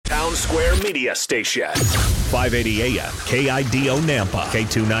Town Square media station. 580 AM, KIDO Nampa,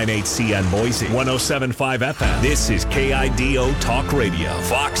 K298CN Boise, 107.5 FM. This is KIDO Talk Radio,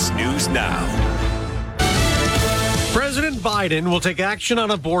 Fox News Now. President Biden will take action on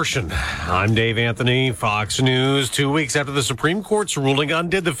abortion. I'm Dave Anthony, Fox News. 2 weeks after the Supreme Court's ruling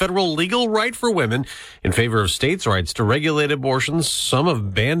undid the federal legal right for women in favor of states' rights to regulate abortions, some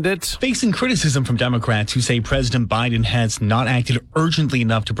have banned it. Facing criticism from Democrats who say President Biden has not acted urgently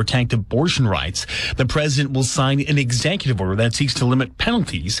enough to protect abortion rights, the president will sign an executive order that seeks to limit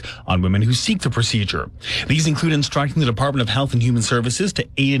penalties on women who seek the procedure. These include instructing the Department of Health and Human Services to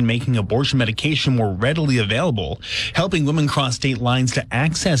aid in making abortion medication more readily available, helping women cross state lines to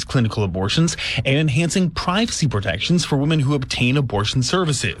access clinical abortions, and enhancing privacy protections for women who obtain abortion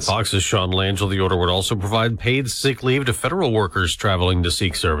services. Fox's Sean Langell. The order would also provide paid sick leave to federal workers traveling to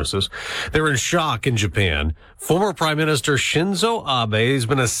seek services. They're in shock in Japan. Former Prime Minister Shinzo Abe has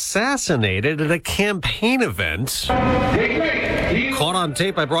been assassinated at a campaign event. Caught on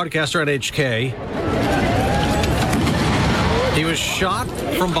tape by broadcaster NHK. He was shot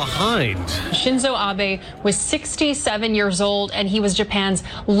from behind. Shinzo Abe was 67 years old, and he was Japan's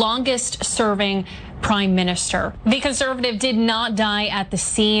longest-serving prime minister. The conservative did not die at the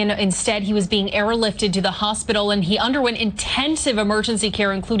scene. Instead, he was being airlifted to the hospital, and he underwent intensive emergency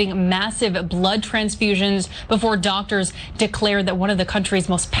care, including massive blood transfusions, before doctors declared that one of the country's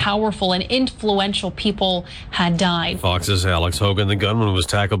most powerful and influential people had died. Fox's Alex Hogan, the gunman, was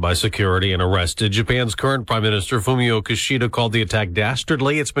tackled by security and arrested. Japan's current Prime Minister Fumio Kishida called the attack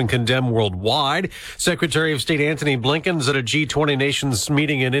dastardly. It's been condemned worldwide. Secretary of State Antony Blinken's at a G20 nations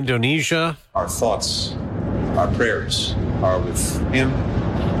meeting in Indonesia. Our thoughts, our prayers are with him,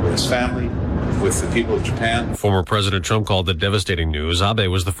 with his family, with the people of Japan. Former President Trump called the devastating news.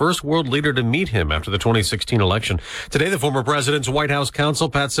 Abe was the first world leader to meet him after the 2016 election. Today, the former president's White House counsel,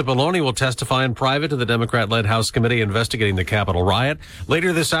 Pat Cipollone, will testify in private to the Democrat-led House committee investigating the Capitol riot.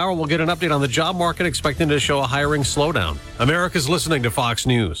 Later this hour, we'll get an update on the job market, expecting to show a hiring slowdown. America's listening to Fox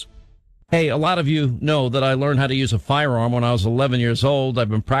News. Hey, a lot of you know that I learned how to use a firearm when I was 11 years old. I've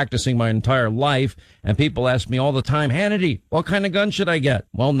been practicing my entire life, and people ask me all the time, Hannity, what kind of gun should I get?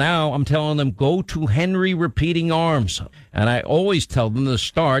 Well, now I'm telling them, go to Henry Repeating Arms. And I always tell them to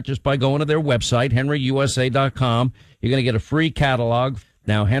start just by going to their website, henryusa.com. You're going to get a free catalog.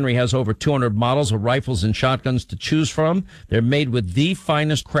 Now, Henry has over 200 models of rifles and shotguns to choose from. They're made with the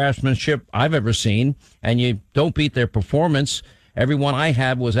finest craftsmanship I've ever seen, and you don't beat their performance. Every one I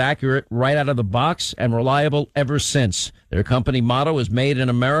had was accurate right out of the box and reliable ever since. Their company motto is made in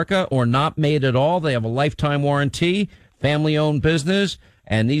America or not made at all. They have a lifetime warranty, family-owned business,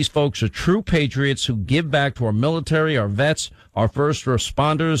 and these folks are true patriots who give back to our military, our vets, our first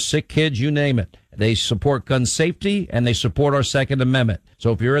responders, sick kids, you name it. They support gun safety, and they support our Second Amendment.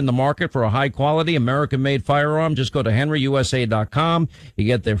 So if you're in the market for a high-quality American-made firearm, just go to henryusa.com. You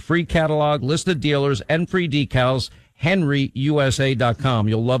get their free catalog, list of dealers, and free decals. henryusa.com.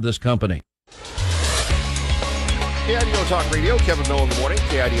 You'll love this company. KIDO Talk Radio, Kevin Miller in the morning.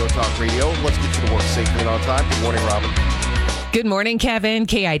 KIDO Talk Radio. Let's get you to work safely and on time. Good morning, Robin. Good morning, Kevin.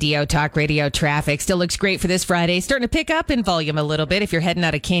 KIDO Talk Radio traffic still looks great for this Friday. Starting to pick up in volume a little bit if you're heading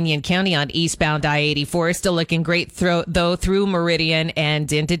out of Canyon County on eastbound I-84. Still looking great though through Meridian and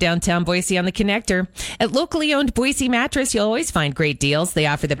into downtown Boise on the connector. At locally owned Boise Mattress, you'll always find great deals. They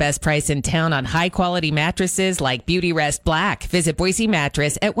offer the best price in town on high-quality mattresses like Beauty Rest Black. Visit Boise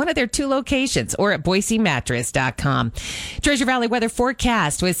Mattress at one of their 2 locations or at boisemattress.com. Treasure Valley weather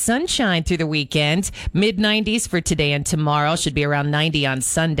forecast with sunshine through the weekend. Mid-90s for today and tomorrow. Should be around 90 on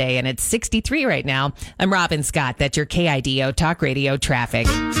Sunday, and it's 63 right now. I'm Robin Scott. That's your KIDO Talk Radio traffic.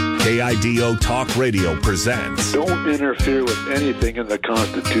 KIDO Talk Radio presents. Don't interfere with anything in the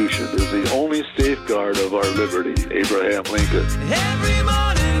Constitution. Is the only safeguard of our liberty. Abraham Lincoln. Every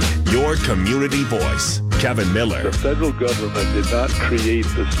morning. Your community voice, Kevin Miller. The federal government did not create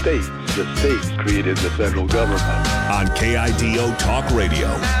the states. The states created the federal government. On KIDO Talk Radio.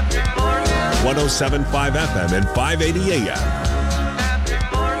 107.5 FM and 580 AM. Good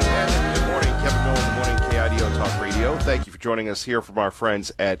morning, Kevin Miller in the morning, KIDO Talk Radio. Thank you for joining us here from our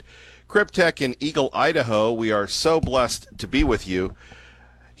friends at Kryptek in Eagle, Idaho. We are so blessed to be with you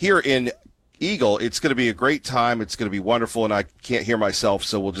here in Eagle. It's going to be a great time. It's going to be wonderful, and I can't hear myself,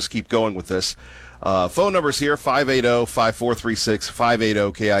 so we'll just keep going with this. Phone numbers here, 580-5436,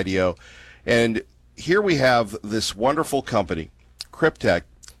 580-KIDO. And here we have this wonderful company, Kryptek,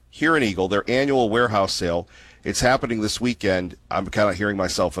 here in Eagle, their annual warehouse sale. It's happening this weekend. I'm kind of hearing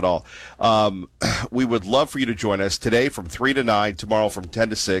myself at all. We would love for you to join us today from 3 to 9, tomorrow from 10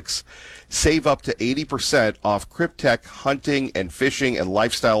 to 6. Save up to 80% off Kryptek hunting and fishing and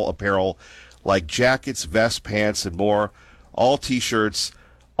lifestyle apparel like jackets, vests, pants, and more. All T-shirts,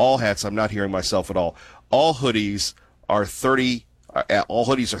 all hats. I'm not hearing myself at all. All hoodies are $30.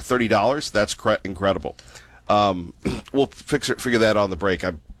 That's incredible. We'll figure that on the break.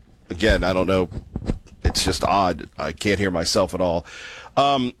 I don't know. It's just odd. I can't hear myself at all.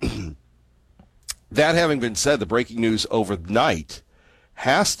 That having been said, the breaking news overnight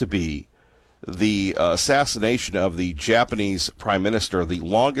has to be the assassination of the Japanese prime minister, the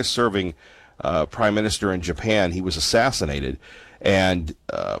longest-serving prime minister in Japan. He was assassinated, and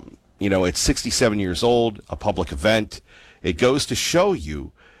it's 67 years old, a public event. It goes to show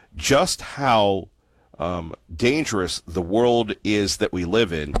you just how dangerous the world is that we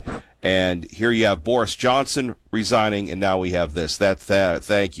live in. And here you have Boris Johnson resigning, and now we have this.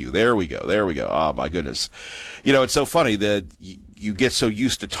 Thank you. There we go. Oh, my goodness. It's so funny that you get so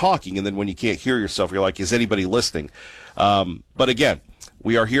used to talking, and then when you can't hear yourself, you're like, is anybody listening? But again,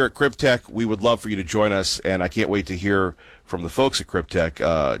 we are here at Kryptek. We would love for you to join us, and I can't wait to hear from the folks at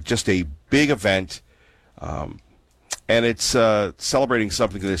Kryptek. Just a big event, and it's celebrating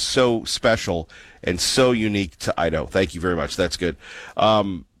something that is so special and so unique to Idaho. Thank you very much. That's good.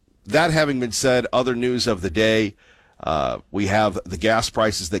 That having been said, other news of the day, we have the gas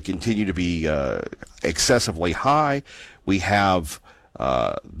prices that continue to be excessively high. We have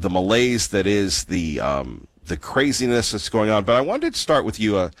the malaise that is the craziness that's going on. But I wanted to start with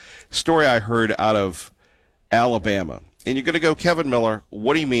you a story I heard out of Alabama. And you're going to go, Kevin Miller,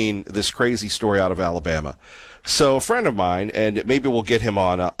 what do you mean this crazy story out of Alabama? So a friend of mine, and maybe we'll get him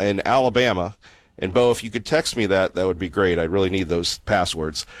on in Alabama, and Bo, if you could text me that would be great. I really need those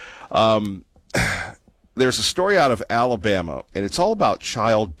passwords. There's a story out of Alabama, and it's all about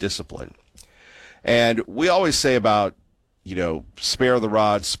child discipline. And we always say about, spare the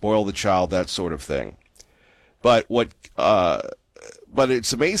rod, spoil the child, that sort of thing. But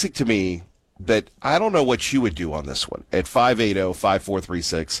it's amazing to me that I don't know what you would do on this one at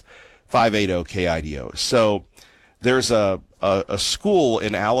 580-5436, 580-KIDO. So there's a school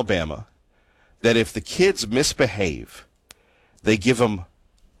in Alabama that if the kids misbehave, they give them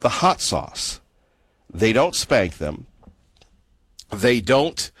the hot sauce. They don't spank them. They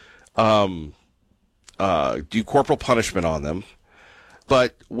don't do corporal punishment on them.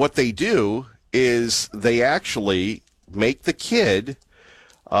 But what they do is they actually make the kid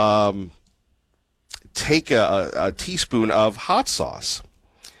take a teaspoon of hot sauce.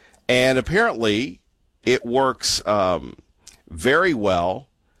 And apparently it works very well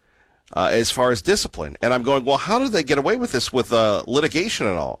as far as discipline. And I'm going, well, how do they get away with this with litigation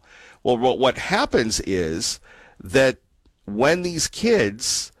and all? Well, what happens is that when these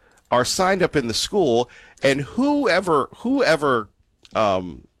kids are signed up in the school, and whoever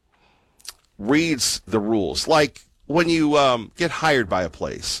reads the rules, like when you get hired by a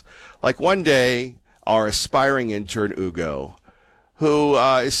place, like one day our aspiring intern Ugo, who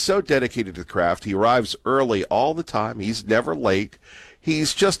is so dedicated to the craft, he arrives early all the time, he's never late,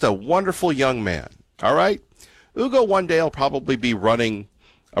 he's just a wonderful young man, all right? Ugo one day will probably be running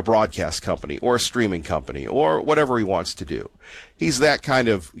a broadcast company or a streaming company or whatever he wants to do. He's that kind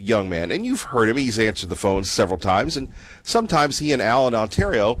of young man, and you've heard him. He's answered the phone several times, and sometimes he and Al in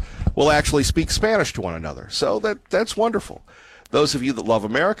Ontario will actually speak Spanish to one another. So that's wonderful. Those of you that love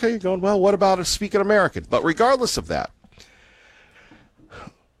America, you're going, well, what about us speaking American? But regardless of that,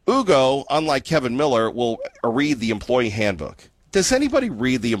 Ugo, unlike Kevin Miller, will read the employee handbook. Does anybody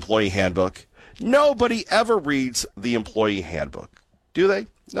read the employee handbook? Nobody ever reads the employee handbook. Do they?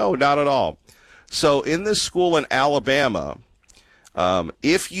 No, not at all. So in this school in Alabama,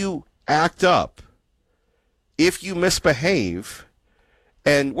 if you act up, if you misbehave,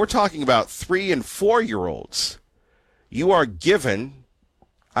 and we're talking about 3- and 4-year-olds, you are given,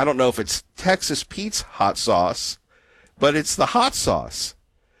 I don't know if it's Texas Pete's hot sauce, but it's the hot sauce.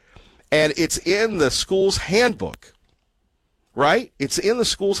 And it's in the school's handbook, right? It's in the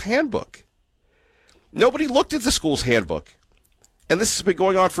school's handbook. Nobody looked at the school's handbook. And this has been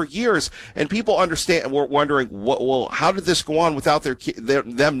going on for years, and people understand and were wondering, how did this go on without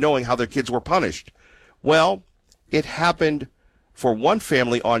them knowing how their kids were punished? Well, it happened for one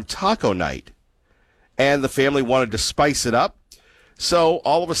family on taco night, and the family wanted to spice it up. So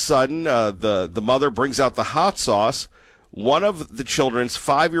all of a sudden, the mother brings out the hot sauce. One of the children's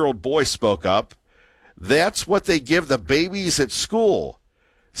 5-year-old boy spoke up. That's what they give the babies at school,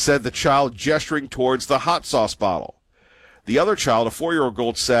 said the child, gesturing towards the hot sauce bottle. The other child, a 4-year-old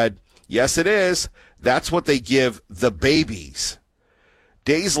girl, said, Yes, it is. That's what they give the babies.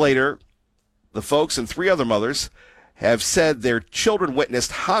 Days later, the folks and 3 other mothers have said their children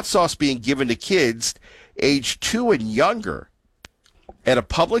witnessed hot sauce being given to kids age 2 and younger at a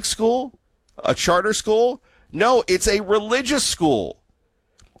public school, a charter school. No, it's a religious school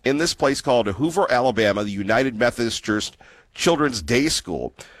in this place called Hoover, Alabama, the United Methodist Church Children's Day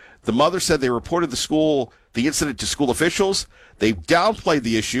School. The mother said they reported the incident to school officials. They downplayed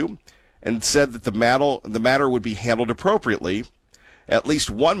the issue and said that the matter would be handled appropriately. At least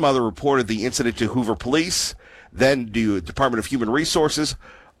one mother reported the incident to Hoover Police, then to Department of Human Resources.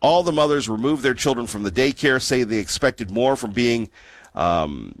 All the mothers removed their children from the daycare, saying they expected more from being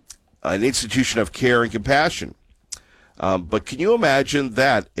an institution of care and compassion. But can you imagine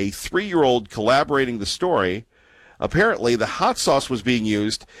that? A 3-year-old collaborating the story. Apparently, the hot sauce was being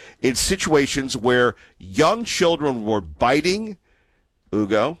used in situations where young children were biting,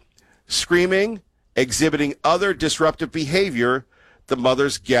 Ugo, screaming, exhibiting other disruptive behavior the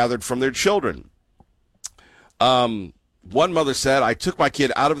mothers gathered from their children. One mother said, I took my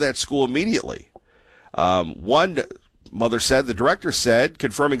kid out of that school immediately. One mother said, the director said,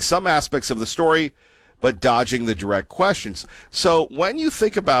 confirming some aspects of the story, but dodging the direct questions. So when you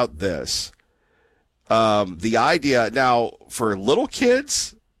think about this, the idea now for little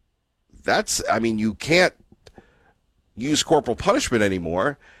kids, you can't use corporal punishment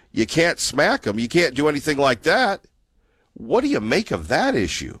anymore. You can't smack them. You can't do anything like that. What do you make of that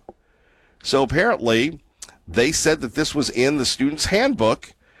issue? So apparently they said that this was in the student's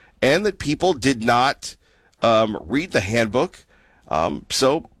handbook and that people did not read the handbook.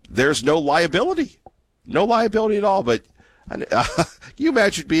 So there's no liability. No liability at all. But you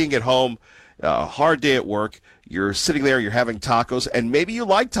imagine being at home, a hard day at work, you're sitting there, you're having tacos, and maybe you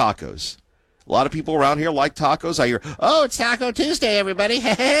like tacos. A lot of people around here like tacos. I hear, oh, it's Taco Tuesday, everybody.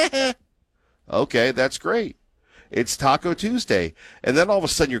 Okay, that's great. It's Taco Tuesday. And then all of a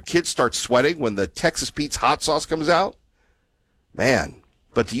sudden your kids start sweating when the Texas Pete's hot sauce comes out. Man,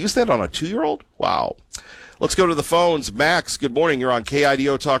 but to use that on a 2-year-old? Wow. Let's go to the phones. Max, good morning. You're on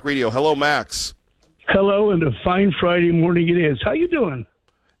KIDO Talk Radio. Hello, Max. Hello, and a fine Friday morning it is. How you doing?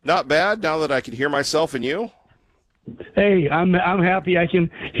 Not bad, now that I can hear myself and you. Hey, I'm happy I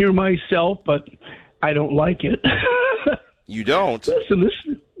can hear myself, but I don't like it. You don't?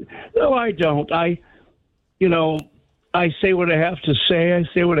 Listen. No, I don't. I say what I have to say. I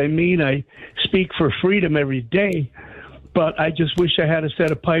say what I mean. I speak for freedom every day, but I just wish I had a set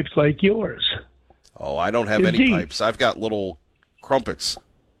of pipes like yours. Oh, I don't have any pipes. I've got little crumpets.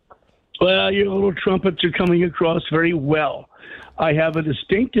 Well, your little trumpets are coming across very well. I have a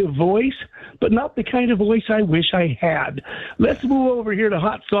distinctive voice, but not the kind of voice I wish I had. Let's move over here to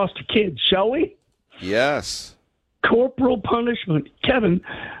hot sauce to kids, shall we? Yes. Corporal punishment. Kevin,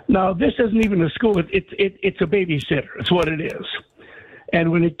 now this isn't even a school. It's a babysitter. It's what it is.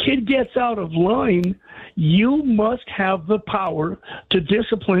 And when a kid gets out of line, you must have the power to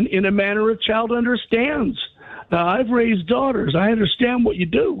discipline in a manner a child understands. Now, I've raised daughters. I understand what you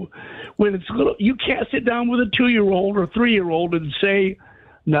do. When it's little, you can't sit down with a 2-year-old or 3-year-old and say,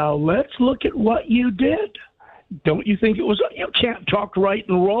 now let's look at what you did. Don't you think it was, you can't talk right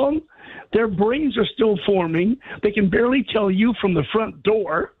and wrong. Their brains are still forming. They can barely tell you from the front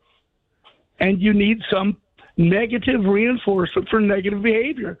door. And you need some negative reinforcement for negative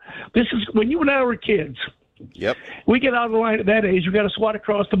behavior. This is when you and I were kids. Yep. We get out of line at that age, we got to swat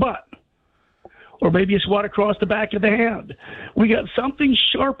across the butt. Or maybe a swat across the back of the hand. We got something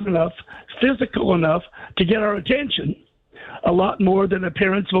sharp enough, physical enough to get our attention, a lot more than a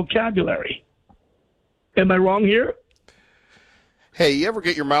parent's vocabulary. Am I wrong here? Hey, you ever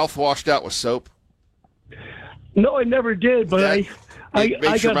get your mouth washed out with soap? No, I never did, but it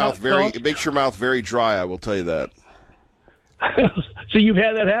makes your mouth very dry, I will tell you that. So you've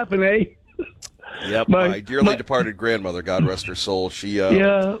had that happen, eh? Yep, my dearly departed grandmother, God rest her soul. She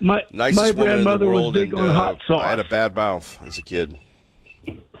my grandmother was big on hot sauce. I had a bad mouth as a kid.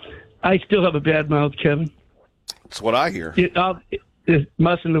 I still have a bad mouth, Kevin. That's what I hear. It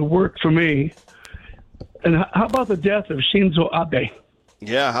mustn't have worked for me. And how about the death of Shinzo Abe?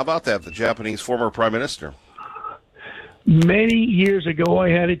 Yeah, how about that? The Japanese former prime minister. Many years ago, I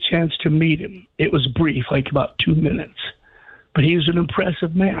had a chance to meet him. It was brief, like about 2 minutes. But he was an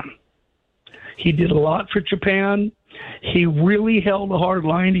impressive man. He did a lot for Japan. He really held a hard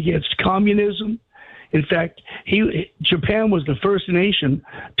line against communism. In fact, Japan was the first nation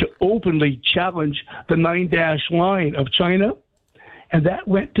to openly challenge the 9-dash line of China. And that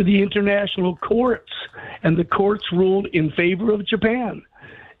went to the international courts. And the courts ruled in favor of Japan.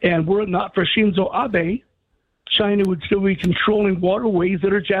 And were it not for Shinzo Abe, China would still be controlling waterways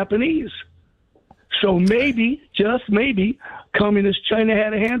that are Japanese. So maybe, just maybe, communist China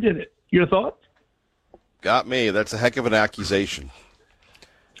had a hand in it. Your thought? Got me. That's a heck of an accusation.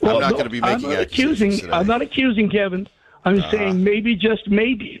 Well, I'm not going to be making accusations today. I'm not accusing, Kevin. I'm saying maybe, just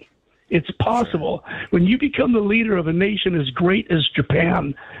maybe, it's possible. Sure. When you become the leader of a nation as great as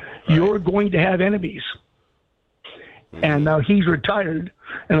Japan, you're going to have enemies. And now he's retired,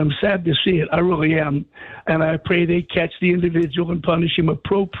 and I'm sad to see it. I really am. And I pray they catch the individual and punish him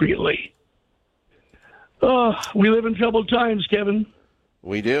appropriately. Oh, we live in troubled times, Kevin.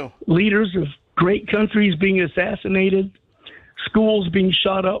 We do. Leaders of great countries being assassinated, schools being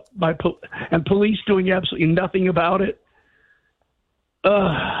shot up by and police doing absolutely nothing about it.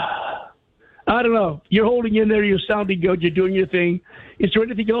 I don't know. You're holding in there. You're sounding good. You're doing your thing. Is there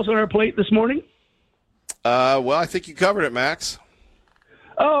anything else on our plate this morning? Well, I think you covered it, Max.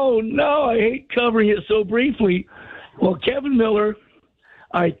 Oh, no, I hate covering it so briefly. Well, Kevin Miller,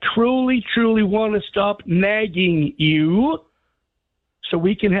 I truly, truly want to stop nagging you so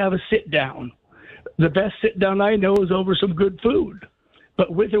we can have a sit-down. The best sit-down I know is over some good food.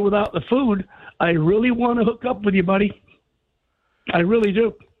 But with or without the food, I really want to hook up with you, buddy. I really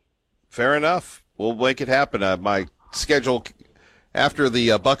do. Fair enough. We'll make it happen. My schedule, after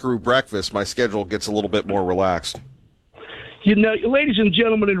the Buckaroo breakfast, my schedule gets a little bit more relaxed. You know, ladies and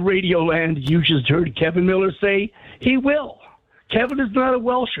gentlemen in Radio Land, you just heard Kevin Miller say he will. Kevin is not a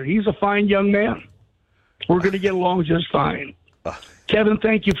Welsher. He's a fine young man. We're going to get along just fine. Kevin,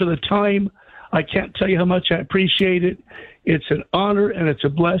 thank you for the time. I can't tell you how much I appreciate it. It's an honor and it's a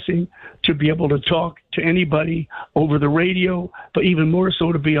blessing to be able to talk to anybody over the radio, but even more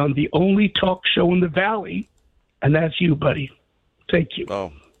so to be on the only talk show in the Valley, and that's you, buddy. Thank you.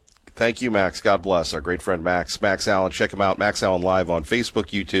 Oh, thank you, Max. God bless our great friend Max Allen. Check him out, Max Allen Live on Facebook,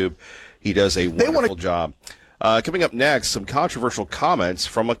 YouTube. He does a wonderful job. Coming up next, some controversial comments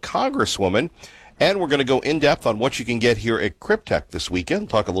from a congresswoman, and we're going to go in-depth on what you can get here at Kryptek this weekend,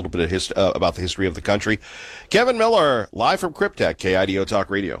 talk a little bit about the history of the country. Kevin Miller, live from Kryptek, KIDO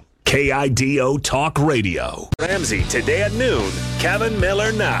Talk Radio. KIDO Talk Radio. Ramsey, today at noon. Kevin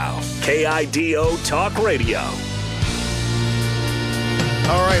Miller now. KIDO Talk Radio.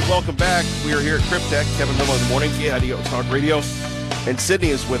 All right, welcome back. We are here at Kryptek. Kevin Miller in the morning, KIDO Talk Radio. And Sydney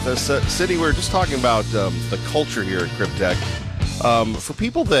is with us. Sydney, we were just talking about the culture here at Kryptek. For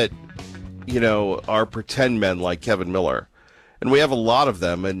people that, are pretend men like Kevin Miller, and we have a lot of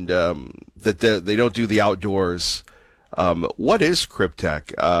them, and that they don't do the outdoors. What is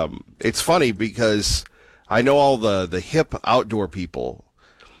Kryptek? It's funny because I know all the hip outdoor people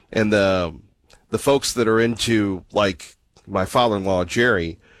and the folks that are into, like my father-in-law,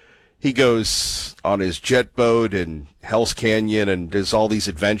 Jerry. He goes on his jet boat in Hell's Canyon and does all these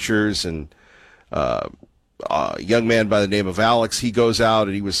adventures. And a young man by the name of Alex, he goes out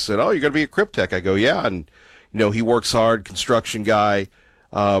and said, "Oh, you're going to be at Kryptek." I go, "Yeah." And, he works hard, construction guy.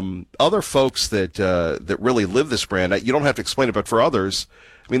 Other folks that really live this brand, you don't have to explain it, but for others,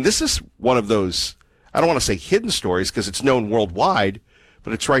 I mean, this is one of those, I don't want to say hidden stories because it's known worldwide,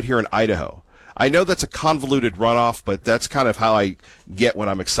 but it's right here in Idaho. I know that's a convoluted runoff, but that's kind of how I get when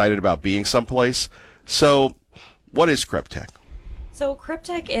I'm excited about being someplace. So what is Kryptek? So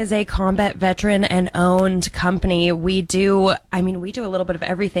Kryptek is a combat veteran and owned company. We do a little bit of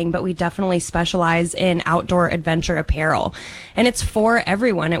everything, but we definitely specialize in outdoor adventure apparel. And it's for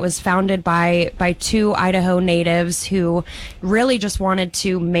everyone. It was founded by two Idaho natives who really just wanted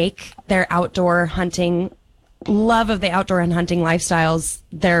to make their outdoor hunting love of the outdoor and hunting lifestyles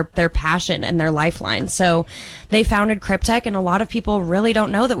their passion and their lifeline. So they founded Kryptek, and a lot of people really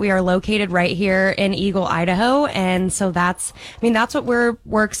don't know that we are located right here in Eagle, Idaho. And so that's what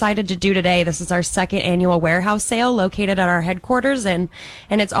we're excited to do today. This is our second annual warehouse sale located at our headquarters, and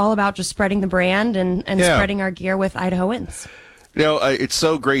it's all about just spreading the brand and spreading our gear with Idahoans. It's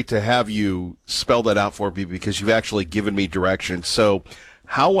so great to have you spell that out for me because you've actually given me direction. So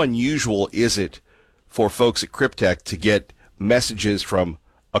how unusual is it for folks at Kryptek to get messages from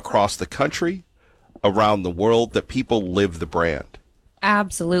across the country, around the world, that people live the brand?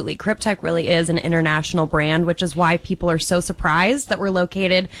 Absolutely. Kryptek really is an international brand, which is why people are so surprised that we're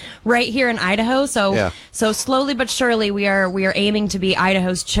located right here in Idaho. So slowly but surely we are aiming to be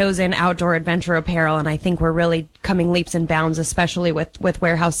Idaho's chosen outdoor adventure apparel. And I think we're really coming leaps and bounds, especially with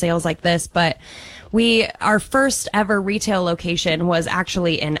warehouse sales like this. But our first ever retail location was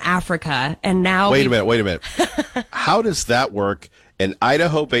actually in Africa. And now Wait a minute. How does that work? An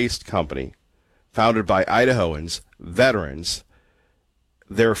Idaho-based company founded by Idahoans, veterans,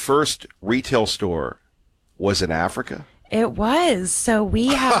 their first retail store was in Africa? It was. So we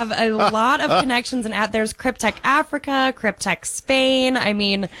have a lot of connections, and there's Kryptek Africa, Kryptek Spain. I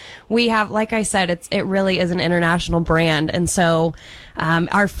mean, we have, like I said, it really is an international brand. And so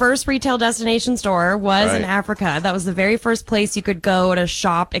our first retail destination store was in Africa. That was the very first place you could go to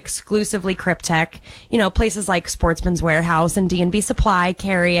shop exclusively Kryptek. You know, places like Sportsman's Warehouse and D&B Supply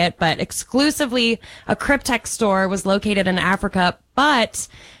carry it, but exclusively a Kryptek store was located in Africa. But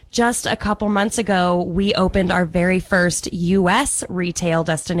just a couple months ago, we opened our very first U.S. retail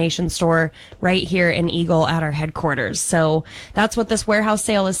destination store right here in Eagle at our headquarters. So that's what this warehouse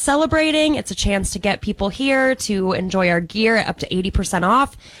sale is celebrating. It's a chance to get people here to enjoy our gear at up to 80%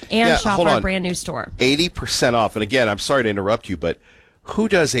 off and shop our brand new store. 80% off. And again, I'm sorry to interrupt you, but who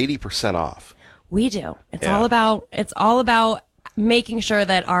does 80% off? We do. It's all about making sure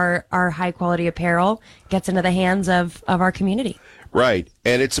that our high quality apparel gets into the hands of our community. Right.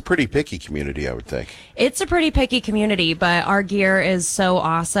 And it's a pretty picky community, I would think. It's a pretty picky community, but our gear is so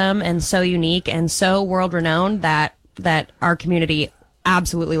awesome and so unique and so world renowned that our community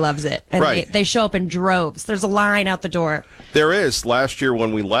absolutely loves it. And they show up in droves. There's a line out the door. There is. Last year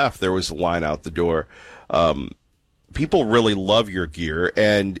when we left, there was a line out the door. People really love your gear,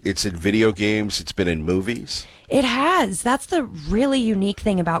 and it's in video games. It's been in movies. It has. That's the really unique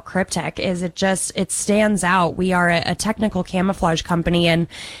thing about Kryptek is it stands out. We are a technical camouflage company, and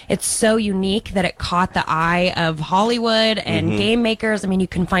it's so unique that it caught the eye of Hollywood and game makers. I mean, you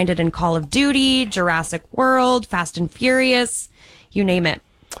can find it in Call of Duty, Jurassic World, Fast and Furious, you name it.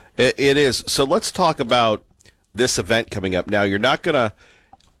 It is. So let's talk about this event coming up. Now, you're not going to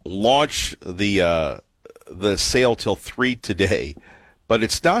launch the sale till 3 today, but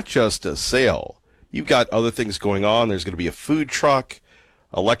it's not just a sale. You've got other things going on. There's going to be a food truck,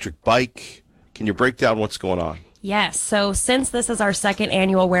 electric bike. Can you break down what's going on? Yes. So since this is our second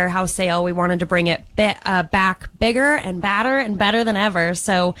annual warehouse sale, we wanted to bring it back bigger and badder and better than ever.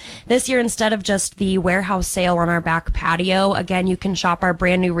 So this year, instead of just the warehouse sale on our back patio, again, you can shop our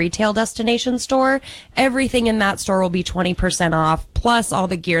brand new retail destination store. Everything in that store will be 20% off, plus all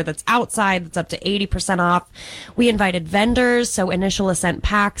the gear that's outside that's up to 80% off. We invited vendors, so Initial Ascent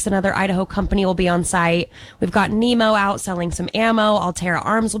Packs, another Idaho company, will be on site. We've got Nemo out selling some ammo. Altera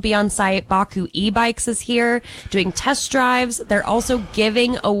Arms will be on site. Baku e-bikes is here doing test drives. They're also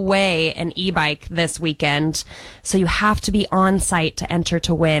giving away an e-bike this weekend. So you have to be on site to enter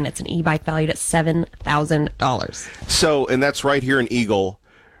to win. It's an e-bike valued at $7,000. So, and that's right here in Eagle,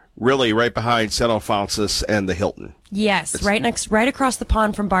 really right behind St. Alphonsus and the Hilton. Yes, right across the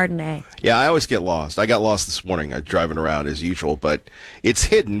pond from Bardonnais. Yeah, I always get lost. I got lost this morning. I'm driving around as usual, but it's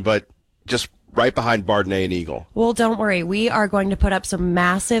hidden, but just right behind Bardonnais and Eagle. Well, don't worry. We are going to put up some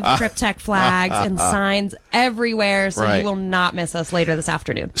massive Kryptek flags and signs everywhere, so you will not miss us later this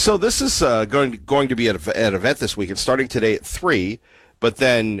afternoon. So this is going to be an event this weekend, starting today at 3, but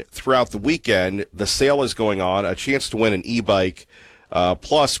then throughout the weekend, the sale is going on, a chance to win an e-bike,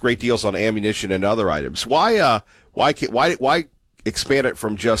 plus great deals on ammunition and other items. Why expand it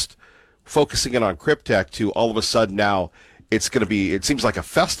from just focusing in on Kryptek to all of a sudden now it's going to be, it seems like a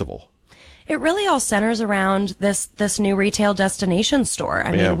festival? It really all centers around this new retail destination store.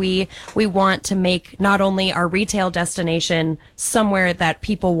 I mean, we want to make not only our retail destination somewhere that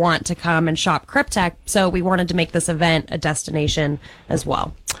people want to come and shop Kryptek, so we wanted to make this event a destination as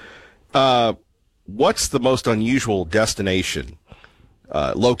well. What's the most unusual destination,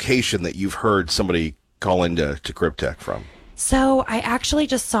 location that you've heard somebody call into Kryptek from? So I actually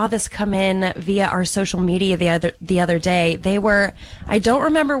just saw this come in via our social media the other day. They were, I don't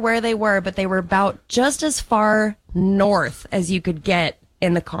remember where they were, but they were about just as far north as you could get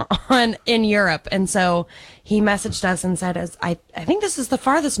in Europe. And so he messaged us and said, I think this is the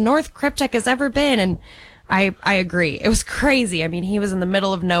farthest north Kryptek has ever been. And I agree. It was crazy. I mean, he was in the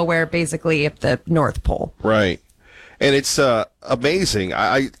middle of nowhere, basically at the North Pole. Right. And it's amazing.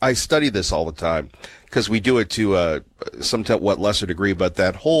 I study this all the time because we do it to somewhat lesser degree, but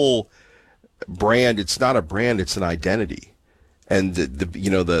that whole brand, it's not a brand, it's an identity. And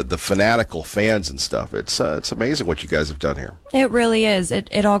the fanatical fans and stuff. It's amazing what you guys have done here. It really is.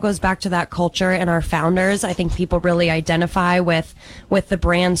 It all goes back to that culture and our founders. I think people really identify with the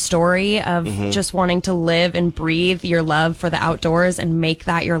brand story of just wanting to live and breathe your love for the outdoors and make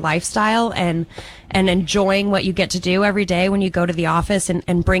that your lifestyle and enjoying what you get to do every day when you go to the office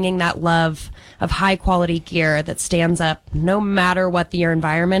and bringing that love of high quality gear that stands up no matter what your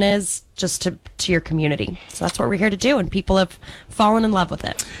environment is, just to your community. So that's what we're here to do, and people have fallen in love with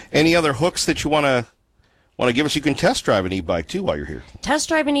it. Any other hooks that you want want to give us, you can test drive an e-bike too while you're here. Test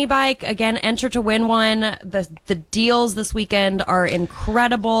drive an e-bike. Again, enter to win one. The deals this weekend are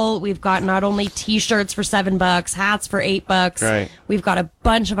incredible. We've got not only t-shirts for $7, hats for $8. Right. We've got a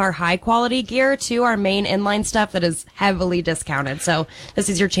bunch of our high quality gear too, our main inline stuff that is heavily discounted. So this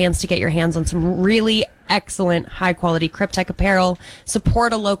is your chance to get your hands on some really excellent high quality Kryptek apparel.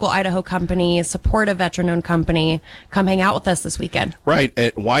 Support a local Idaho company, support a veteran owned company. Come hang out with us this weekend. Right.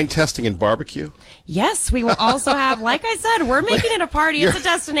 Wine testing and barbecue. Yes, we will also have, like I said, we're making it a party. It's a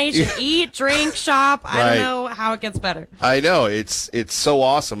destination. Eat, drink, shop. I don't know how it gets better. I know. It's so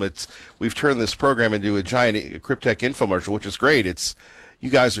awesome. We've turned this program into a giant Kryptek infomercial, which is great. You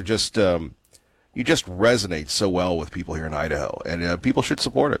guys are just, you just resonate so well with people here in Idaho, and people should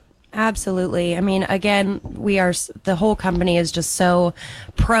support it. Absolutely. I mean, again, the whole company is just so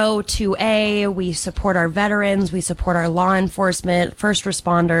pro 2A. We support our veterans. We support our law enforcement, first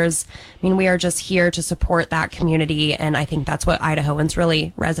responders. I mean, we are just here to support that community. And I think that's what Idahoans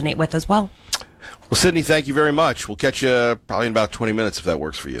really resonate with as well. Well, Sydney, thank you very much. We'll catch you probably in about 20 minutes if that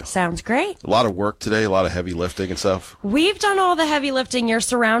works for you. Sounds great. A lot of work today, a lot of heavy lifting and stuff. We've done all the heavy lifting. You're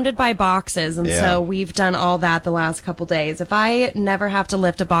surrounded by boxes, and so we've done all that the last couple days. If I never have to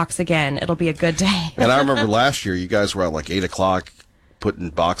lift a box again, it'll be a good day. And I remember last year, you guys were out like 8 o'clock putting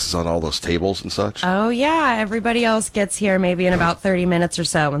boxes on all those tables and such. Oh, yeah. Everybody else gets here maybe in about 30 minutes or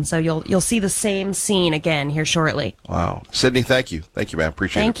so, and so you'll see the same scene again here shortly. Wow. Sydney, thank you. Thank you, man.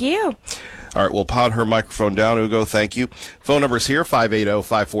 Appreciate it. Thank you. All right, we'll pound her microphone down, Ugo. Thank you. Phone number's here,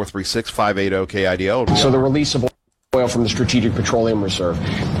 580-5436, 580-KIDO. So the release of oil from the Strategic Petroleum Reserve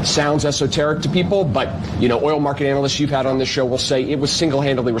sounds esoteric to people, but, oil market analysts you've had on this show will say it was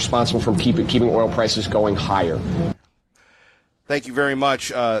single-handedly responsible for keeping oil prices going higher. Thank you very much.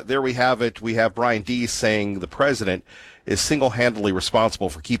 There we have it. We have Brian Deese saying the president is single-handedly responsible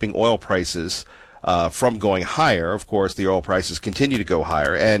for keeping oil prices from going higher. Of course, the oil prices continue to go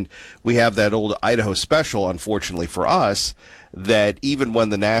higher. And we have that old Idaho special, unfortunately for us, that even when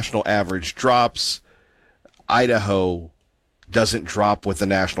the national average drops, Idaho doesn't drop with the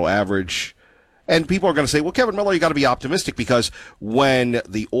national average. And people are going to say, well, Kevin Miller, you got to be optimistic because when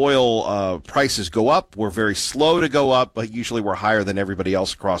the oil prices go up, we're very slow to go up, but usually we're higher than everybody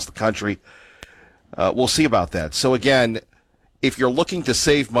else across the country. We'll see about that. So again, if you're looking to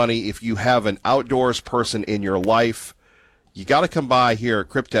save money, if you have an outdoors person in your life, you got to come by here at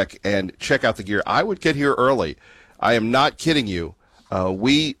Kryptek and check out the gear. I would get here early. I am not kidding you.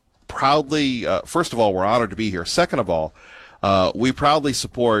 We proudly, first of all, we're honored to be here. Second of all, we proudly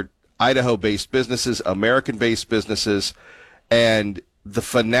support Idaho-based businesses, American-based businesses, and the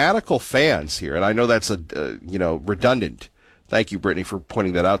fanatical fans here. And I know that's redundant. Thank you, Brittany, for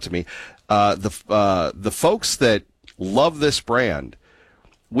pointing that out to me. The folks that love this brand.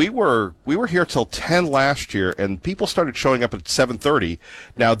 We were here till 10 last year, and people started showing up at 7:30.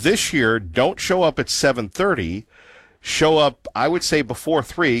 Now this year, don't show up at 7:30. Show up, I would say, before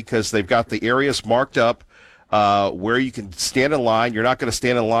 3 because they've got the areas marked up where you can stand in line. You're not going to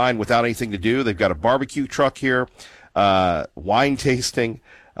stand in line without anything to do. They've got a barbecue truck here, wine tasting.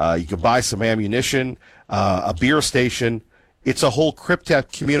 You can buy some ammunition, a beer station. It's a whole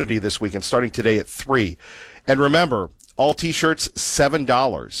Kryptek community this weekend, starting today at 3. And remember, all T-shirts,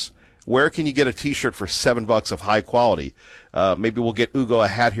 $7. Where can you get a T-shirt for $7 of high quality? Maybe we'll get Ugo a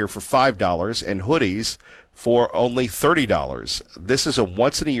hat here for $5 and hoodies for only $30. This is a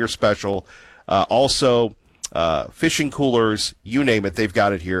once-in-a-year special. Also, fishing coolers, you name it, they've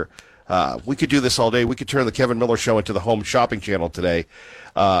got it here. We could do this all day. We could turn the Kevin Miller Show into the home shopping channel today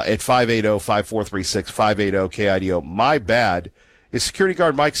at 580-5436, 580-KIDO. My bad. Is security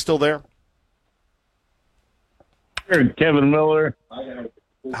guard Mike still there? Kevin Miller.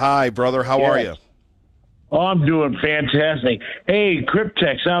 Hi, brother. How are you? Oh, I'm doing fantastic. Hey,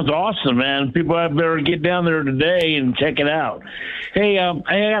 Kryptek sounds awesome, man. People better get down there today and check it out. Hey, I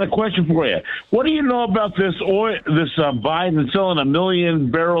got a question for you. What do you know about this oil? Biden selling 1 million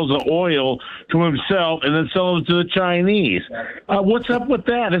barrels of oil to himself and then selling it to the Chinese? What's up with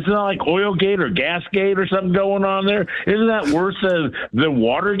that? Isn't that like Oilgate or Gasgate or something going on there? Isn't that worse than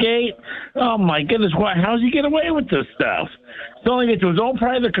Watergate? Oh my goodness! How's he get away with this stuff? Selling it to his own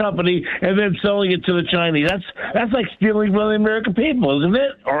private company and then selling it to the Chinese. That's like stealing from the American people, isn't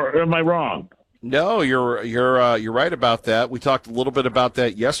it? Or am I wrong? No, you're right about that. We talked a little bit about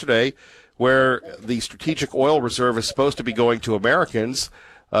that yesterday, where the Strategic Oil Reserve is supposed to be going to Americans.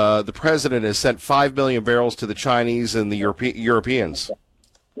 The president has sent 5 million barrels to the Chinese and the Europeans.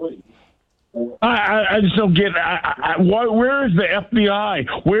 I just don't get. Where is the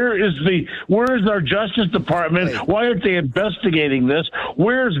FBI? Where is our Justice Department? Why aren't they investigating this?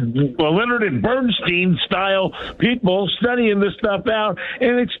 Where's Leonard and Bernstein style people studying this stuff out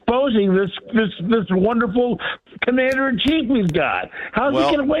and exposing this wonderful commander in chief we've got? How's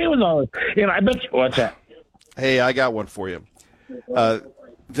he get away with all this? And I bet you, what's that? Hey, I got one for you.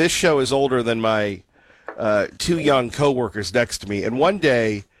 This show is older than my two young coworkers next to me, and one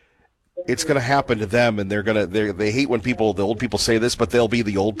day it's going to happen to them, and they hate when the old people say this, but they'll be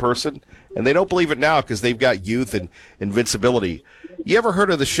the old person, and they don't believe it now because they've got youth and invincibility. You ever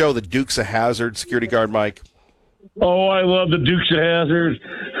heard of the show The Dukes of Hazzard, security guard Mike? Oh, I love the Dukes of Hazzard.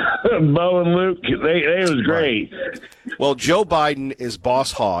 Bo and Luke, they was great. Right. Well, Joe Biden is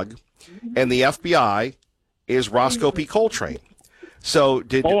Boss Hogg, and the FBI is Roscoe P. Coltrane. So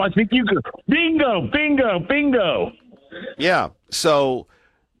I think you could. Bingo. Yeah. So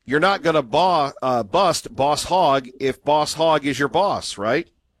you're not going to bust Boss Hogg if Boss Hogg is your boss, right?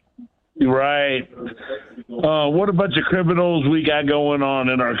 Right. What a bunch of criminals we got going on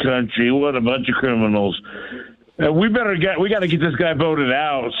in our country. What a bunch of criminals. We got to get this guy voted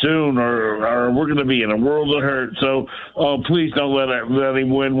out soon, or we're going to be in a world of hurt. So, please don't let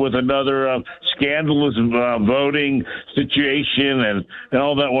him win with another scandalous voting situation and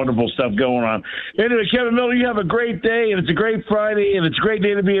all that wonderful stuff going on. Anyway, Kevin Miller, you have a great day, and it's a great Friday, and it's a great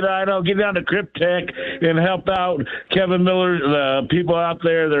day to be in Idaho. Get down to Kryptek and help out Kevin Miller, the people out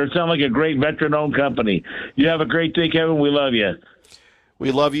there that sound like a great veteran-owned company. You have a great day, Kevin. We love you.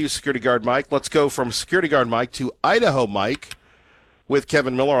 We love you, Security Guard Mike. Let's go from Security Guard Mike to Idaho Mike with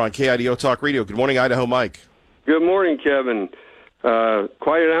Kevin Miller on KIDO Talk Radio. Good morning, Idaho Mike. Good morning, Kevin.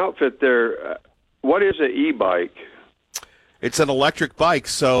 Quite an outfit there. What is an e-bike? It's an electric bike.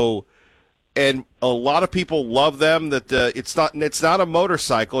 So, and a lot of people love them. That it's not a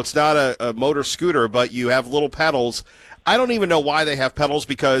motorcycle. It's not a motor scooter, but you have little pedals. I don't even know why they have pedals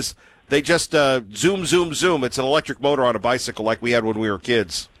because they just zoom, zoom, zoom. It's an electric motor on a bicycle like we had when we were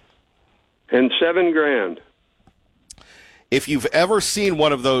kids. And $7,000. If you've ever seen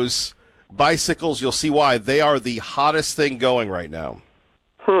one of those bicycles, you'll see why. They are the hottest thing going right now.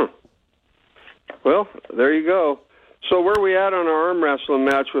 Well, there you go. So where are we at on our arm wrestling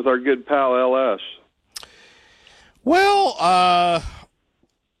match with our good pal LS? Well,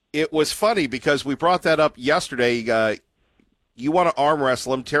 it was funny because we brought that up yesterday. You want to arm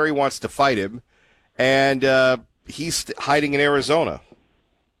wrestle him. Terry wants to fight him, and he's hiding in Arizona.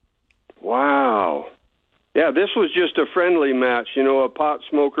 Wow. Yeah, this was just a friendly match, a pot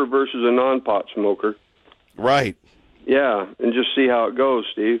smoker versus a non-pot smoker. Right. Yeah, and just see how it goes,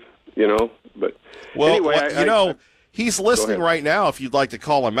 Steve, But well, anyway, he's listening right now if you'd like to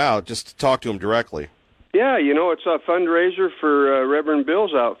call him out, just to talk to him directly. Yeah, it's a fundraiser for Reverend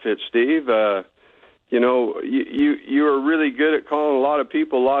Bill's outfit, Steve. You are really good at calling a lot of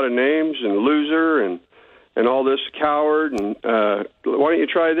people a lot of names and loser and all this coward. And why don't you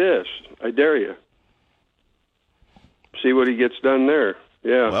try this? I dare you. See what he gets done there.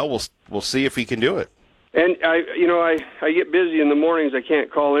 Yeah. Well, we'll see if he can do it. And I get busy in the mornings. I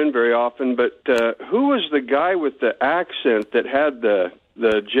can't call in very often. But who was the guy with the accent that had the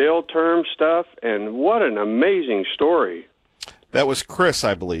jail term stuff? And what an amazing story. That was Chris,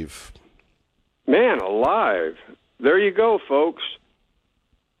 I believe. Man alive. There you go, folks.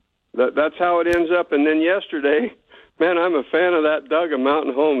 That's how it ends up. And then yesterday, man, I'm a fan of that Doug of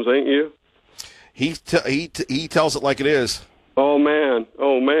Mountain Homes, ain't you? He tells it like it is. Oh, man.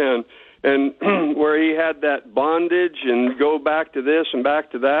 And where he had that bondage and go back to this and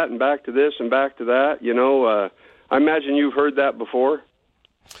back to that and back to this and back to that, I imagine you've heard that before.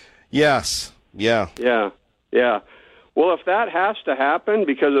 Yes. Yeah. Well, if that has to happen,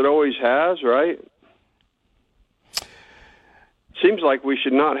 because it always has, right? Seems like we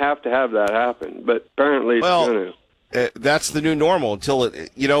should not have to have that happen, but apparently it's going to. That's the new normal until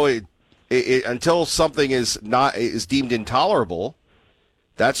until something is deemed intolerable.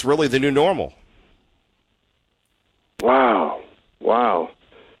 That's really the new normal. Wow.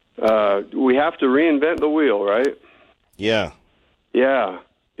 We have to reinvent the wheel, right? Yeah.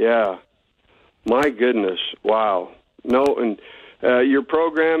 My goodness. Wow. No, and your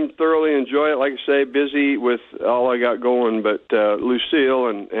program, thoroughly enjoy it. Like I say, busy with all I got going, but Lucille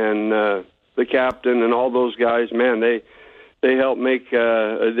and the captain and all those guys, man, they help make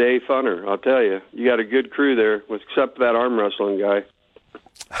a day funner. I'll tell you. You got a good crew there, except that arm wrestling guy.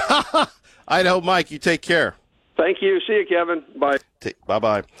 Idaho Mike, you take care. Thank you. See you, Kevin. Bye.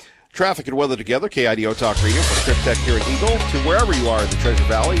 Bye-bye. Traffic and weather together, KIDO Talk Radio from Kryptek here at Eagle to wherever you are in the Treasure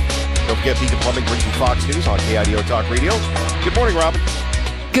Valley. Don't forget, Beacon Plumbing brings you Fox News on KIDO Talk Radio. Good morning, Robin.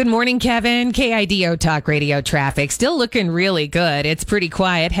 Good morning, Kevin. KIDO Talk Radio traffic still looking really good. It's pretty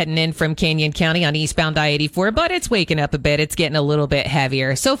quiet heading in from Canyon County on eastbound I-84, but it's waking up a bit. It's getting a little bit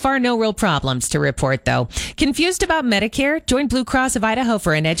heavier. So far, no real problems to report, though. Confused about Medicare? Join Blue Cross of Idaho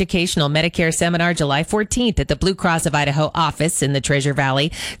for an educational Medicare seminar July 14th at the Blue Cross of Idaho office in the Treasure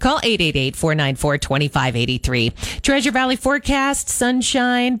Valley. Call 888-494-2583. Treasure Valley forecast,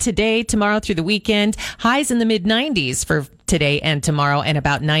 sunshine today, tomorrow through the weekend. Highs in the mid-90s for today and tomorrow, and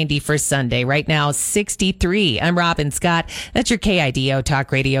about 90 for Sunday. Right now, 63. I'm Robin Scott. That's your KIDO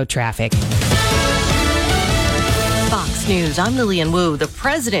Talk Radio traffic. Fox News, I'm Lillian Wu. The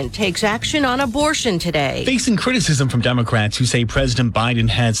president takes action on abortion today. Facing criticism from Democrats who say President Biden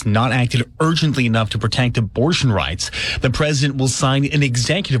has not acted urgently enough to protect abortion rights, the president will sign an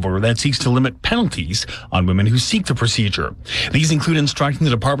executive order that seeks to limit penalties on women who seek the procedure. These include instructing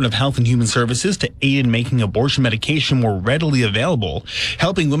the Department of Health and Human Services to aid in making abortion medication more readily available,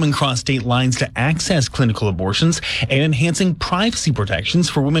 helping women cross state lines to access clinical abortions, and enhancing privacy protections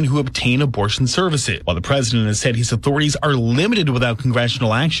for women who obtain abortion services. While the president has said his authorities are limited without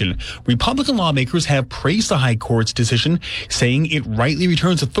congressional action, Republican lawmakers have praised the High Court's decision, saying it rightly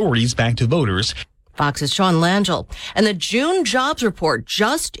returns authorities back to voters. Fox's Sean Langell. And the June jobs report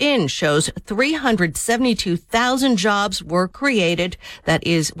just in shows 372,000 jobs were created. That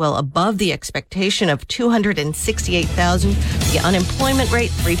is well above the expectation of 268,000. The unemployment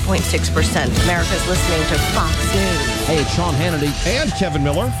rate, 3.6%. America's listening to Fox News. Hey, it's Sean Hannity and Kevin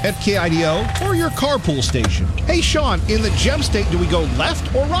Miller at KIDO or your carpool station. Hey, Sean, in the Gem State, do we go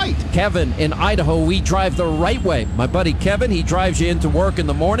left or right? Kevin, in Idaho, we drive the right way. My buddy Kevin, he drives you into work in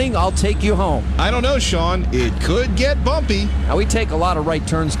the morning. I'll take you home. I don't know, Sean. It could get bumpy. Now, we take a lot of right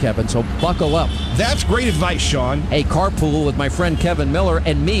turns, Kevin, so buckle up. That's great advice, Sean. Hey, carpool with my friend Kevin Miller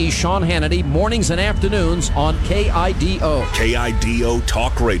and me, Sean Hannity, mornings and afternoons on KIDO. KIDO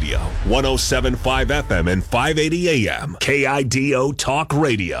Talk Radio, 107.5 FM and 580 AM. KIDO Talk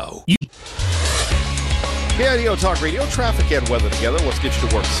Radio. KIDO Talk Radio, traffic and weather together. Let's get you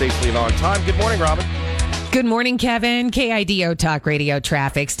to work safely and on time. Good morning, Robin. Good morning, Kevin. KIDO Talk Radio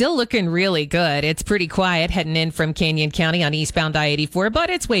traffic still looking really good. It's pretty quiet heading in from Canyon County on eastbound I-84, but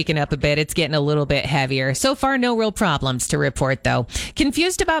it's waking up a bit. It's getting a little bit heavier. So far, no real problems to report, though.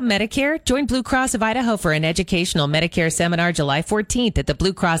 Confused about Medicare? Join Blue Cross of Idaho for an educational Medicare seminar July 14th at the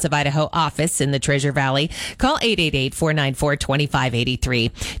Blue Cross of Idaho office in the Treasure Valley. Call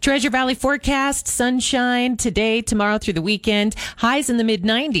 888-494-2583. Treasure Valley forecast, sunshine today, tomorrow through the weekend. Highs in the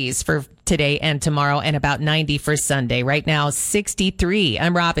mid-90s for today and tomorrow, and about 90 for Sunday. Right now, 63.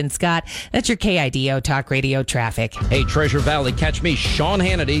 I'm Robin Scott. That's your KIDO Talk Radio traffic. Hey, Treasure Valley, catch me, Sean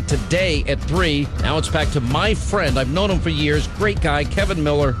Hannity, today at 3. Now it's back to my friend. I've known him for years. Great guy, Kevin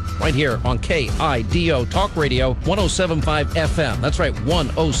Miller, right here on KIDO Talk Radio, 107.5 FM. That's right,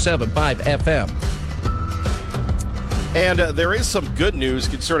 107.5 FM. And there is some good news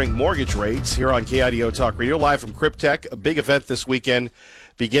concerning mortgage rates here on KIDO Talk Radio, live from Kryptek, a big event this weekend.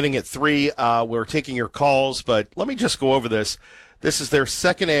 Beginning at 3, we're taking your calls, but let me just go over this. This is their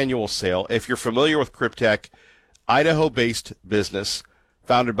second annual sale. If you're familiar with Kryptek, Idaho-based business,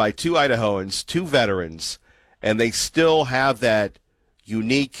 founded by 2 Idahoans, 2 veterans, and they still have that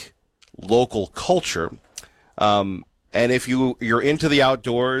unique local culture. And if you're into the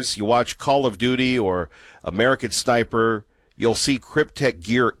outdoors, you watch Call of Duty or American Sniper, you'll see Kryptek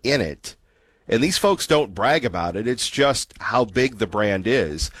gear in it. And these folks don't brag about it. It's just how big the brand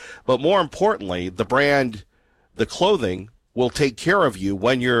is. But more importantly, the brand, the clothing, will take care of you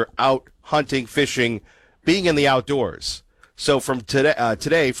when you're out hunting, fishing, being in the outdoors. So from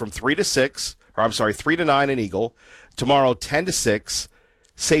today from 3 to 9 in Eagle, tomorrow 10 to 6,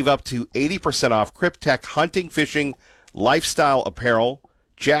 save up to 80% off Kryptek hunting, fishing, lifestyle apparel,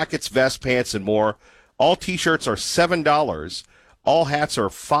 jackets, vests, pants, and more. All T-shirts are $7. All hats are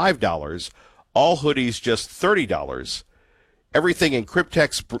 $5. All hoodies just $30. Everything in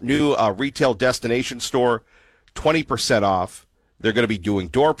Kryptek's new retail destination store, 20% off. They're going to be doing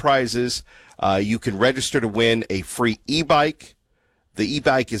door prizes. You can register to win a free e-bike. The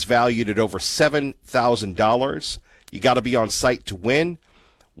e-bike is valued at over $7,000. You got to be on site to win.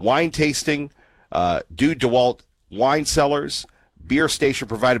 Wine tasting, Dude DeWalt wine cellars, beer station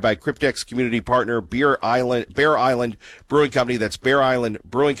provided by Kryptek's community partner, Bear Island Brewing Company. That's Bear Island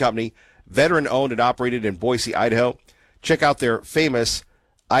Brewing Company. Veteran-owned and operated in Boise, Idaho. Check out their famous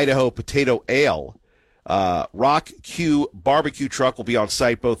Idaho Potato Ale. Rock Q barbecue truck will be on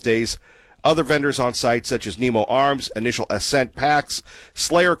site both days. Other vendors on site, such as Nemo Arms, Initial Ascent Packs,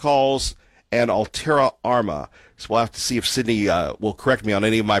 Slayer Calls, and Altera Arma. So we'll have to see if Sydney will correct me on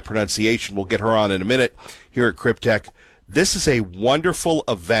any of my pronunciation. We'll get her on in a minute here at Kryptek. this is a wonderful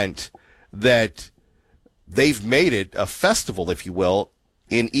event that they've made it a festival, if you will,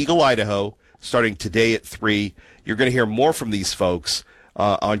 in Eagle, Idaho, starting today at 3. You're going to hear more from these folks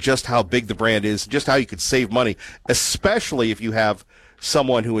on just how big the brand is, just how you could save money, especially if you have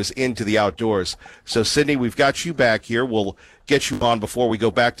someone who is into the outdoors. So, Sydney, we've got you back here. We'll get you on before we go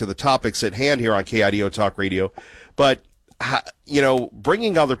back to the topics at hand here on KIDO Talk Radio. But,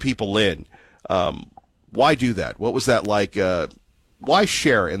 bringing other people in, why do that? What was that like? Why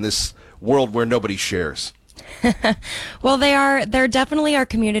share in this world where nobody shares? Well, they're definitely our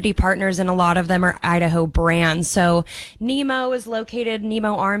community partners, and a lot of them are Idaho brands. So Nemo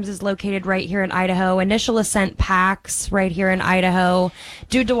Arms is located right here in Idaho. Initial Ascent Packs right here in Idaho.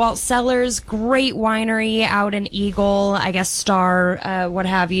 Dude DeWalt Cellars, great winery out in Eagle, I guess Star, what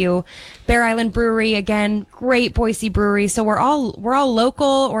have you. Bear Island Brewery, again, great Boise brewery. So we're all local,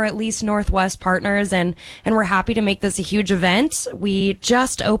 or at least Northwest partners, and we're happy to make this a huge event. We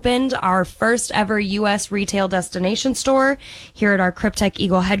just opened our first ever U.S. retail destination store here at our Kryptek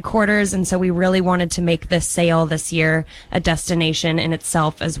Eagle headquarters, and so we really wanted to make this sale this year a destination in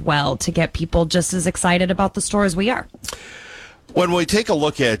itself as well, to get people just as excited about the store as we are. When we take a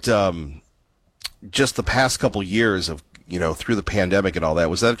look at just the past couple years of through the pandemic and all that,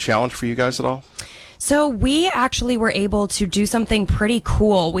 was that a challenge for you guys at all? So we actually were able to do something pretty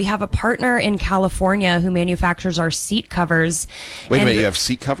cool. We have a partner in California who manufactures our seat covers. Wait a minute, you have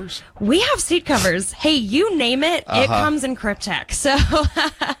seat covers? We have seat covers. Hey, you name it, it comes in Kryptek. So,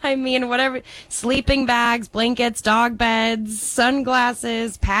 I mean, whatever, sleeping bags, blankets, dog beds,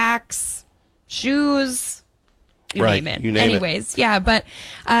 sunglasses, packs, shoes. You name it. Anyways, yeah, but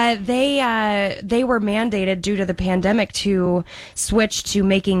they were mandated due to the pandemic to switch to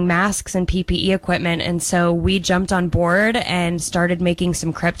making masks and PPE equipment, and so we jumped on board and started making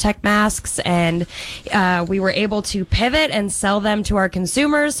some Kryptek masks, and we were able to pivot and sell them to our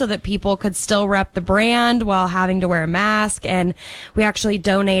consumers so that people could still rep the brand while having to wear a mask, and we actually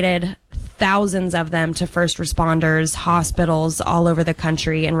donated thousands of them to first responders, hospitals all over the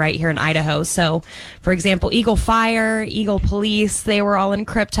country and right here in Idaho. So, for example, Eagle Fire, Eagle Police, they were all in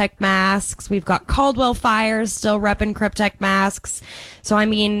Kryptek masks. We've got Caldwell Fire still repping Kryptek masks. So, I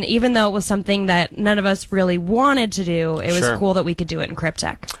mean, even though it was something that none of us really wanted to do, it was cool that we could do it in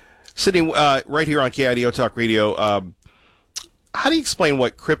Kryptek. Sitting right here on KIDO Talk Radio, how do you explain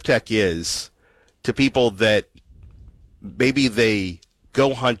what Kryptek is to people that maybe they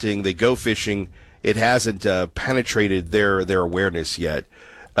go hunting, they go fishing, it hasn't penetrated their awareness yet?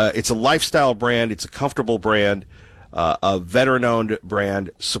 It's a lifestyle brand, it's a comfortable brand, a veteran-owned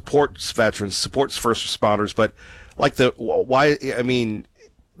brand, supports veterans, supports first responders, but like the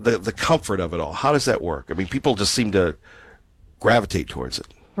comfort of it all, how does that work? I mean, people just seem to gravitate towards it.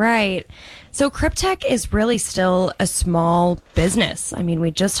 Right. So Kryptek is really still a small business. I mean,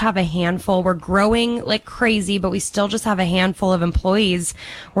 we just have a handful. We're growing like crazy, but we still just have a handful of employees.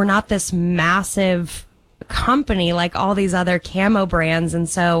 We're not this massive company like all these other camo brands. And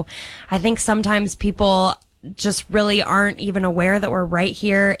so I think sometimes people just really aren't even aware that we're right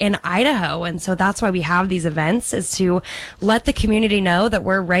here in Idaho. And so that's why we have these events, is to let the community know that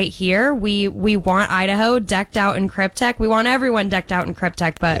we're right here. We want Idaho decked out in Kryptek. We want everyone decked out in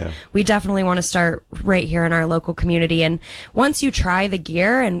Kryptek, but we definitely want to start right here in our local community. And once you try the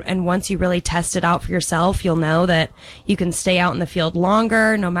gear and once you really test it out for yourself, you'll know that you can stay out in the field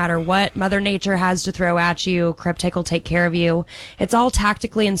longer, no matter what Mother Nature has to throw at you. Kryptek will take care of you. It's all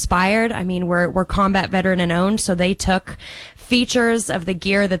tactically inspired. I mean, we're combat veteran and owned, so they took features of the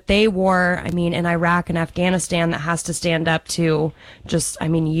gear that they wore, I mean, in Iraq and Afghanistan, that has to stand up to just, I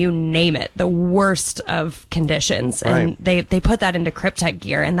mean, you name it, the worst of conditions. And they put that into Kryptek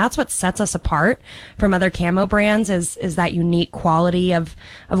gear. And that's what sets us apart from other camo brands, is that unique quality of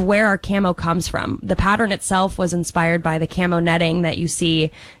where our camo comes from. The pattern itself was inspired by the camo netting that you see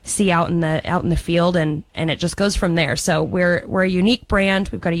out in the field, and it just goes from there. So we're a unique brand.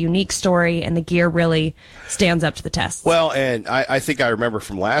 We've got a unique story, and the gear really stands up to the test. Well, and I think I remember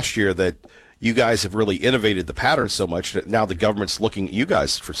from last year that you guys have really innovated the pattern so much that now the government's looking at you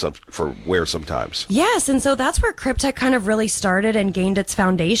guys for wear sometimes. Yes, and so that's where Kryptek kind of really started and gained its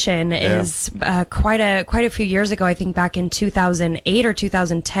foundation. Is quite a few years ago, I think back in 2008 or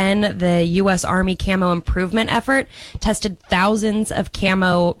 2010, the U.S. Army Camo Improvement Effort tested thousands of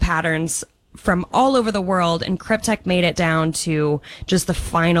camo patterns from all over the world, and Kryptek made it down to just the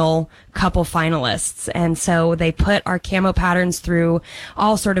final couple finalists. And so they put our camo patterns through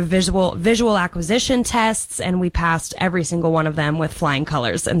all sort of visual acquisition tests, and we passed every single one of them with flying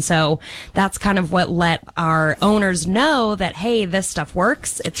colors. And so that's kind of what let our owners know that, hey, this stuff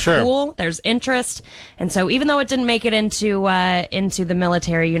works. It's cool. There's interest. And so even though it didn't make it into the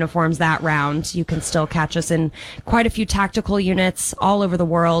military uniforms that round, you can still catch us in quite a few tactical units all over the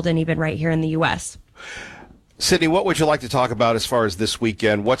world, and even right here in the U.S. Sydney, what would you like to talk about as far as this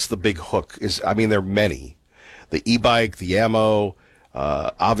weekend? What's the big hook? There are many. The e-bike, the ammo,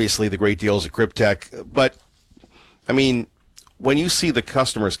 obviously the great deals at Kryptek. But, when you see the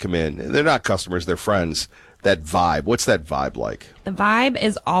customers come in, they're not customers, they're friends. That vibe, what's that vibe like? The vibe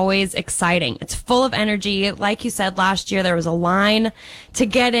is always exciting. It's full of energy. Like you said, last year there was a line to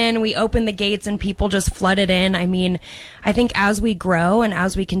get in. We opened the gates and people just flooded in. I think as we grow and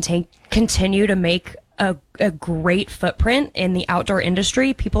as we continue to make a great footprint in the outdoor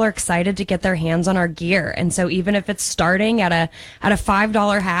industry, people are excited to get their hands on our gear. And so even if it's starting at a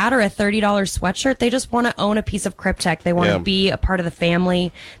 $5 hat or a $30 sweatshirt, they just want to own a piece of Kryptek. They want to be a part of the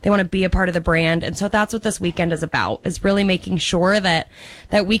family. They want to be a part of the brand. And so that's what this weekend is about, is really making sure that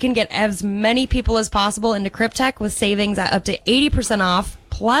we can get as many people as possible into Kryptek with savings at up to 80% off.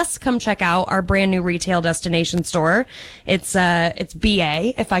 Plus, come check out our brand new retail destination store. It's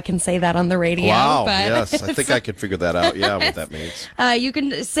BA, if I can say that on the radio. Wow, but yes. I think I could figure that out. Yeah, what that means. You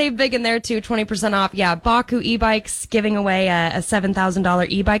can save big in there, too, 20% off. Yeah, Baku e-bikes giving away a $7,000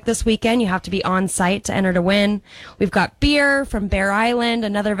 e-bike this weekend. You have to be on site to enter to win. We've got beer from Bear Island,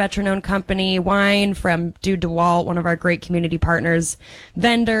 another veteran-owned company. Wine from Dude DeWalt, one of our great community partners.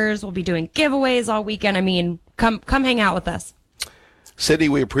 Vendors. We'll be doing giveaways all weekend. Come hang out with us. Sydney,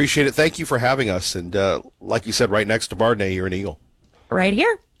 we appreciate it. Thank you for having us. And like you said, right next to Bardenay here in Eagle. Right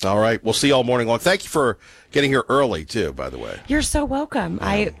here. All right. We'll see you all morning long. Thank you for getting here early, too, by the way. You're so welcome.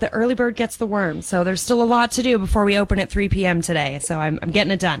 The early bird gets the worm. So there's still a lot to do before we open at 3 p.m. today. So I'm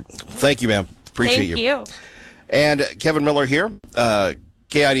getting it done. Thank you, ma'am. Appreciate you. Thank you. And Kevin Miller here.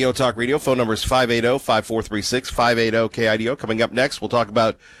 KIDO Talk Radio. Phone number is 580-5436, 580-KIDO. Coming up next, we'll talk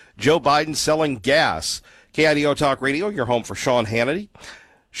about Joe Biden selling gas. KIDO Talk Radio, your home for Sean Hannity.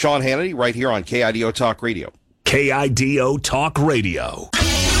 Sean Hannity right here on KIDO Talk Radio. KIDO Talk Radio.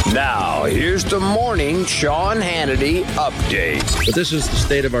 Now, here's the morning Sean Hannity update. But this is the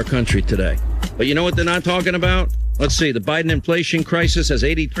state of our country today. But you know what they're not talking about? Let's see. The Biden inflation crisis has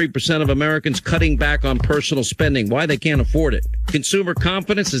 83% of Americans cutting back on personal spending. Why? They can't afford it. Consumer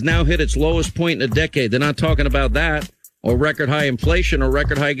confidence has now hit its lowest point in a decade. They're not talking about that, or record high inflation, or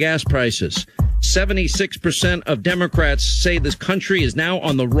record high gas prices. 76% of Democrats say this country is now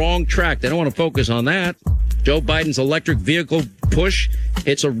on the wrong track. They don't want to focus on that. Joe Biden's electric vehicle push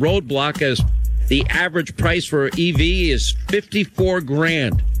hits a roadblock as the average price for an EV is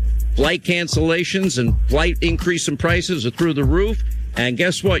 $54,000. Flight cancellations and flight increase in prices are through the roof. And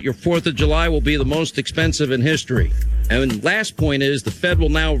guess what? Your 4th of July will be the most expensive in history. And last point is the Fed will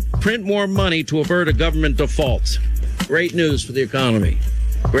now print more money to avert a government default. Great news for the economy.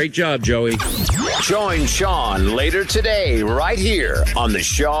 Great job, Joey. Join Sean later today, right here on the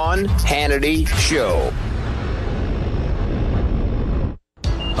Sean Hannity Show.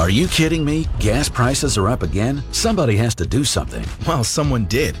 Are you kidding me? Gas prices are up again? Somebody has to do something. Well, someone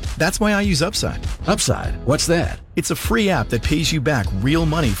did. That's why I use Upside. Upside? What's that? It's a free app that pays you back real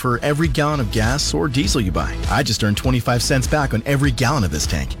money for every gallon of gas or diesel you buy. I just earned 25 cents back on every gallon of this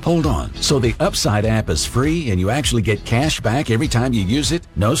tank. Hold on. So the Upside app is free and you actually get cash back every time you use it?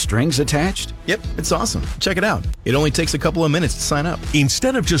 No strings attached? Yep, it's awesome. Check it out. It only takes a couple of minutes to sign up.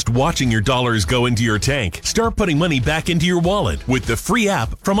 Instead of just watching your dollars go into your tank, start putting money back into your wallet with the free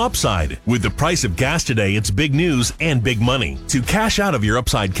app from Upside. With the price of gas today, it's big news and big money. To cash out of your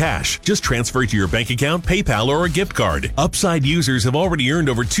Upside cash, just transfer it to your bank account, PayPal, or a gift card. Upside users have already earned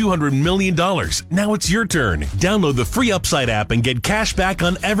over $200 million. Now it's your turn. Download the free Upside app and get cash back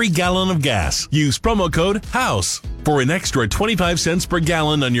on every gallon of gas. Use promo code HOUSE for an extra 25 cents per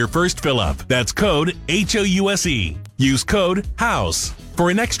gallon on your first fill-up. That's code HOUSE. Use code HOUSE for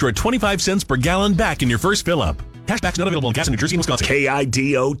an extra 25 cents per gallon back in your first fill-up. Cashback's not available in gas in New Jersey and Wisconsin.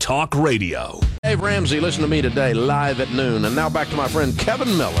 KIDO Talk Radio. Dave Ramsey, listen to me today live at noon. And now back to my friend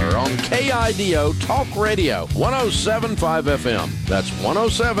Kevin Miller on KIDO Talk Radio, 107.5 FM. That's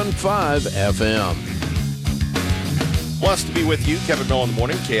 107.5 FM. Blessed to be with you, Kevin Miller in the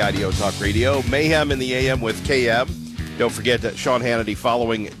morning, KIDO Talk Radio. Mayhem in the AM with KM. Don't forget Sean Hannity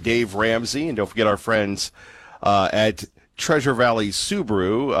following Dave Ramsey. And don't forget our friends at Treasure Valley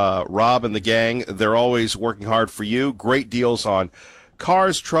Subaru, Rob and the gang. They're always working hard for you. Great deals on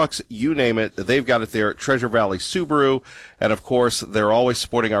cars, trucks, you name it. They've got it there at Treasure Valley Subaru. And, of course, they're always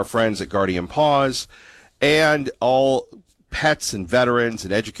supporting our friends at Guardian Paws and all pets and veterans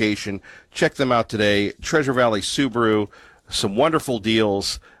and education. Check them out today. Treasure Valley Subaru, some wonderful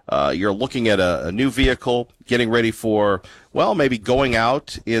deals. You're looking at a new vehicle, getting ready for, well, maybe going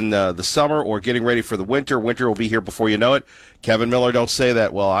out in the summer or getting ready for the winter. Winter will be here before you know it. Kevin Miller, don't say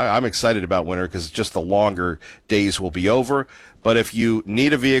that. Well, I'm excited about winter because just the longer days will be over. But if you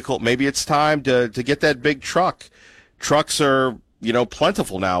need a vehicle, maybe it's time to get that big truck. Trucks are,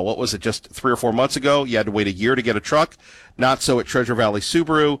 plentiful now. What was it, just 3 or 4 months ago? You had to wait a year to get a truck. Not so at Treasure Valley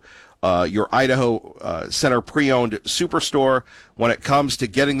Subaru. Your Idaho Center pre-owned superstore. When it comes to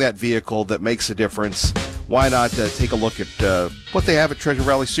getting that vehicle that makes a difference, why not take a look at what they have at Treasure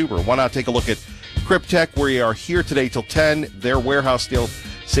Valley Subaru? Why not take a look at Kryptek? We are here today till 10. Their warehouse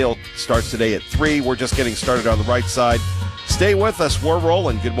sale starts today at 3. We're just getting started on the right side. Stay with us. We're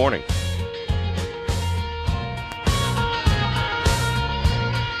rolling. Good morning.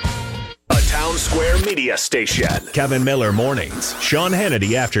 Town Square Media Station. Kevin Miller mornings. Sean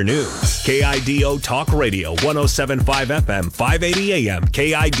Hannity afternoons. KIDO Talk Radio 107.5 FM, 580 AM.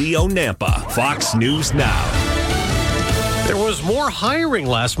 KIDO Nampa. Fox News Now. There was more hiring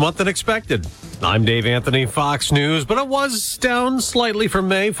last month than expected. I'm Dave Anthony, Fox News, but it was down slightly from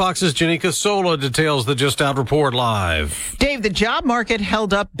May. Fox's Janika Sola details the Just Out report live. Dave, the job market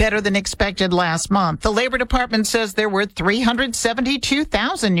held up better than expected last month. The Labor Department says there were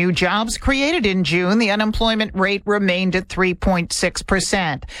 372,000 new jobs created in June. The unemployment rate remained at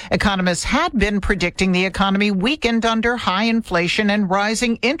 3.6%. Economists had been predicting the economy weakened under high inflation and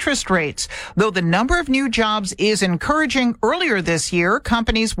rising interest rates. Though the number of new jobs is encouraging, earlier this year,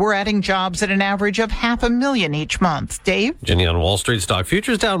 companies were adding jobs at an average of 500,000 each month. Dave? Jenny, on Wall Street, stock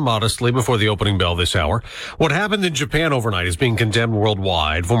futures down modestly before the opening bell this hour. What happened in Japan overnight is being condemned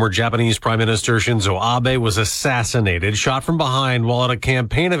worldwide. Former Japanese Prime Minister Shinzo Abe was assassinated, shot from behind while at a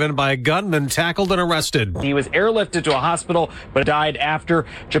campaign event by a gunman, tackled and arrested. He was airlifted to a hospital but died after.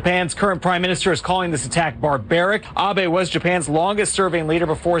 Japan's current Prime Minister is calling this attack barbaric. Abe was Japan's longest serving leader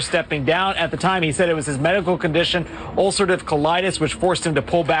before stepping down. At the time, he said it was his medical condition, ulcerative colitis, which forced him to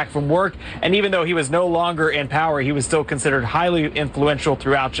pull back from work. And even though he was no longer in power, he was still considered highly influential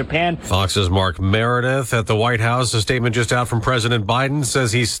throughout Japan. Fox's Mark Meredith at the White House. A statement just out from President Biden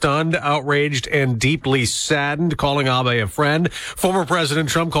says he's stunned, outraged, and deeply saddened, calling Abe a friend. Former President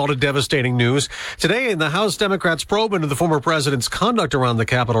Trump called it devastating news. Today, in the House, Democrats probe into the former president's conduct around the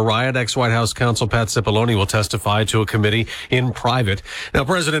Capitol riot. Ex-White House counsel Pat Cipollone will testify to a committee in private. Now,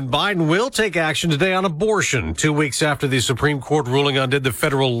 President Biden will take action today on abortion, 2 weeks after the Supreme Court ruling undid the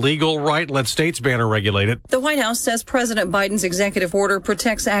federal legal right. Let states ban or regulate it. The White House says President Biden's executive order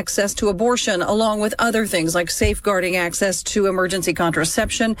protects access to abortion, along with other things like safeguarding access to emergency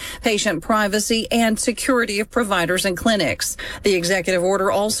contraception, patient privacy, and security of providers and clinics. The executive order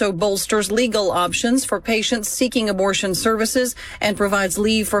also bolsters legal options for patients seeking abortion services and provides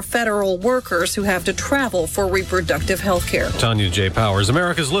leave for federal workers who have to travel for reproductive health care. Tanya J. Powers,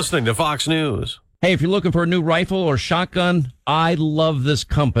 America's listening to Fox News. Hey, if you're looking for a new rifle or shotgun, I love this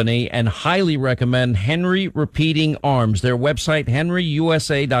company and highly recommend Henry Repeating Arms. Their website,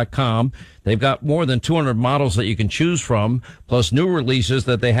 henryusa.com. They've got more than 200 models that you can choose from, plus new releases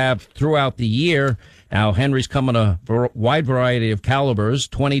that they have throughout the year. Now, Henry's come in a wide variety of calibers,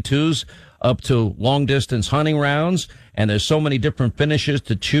 22s up to long-distance hunting rounds, and there's so many different finishes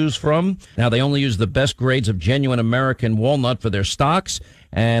to choose from. Now, they only use the best grades of genuine American walnut for their stocks,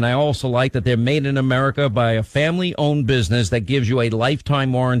 and I also like that they're made in America by a family-owned business that gives you a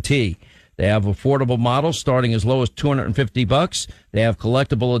lifetime warranty. They have affordable models starting as low as $250. They have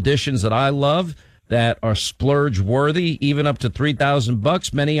collectible editions that I love that are splurge-worthy, even up to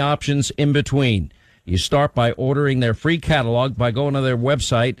 $3,000. Many options in between. You start by ordering their free catalog by going to their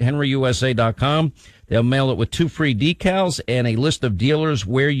website, henryusa.com. They'll mail it with 2 free decals and a list of dealers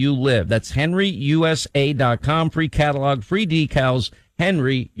where you live. That's henryusa.com. Free catalog, free decals,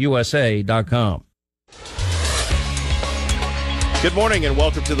 henryusa.com. Good morning and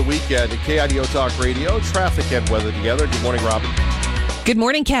welcome to the weekend at KIDO Talk Radio. Traffic and weather together. Good morning, Robin. Good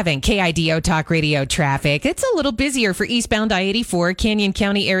morning, Kevin. KIDO Talk Radio traffic. It's a little busier for eastbound I-84, Canyon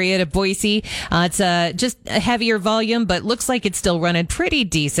County area to Boise. It's just a heavier volume, but looks like it's still running pretty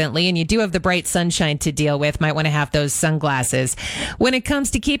decently. And you do have the bright sunshine to deal with. Might want to have those sunglasses. When it comes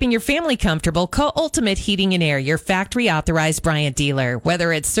to keeping your family comfortable, call Ultimate Heating and Air, your factory authorized Bryant dealer.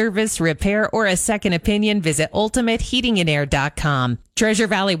 Whether it's service, repair, or a second opinion, visit ultimateheatingandair.com. Treasure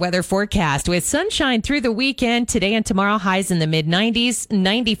Valley weather forecast with sunshine through the weekend. Today and tomorrow, highs in the mid-90s. degrees,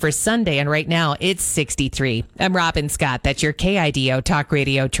 90 for Sunday, and right now it's 63. I'm Robin Scott. That's your KIDO Talk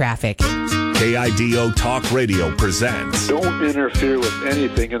Radio traffic. KIDO Talk Radio presents. Don't interfere with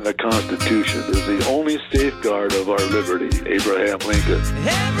anything in the Constitution. It is the only safeguard of our liberty. Abraham Lincoln.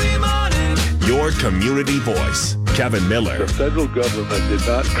 Every morning. Your community voice, Kevin Miller. The federal government did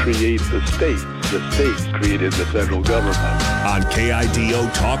not create the states. The states created the federal government. On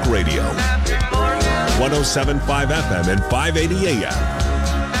KIDO Talk Radio. 107.5 FM and 580 AM.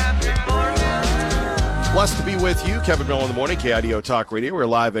 Blessed to be with you. Kevin Miller in the morning, KIDO Talk Radio. We're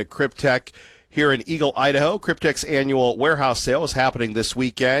live at Kryptek here in Eagle, Idaho. Kryptek's annual warehouse sale is happening this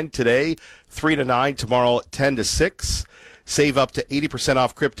weekend. Today, 3 to 9. Tomorrow, 10 to 6. Save up to 80%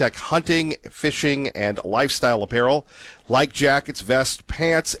 off Kryptek hunting, fishing, and lifestyle apparel, like jackets, vests,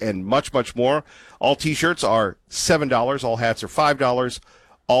 pants, and much, much more. All T-shirts are $7. All hats are $5.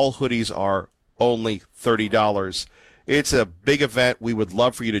 All hoodies are only $30. It's a big event. We would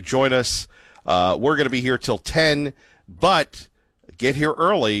love for you to join us. We're going to be here till 10, but get here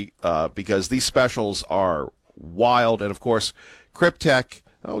early because these specials are wild. And, of course, Kryptek.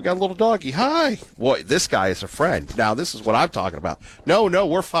 Oh, we got a little doggy. Hi. Boy, this guy is a friend. Now, this is what I'm talking about. No,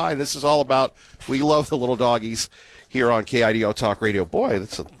 we're fine. This is all about we love the little doggies here on KIDO Talk Radio. Boy,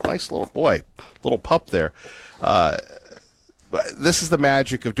 that's a nice little boy, little pup there. This is the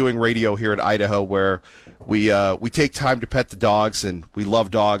magic of doing radio here in Idaho, where we take time to pet the dogs, and we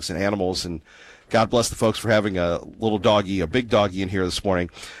love dogs and animals, and God bless the folks for having a little doggy, a big doggy in here this morning.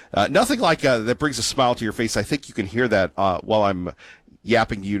 Nothing like that brings a smile to your face. I think you can hear that while I'm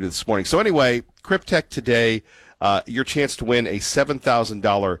yapping to you this morning. So anyway, Kryptek today, your chance to win a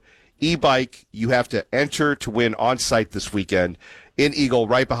 $7,000 e-bike. You have to enter to win on site this weekend in Eagle,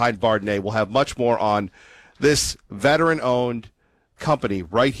 right behind Bardenay. We'll have much more on this veteran-owned company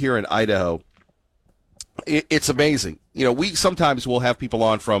right here in Idaho. It's amazing. You know, we sometimes will have people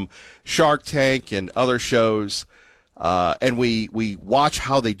on from Shark Tank and other shows, and we watch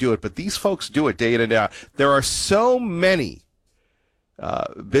how they do it, but these folks do it day in and day out. There are so many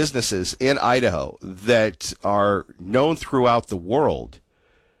businesses in Idaho that are known throughout the world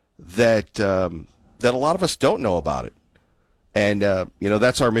that a lot of us don't know about it. And,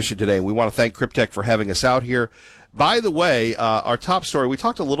 that's our mission today. We want to thank Kryptek for having us out here. By the way, our top story, we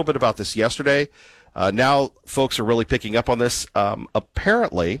talked a little bit about this yesterday. Now folks are really picking up on this.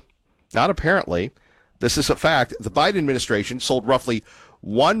 This is a fact. The Biden administration sold roughly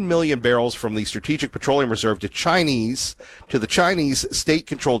 1 million barrels from the Strategic Petroleum Reserve to the Chinese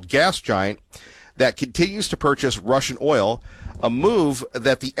state-controlled gas giant that continues to purchase Russian oil, a move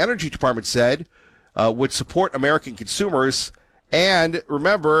that the Energy Department said would support American consumers. And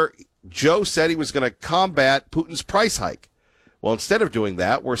remember, Joe said he was going to combat Putin's price hike. Well, instead of doing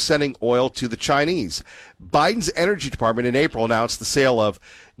that, we're sending oil to the Chinese. Biden's Energy Department in April announced the sale of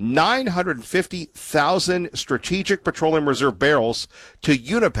 950,000 Strategic Petroleum Reserve barrels to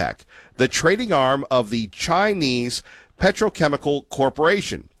Unipec, the trading arm of the Chinese Petrochemical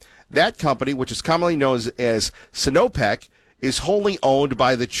Corporation. That company, which is commonly known as Sinopec, is wholly owned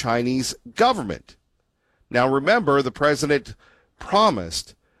by the Chinese government. Now, remember, the president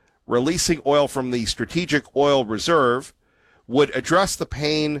promised releasing oil from the Strategic Oil Reserve would address the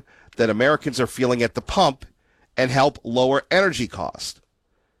pain that Americans are feeling at the pump and help lower energy costs.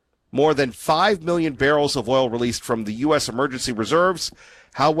 More than 5 million barrels of oil released from the U.S. emergency reserves,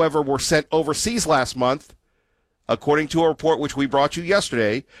 however, were sent overseas last month. According to a report which we brought you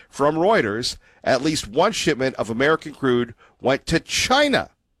yesterday from Reuters, at least one shipment of American crude went to China.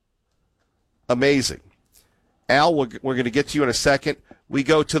 Amazing. Al, we're going to get to you in a second. We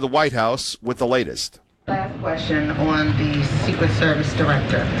go to the White House with the latest. Last question on the Secret Service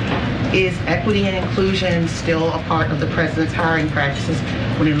director. Is equity and inclusion still a part of the president's hiring practices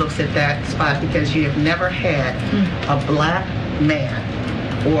when he looks at that spot? Because you have never had a black man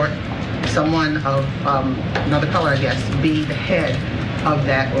or someone of another color, I guess, be the head of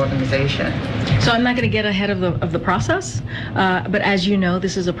that organization. So I'm not going to get ahead of the process, but as you know,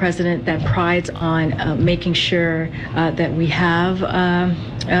 this is a president that prides on making sure that we have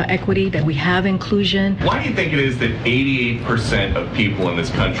equity, that we have inclusion. Why do you think it is that 88% of people in this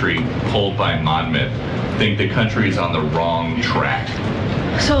country, polled by Monmouth, think the country is on the wrong track?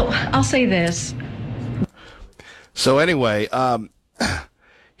 So I'll say this. So anyway,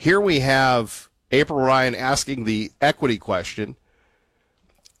 here we have April Ryan asking the equity question.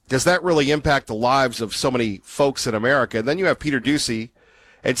 Does that really impact the lives of so many folks in America? And then you have Peter Doocy,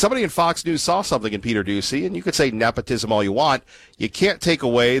 and somebody in Fox News saw something in Peter Doocy, and you could say nepotism all you want. You can't take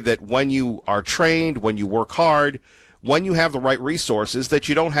away that when you are trained, when you work hard, when you have the right resources, that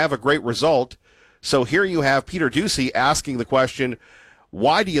you don't have a great result. So here you have Peter Doocy asking the question,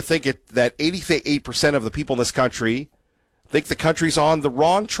 Why do you think that 88% of the people in this country think the country's on the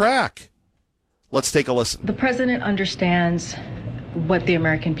wrong track? Let's take a listen. The president understands what the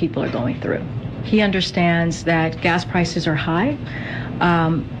American people are going through. He understands that gas prices are high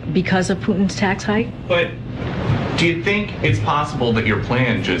because of Putin's tax hike. But do you think it's possible that your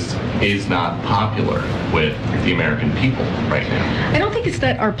plan just is not popular with the American people right now? I don't think it's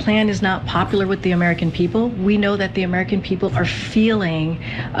that our plan is not popular with the American people. We know that the American people are feeling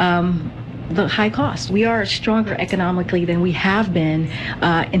the high cost. We are stronger economically than we have been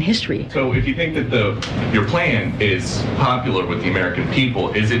in history. So if you think that your plan is popular with the American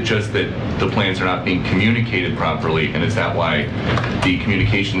people, is it just that the plans are not being communicated properly, and is that why the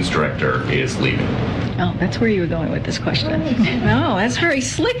communications director is leaving? Oh, that's where you were going with this question. No, that's very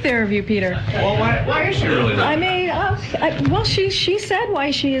slick there of you, Peter. Well, why is she really leaving? I mean, well, she said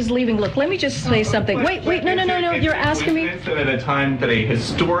why she is leaving. Look, let me just say something. Wait, no. You're asking me? That at a time that a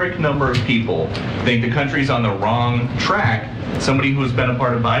historic number of people think the country's on the wrong track, somebody who's been a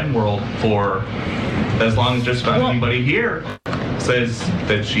part of Biden world for as long as just about anybody here says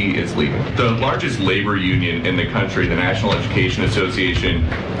that she is leaving. The largest labor union in the country, the National Education Association,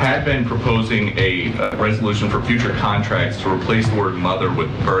 had been proposing a resolution for future contracts to replace the word mother with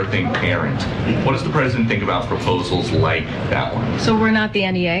birthing parent. What does the president think about proposals like that one? So we're not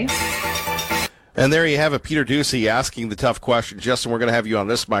the NEA? And there you have it, Peter Ducey asking the tough question. Justin, we're going to have you on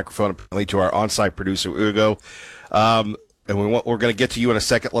this microphone, apparently, to our on-site producer, Ugo. And we're going to get to you in a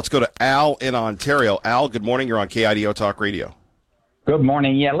second. Let's go to Al in Ontario. Al, good morning. You're on KIDO Talk Radio. Good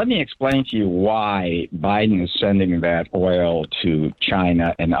morning. Yeah, let me explain to you why Biden is sending that oil to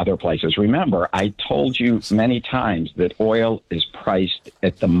China and other places. Remember, I told you many times that oil is priced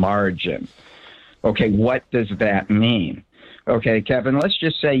at the margin. Okay, what does that mean? Okay, Kevin, let's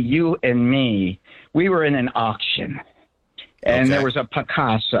just say you and me, we were in an auction, and there was a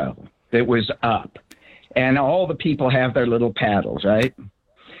Picasso that was up, and all the people have their little paddles, right?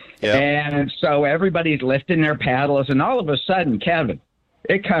 Yep. And so everybody's lifting their paddles, and all of a sudden, Kevin,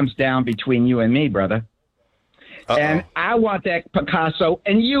 it comes down between you and me, brother. And I want that Picasso,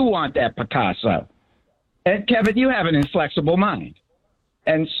 and you want that Picasso. And, Kevin, you have an inflexible mind,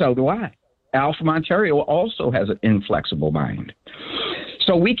 and so do I. Al from Ontario also has an inflexible mind.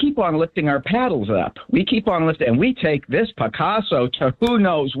 So we keep on lifting our paddles up. We keep on lifting, and we take this Picasso to who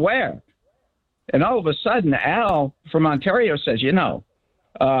knows where. And all of a sudden, Al from Ontario says,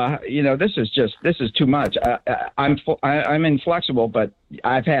 this is too much. I'm inflexible, but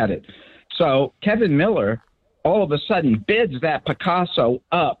I've had it. So Kevin Miller all of a sudden bids that Picasso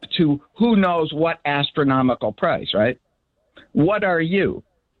up to who knows what astronomical price, right? What are you?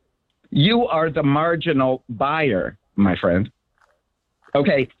 You are the marginal buyer, my friend.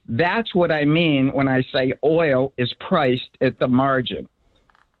 Okay, that's what I mean when I say oil is priced at the margin.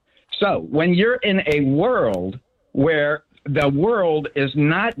 So when you're in a world where the world is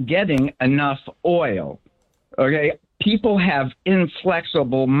not getting enough oil, okay, people have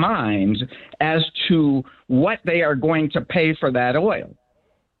inflexible minds as to what they are going to pay for that oil.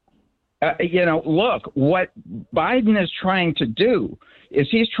 Look, what Biden is trying to do is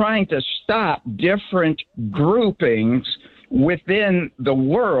he's trying to stop different groupings within the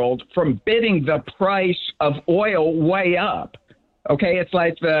world from bidding the price of oil way up. Okay, it's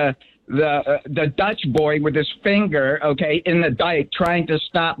like the Dutch boy with his finger, okay, in the dike trying to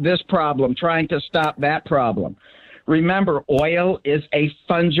stop this problem, trying to stop that problem. Remember, oil is a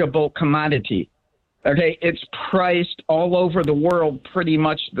fungible commodity. Okay, it's priced all over the world pretty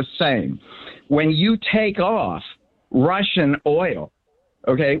much the same. When you take off Russian oil,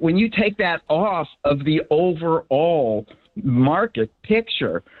 okay, when you take that off of the overall market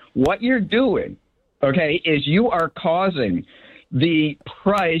picture, what you're doing, okay, is you are causing the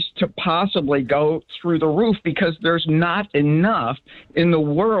price to possibly go through the roof because there's not enough in the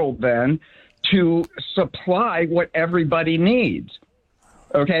world then to supply what everybody needs.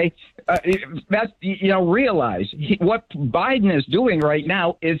 Okay, that's, realize what Biden is doing right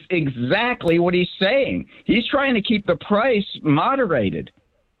now is exactly what he's saying. He's trying to keep the price moderated.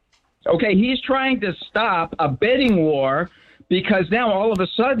 Okay, he's trying to stop a bidding war because now all of a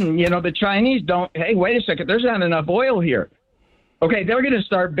sudden, the Chinese hey, wait a second, there's not enough oil here. Okay, they're going to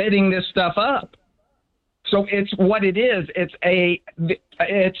start bidding this stuff up. So it's what it is. It's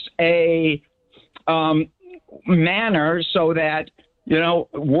a manner so that,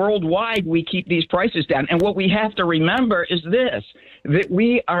 worldwide we keep these prices down. And what we have to remember is this, that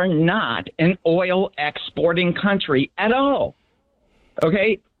we are not an oil exporting country at all.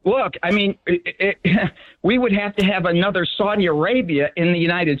 Okay? Look, I mean, we would have to have another Saudi Arabia in the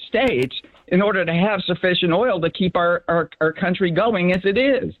United States in order to have sufficient oil to keep our country going as it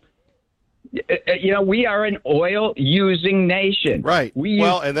is. We are an oil-using nation. Right.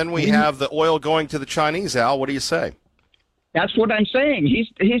 And then we have the oil going to the Chinese, Al. What do you say? That's what I'm saying.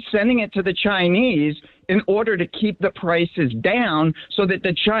 He's sending it to the Chinese in order to keep the prices down so that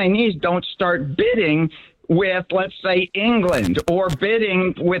the Chinese don't start bidding with, let's say, England or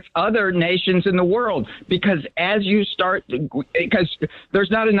bidding with other nations in the world. Because because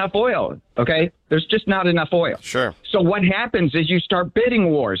there's not enough oil, okay? There's just not enough oil. Sure. So what happens is you start bidding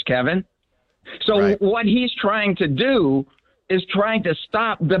wars, Kevin. So what he's trying to do is trying to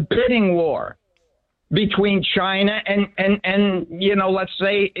stop the bidding war between China and let's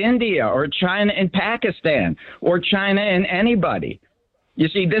say India or China and Pakistan or China and anybody. You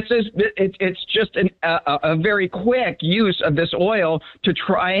see, it's just a very quick use of this oil to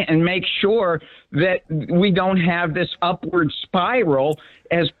try and make sure that we don't have this upward spiral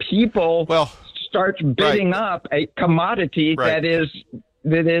as people start bidding up a commodity that is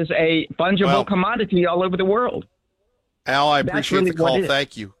a fungible commodity all over the world. Al, I appreciate the call.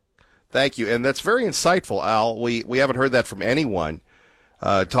 Thank you. Thank you. And that's very insightful, Al. We haven't heard that from anyone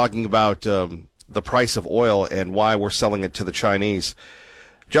talking about the price of oil and why we're selling it to the Chinese.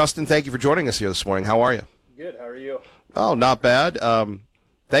 Justin, thank you for joining us here this morning. How are you? Good. How are you? Oh, not bad.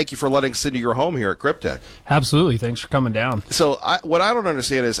 Thank you for letting us into your home here at Kryptek. Absolutely. Thanks for coming down. So what I don't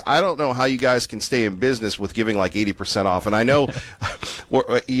understand is I don't know how you guys can stay in business with giving like 80% off. And I know,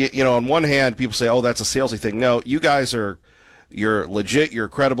 on one hand, people say, oh, that's a salesy thing. No, you guys you're legit, you're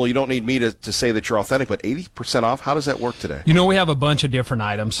credible. You don't need me to say that you're authentic, but 80% off, how does that work today? We have a bunch of different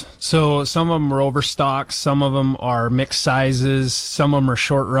items. So some of them are overstocked, some of them are mixed sizes, some of them are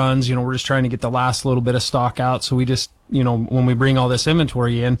short runs. We're just trying to get the last little bit of stock out. So we just, when we bring all this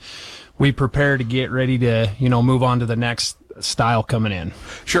inventory in, we prepare to get ready to, move on to the next style coming in.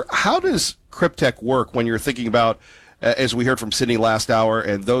 Sure. How does Kryptek work when you're thinking about, as we heard from Sydney last hour,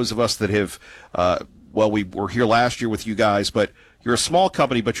 and those of us that have, we were here last year with you guys, but you're a small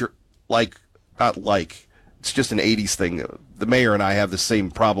company, but you're it's just an 80s thing. The mayor and I have the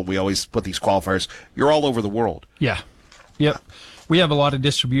same problem. We always put these qualifiers. You're all over the world. Yeah. Yep. We have a lot of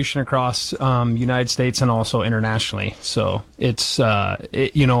distribution across United States and also internationally. So it's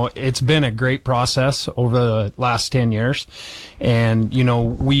been a great process over the last 10 years. And,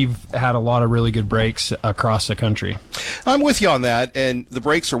 we've had a lot of really good breaks across the country. I'm with you on that. And the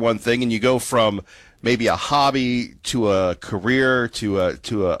breaks are one thing. And you go from maybe a hobby to a career to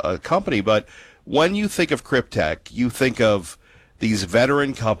a company. But when you think of Kryptek, you think of these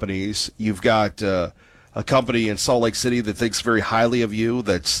veteran companies. You've got a company in Salt Lake City that thinks very highly of you.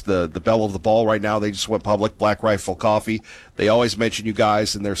 That's the belle of the ball right now. They just went public, Black Rifle Coffee. They always mention you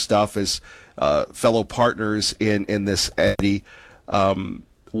guys and their stuff as fellow partners in this entity.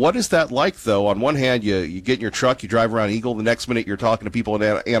 What is that like, though? On one hand, you get in your truck, you drive around Eagle. The next minute, you're talking to people in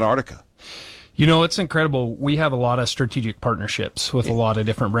Antarctica. It's incredible. We have a lot of strategic partnerships with a lot of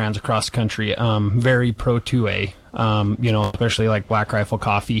different brands across the country. Very pro 2A, especially like Black Rifle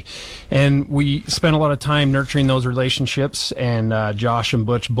Coffee. And we spend a lot of time nurturing those relationships. And Josh and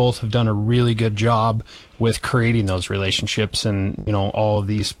Butch both have done a really good job with creating those relationships and, all of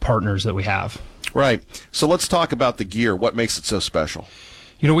these partners that we have. Right. So let's talk about the gear. What makes it so special?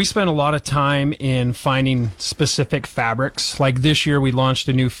 We spend a lot of time in finding specific fabrics. Like this year, we launched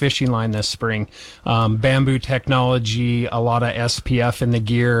a new fishing line this spring. Bamboo technology, a lot of SPF in the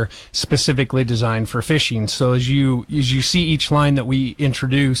gear, specifically designed for fishing. So as you see each line that we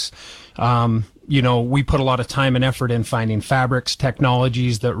introduce, we put a lot of time and effort in finding fabrics,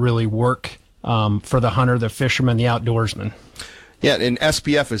 technologies that really work for the hunter, the fisherman, the outdoorsman. Yeah, and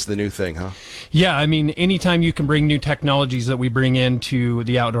SPF is the new thing, huh? Yeah, anytime you can bring new technologies that we bring into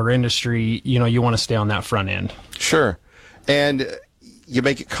the outdoor industry, you want to stay on that front end. Sure. And you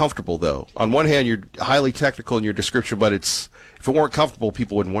make it comfortable, though. On one hand, you're highly technical in your description, but if it weren't comfortable,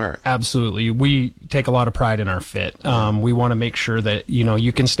 people wouldn't wear it. Absolutely. We take a lot of pride in our fit. We want to make sure that,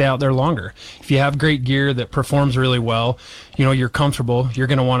 you can stay out there longer. If you have great gear that performs really well, you're comfortable, you're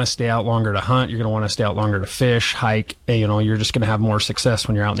going to want to stay out longer to hunt, you're going to want to stay out longer to fish, hike, you're just going to have more success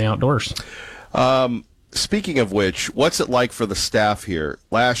when you're out in the outdoors. Speaking of which, what's it like for the staff here?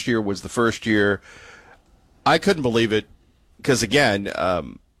 Last year was the first year. I couldn't believe it because, again,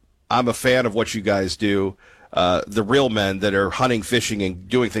 I'm a fan of what you guys do. The real men that are hunting, fishing, and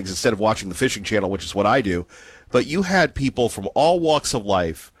doing things instead of watching the Fishing Channel, which is what I do. But you had people from all walks of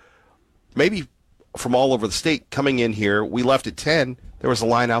life, maybe from all over the state, coming in here. We left at 10. there was a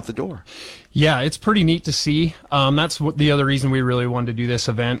line out the door. Yeah, it's pretty neat to see. That's the other reason we really wanted to do this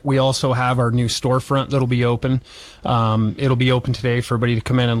event. We also have our new storefront that'll be open. It'll be open today for everybody to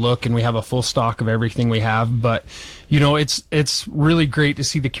come in and look, and we have a full stock of everything we have. But, it's really great to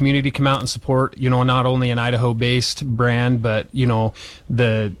see the community come out and support, not only an Idaho-based brand, but,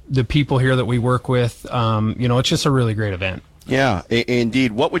 the people here that we work with. It's just a really great event. Yeah,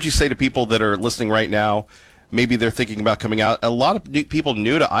 indeed. What would you say to people that are listening right now? Maybe they're thinking about coming out. A lot of people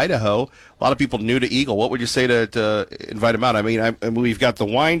new to Idaho, a lot of people new to Eagle. What would you say to invite them out? I mean, we've got the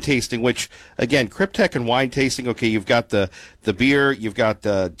wine tasting, which, again, Kryptek and wine tasting. Okay, you've got the beer, you've got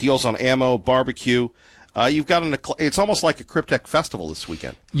deals on ammo, barbecue. You've got it's almost like a Kryptek festival this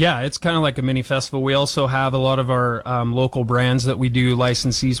weekend. Yeah, it's kind of like a mini festival. We also have a lot of our local brands that we do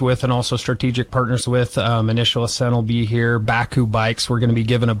licensees with and also strategic partners with. Initial Ascent will be here. Baku Bikes, we're going to be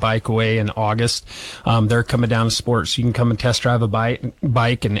giving a bike away in August. They're coming down to sports. You can come and test drive a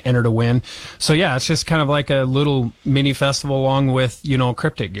bike and enter to win. So, yeah, it's just kind of like a little mini festival along with,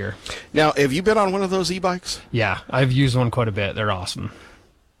 Kryptek gear. Now, have you been on one of those e-bikes? Yeah, I've used one quite a bit. They're awesome.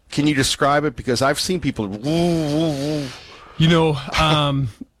 Can you describe it? Because I've seen people.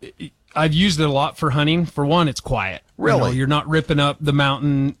 I've used it a lot for hunting. For one, it's quiet. Really? You're not ripping up the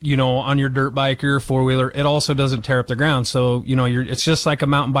mountain, on your dirt bike or your four-wheeler. It also doesn't tear up the ground. So, it's just like a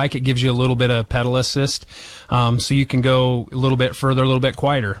mountain bike. It gives you a little bit of pedal assist. So you can go a little bit further, a little bit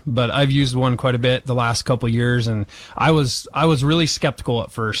quieter. But I've used one quite a bit the last couple of years, and I was really skeptical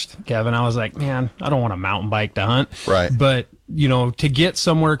at first, Kevin. I was like, man, I don't want a mountain bike to hunt. Right. But to get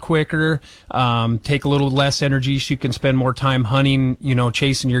somewhere quicker, take a little less energy so you can spend more time hunting,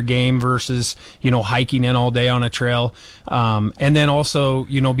 chasing your game versus, hiking in all day on a trail. And then also,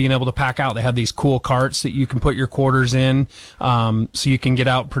 being able to pack out. They have these cool carts that you can put your quarters in, so you can get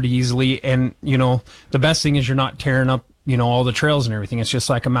out pretty easily. And, the best thing is you're not tearing up, all the trails and everything. It's just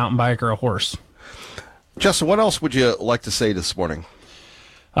like a mountain bike or a horse. Justin, what else would you like to say this morning?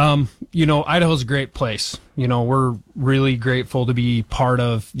 Idaho's a great place. We're really grateful to be part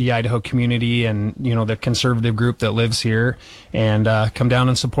of the Idaho community and, the conservative group that lives here. And come down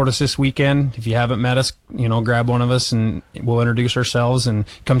and support us this weekend. If you haven't met us, grab one of us and we'll introduce ourselves and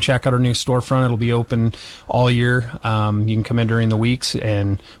come check out our new storefront. It'll be open all year. You can come in during the weeks,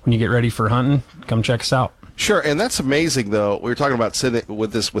 and when you get ready for hunting, come check us out. Sure, and that's amazing, though. We were talking about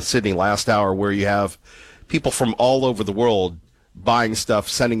with Sydney last hour, where you have people from all over the world buying stuff,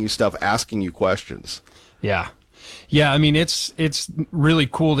 sending you stuff, asking you questions. Yeah. I mean, it's really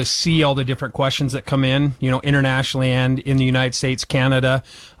cool to see all the different questions that come in, internationally and in the United States, Canada.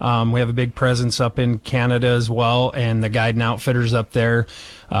 We have a big presence up in Canada as well, and the guide and outfitters up there.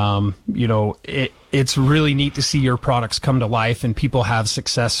 It's really neat to see your products come to life and people have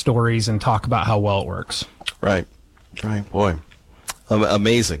success stories and talk about how well it works. Right. Boy,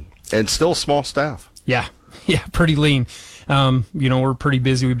 amazing. And still small staff. Yeah, pretty lean. We're pretty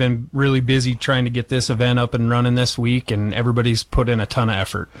busy. We've been really busy trying to get this event up and running this week, and everybody's put in a ton of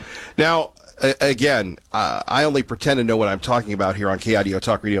effort. Now, again, I only pretend to know what I'm talking about here on KIDO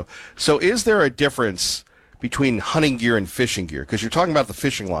Talk Radio. So is there a difference between hunting gear and fishing gear? Because you're talking about the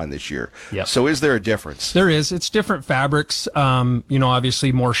fishing line this year. Yep. So is there a difference? There is. It's different fabrics.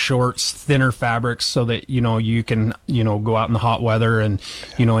 Obviously more shorts, thinner fabrics, so that, you can, go out in the hot weather and,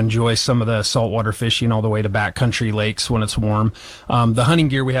 enjoy some of the saltwater fishing all the way to backcountry lakes when it's warm. The hunting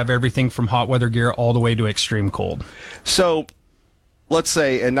gear, we have everything from hot weather gear all the way to extreme cold. So let's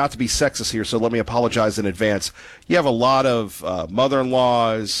say, and not to be sexist here, so let me apologize in advance. You have a lot of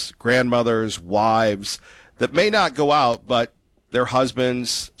mother-in-laws, grandmothers, wives that may not go out, but their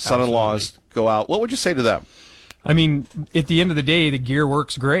husbands, son-in-laws go out. What would you say to them? I mean, at the end of the day, the gear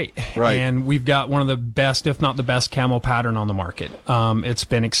works great. Right. And we've got one of the best, if not the best, camo pattern on the market. It's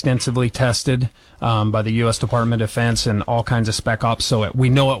been extensively tested by the U.S. Department of Defense and all kinds of spec ops, so we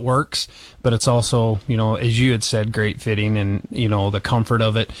know it works, but it's also, as you had said, great fitting and, the comfort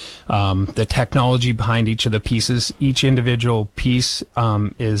of it, the technology behind each of the pieces. Each individual piece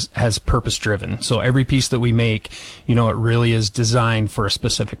has purpose-driven. So every piece that we make, it really is designed for a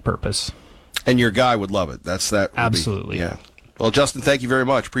specific purpose. And your guy would love it. Absolutely. Yeah. Well, Justin, thank you very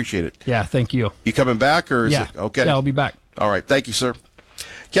much. Appreciate it. Yeah, thank you. You coming back, or is it okay? Yeah, I'll be back. All right. Thank you, sir.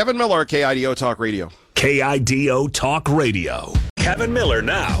 Kevin Miller, KIDO Talk Radio. KIDO Talk Radio. Kevin Miller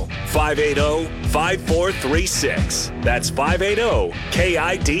now. 580-5436. That's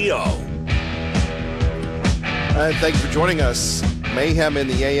 580-KIDO. And thank you for joining us. Mayhem in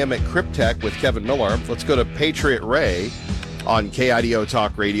the AM at Kryptek with Kevin Miller. Let's go to Patriot Ray on KIDO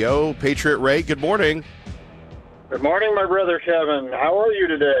Talk Radio. Patriot Ray, good morning. Good morning, my brother Kevin. How are you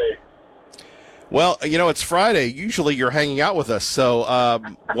today? Well, it's Friday. Usually you're hanging out with us, so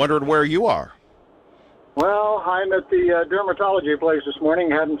wondering where you are. Well, I'm at the dermatology place this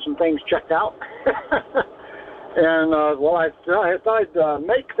morning having some things checked out. And, I thought I'd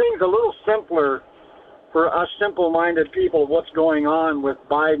make things a little simpler for us simple-minded people of what's going on with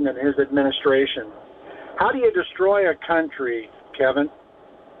Biden and his administration. How do you destroy a country, Kevin?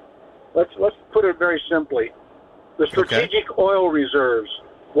 Let's put it very simply. The strategic oil reserves,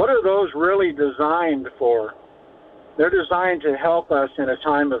 what are those really designed for? They're designed to help us in a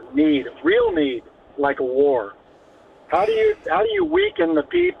time of need, real need, like a war. How do you weaken the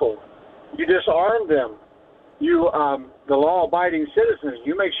people? You disarm them. You, the law-abiding citizens,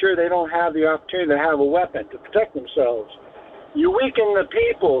 you make sure they don't have the opportunity to have a weapon to protect themselves. You weaken the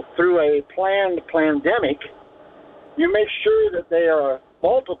people through a planned pandemic. You make sure that there are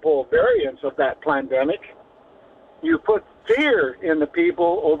multiple variants of that pandemic. You put fear in the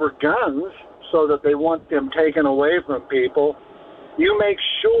people over guns so that they want them taken away from people. You make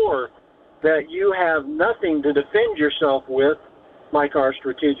sure that you have nothing to defend yourself with, like our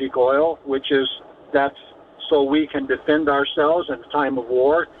strategic oil, that's so we can defend ourselves in a time of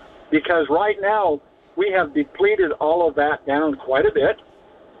war. Because right now, we have depleted all of that down quite a bit,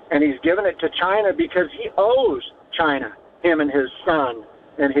 and he's given it to China because he owes China, him and his son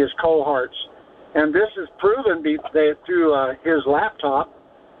and his cohorts. And this is proven through his laptop,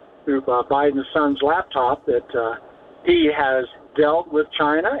 through Biden's son's laptop, that he has dealt with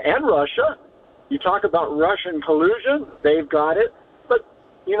China and Russia. You talk about Russian collusion, they've got it. But,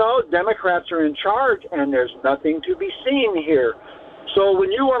 Democrats are in charge, and there's nothing to be seen here. So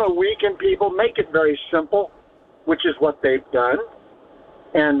when you want to weaken people, make it very simple, which is what they've done.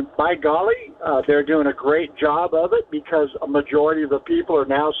 And by golly, they're doing a great job of it because a majority of the people are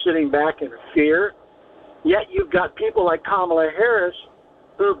now sitting back in fear. Yet you've got people like Kamala Harris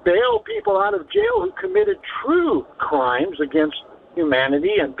who bail people out of jail who committed true crimes against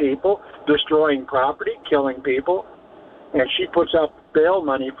humanity and people, destroying property, killing people, and she puts up bail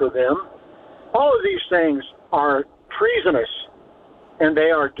money for them. All of these things are treasonous, and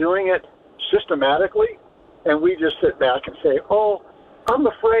they are doing it systematically, and we just sit back and say, oh, I'm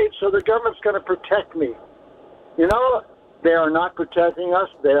afraid, so the government's going to protect me. They are not protecting us.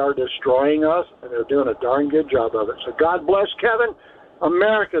 They are destroying us, and they're doing a darn good job of it. So God bless, Kevin,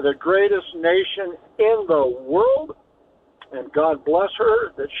 America, the greatest nation in the world, and God bless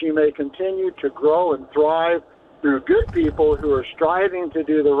her that she may continue to grow and thrive through good people who are striving to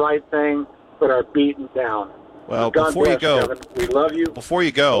do the right thing but are beaten down. Well, God before bless, you go, Kevin. We love you. Before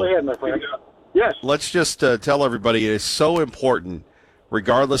you go, ahead, my friend. Yes. Let's just tell everybody it is so important,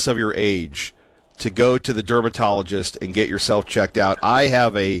 regardless of your age, to go to the dermatologist and get yourself checked out. I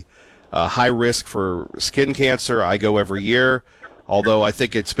have a high risk for skin cancer. I go every year, although I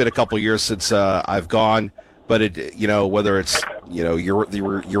think it's been a couple years since I've gone. But whether it's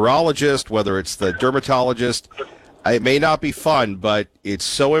the urologist, whether it's the dermatologist, it may not be fun, but it's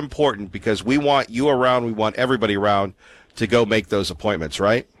so important because we want you around. We want everybody around to go make those appointments,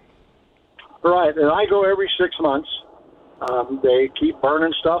 right? Right, and I go every 6 months. They keep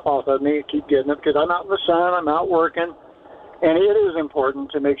burning stuff off of me, keep getting it, because I'm out in the sun, I'm out working, and it is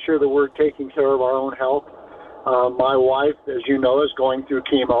important to make sure that we're taking care of our own health. My wife, as you know, is going through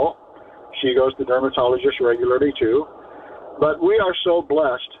chemo. She goes to dermatologists regularly, too. But we are so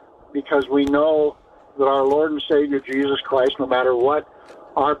blessed because we know that our Lord and Savior, Jesus Christ, no matter what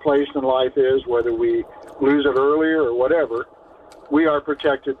our place in life is, whether we lose it earlier or whatever, we are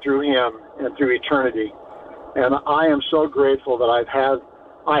protected through Him and through eternity. And I am so grateful that I have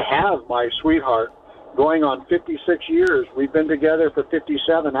my sweetheart going on 56 years. We've been together for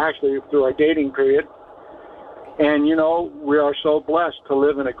 57, actually, through our dating period. And, we are so blessed to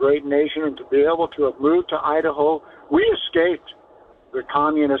live in a great nation and to be able to have moved to Idaho. We escaped the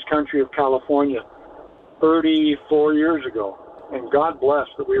communist country of California 34 years ago. And God bless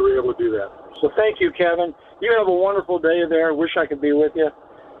that we were able to do that. So thank you, Kevin. You have a wonderful day there. Wish I could be with you.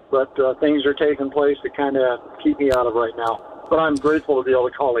 But things are taking place that kind of keep me out of right now. But I'm grateful to be able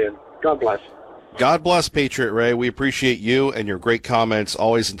to call in. God bless. God bless, Patriot Ray. We appreciate you and your great comments.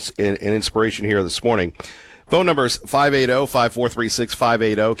 Always an inspiration here this morning. Phone number is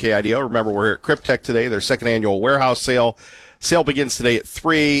 580-5436-580, KIDO. Remember, we're here at Kryptek today, their second annual warehouse sale. Sale begins today at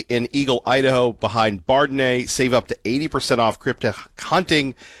 3 in Eagle, Idaho, behind Bardney. Save up to 80% off Kryptek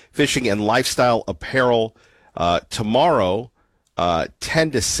hunting, fishing, and lifestyle apparel tomorrow,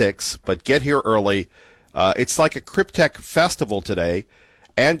 10 to 6. But get here early. It's like a Kryptek festival today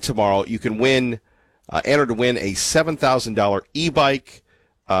and tomorrow. You can enter to win a $7,000 e-bike,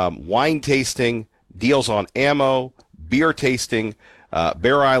 wine tasting, deals on ammo, beer tasting,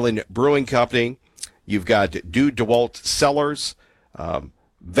 Bear Island Brewing Company, You've got Dude DeWalt Cellars,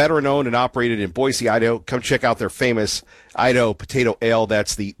 veteran-owned and operated in Boise, Idaho. Come check out their famous Idaho Potato Ale.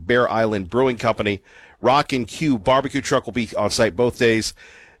 That's the Bear Island Brewing Company. Rock and Q barbecue truck will be on site both days.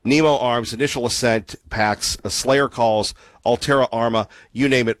 Nemo Arms, Initial Ascent Packs, Slayer Calls, Altera Arma, you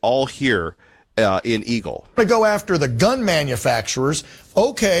name it, all here in Eagle. To go after the gun manufacturers,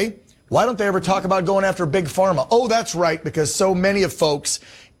 okay, why don't they ever talk about going after Big Pharma? Oh, that's right, because so many of folks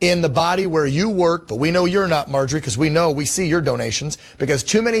in the body where you work, but we know you're not, Marjorie, because we see your donations, because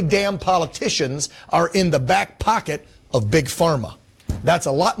too many damn politicians are in the back pocket of Big Pharma. That's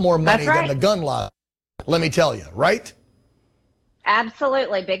a lot more money than the gun law, let me tell you, right?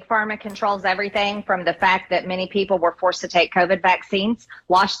 Absolutely. Big Pharma controls everything, from the fact that many people were forced to take COVID vaccines,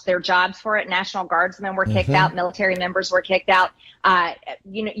 lost their jobs for it. National Guardsmen were kicked out. Military members were kicked out.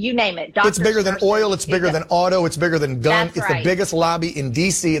 You name it. Doctors, it's bigger than oil. It's bigger than auto. It's bigger than gun. It's the biggest lobby in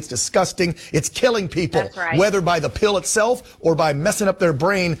D.C. It's disgusting. It's killing people, whether by the pill itself or by messing up their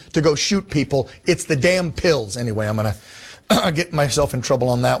brain to go shoot people. It's the damn pills. Anyway, I'm going to get myself in trouble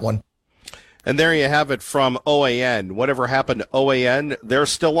on that one. And there you have it from OAN. Whatever happened to OAN, they're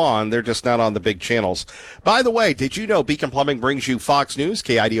still on. They're just not on the big channels. By the way, did you know Beacon Plumbing brings you Fox News?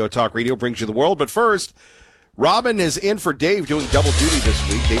 KIDO Talk Radio brings you the world. But first, Robin is in for Dave doing double duty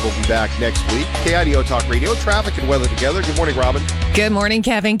this week. Dave will be back next week. KIDO Talk Radio, traffic and weather together. Good morning, Robin. Good morning,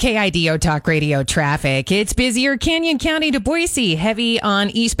 Kevin. KIDO Talk Radio traffic. It's busier Canyon County to Boise. Heavy on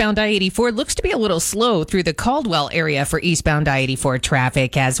eastbound I-84. Looks to be a little slow through the Caldwell area for eastbound I-84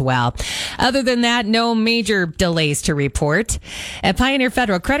 traffic as well. Other than that, no major delays to report. At Pioneer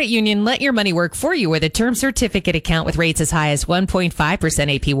Federal Credit Union, let your money work for you with a term certificate account with rates as high as 1.5%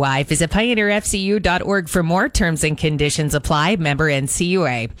 APY. Visit pioneerfcu.org for more. Terms and conditions apply. Member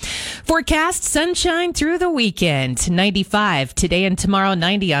NCUA. Forecast sunshine through the weekend. 95 today and tomorrow,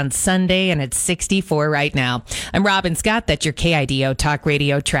 90 on Sunday, and it's 64 right now. I'm Robin Scott. That's your KIDO Talk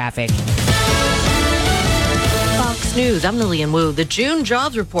Radio traffic. Fox News, I'm Lillian Wu. The June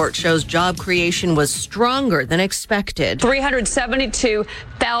jobs report shows job creation was stronger than expected.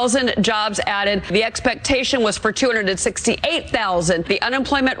 372,000 jobs added. The expectation was for 268,000. The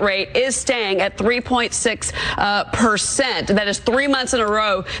unemployment rate is staying at 3.6%. That is 3 months in a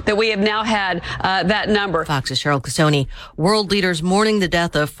row that we have now had that number. Fox's Cheryl Casoni. World leaders mourning the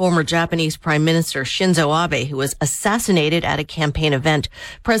death of former Japanese Prime Minister Shinzo Abe, who was assassinated at a campaign event.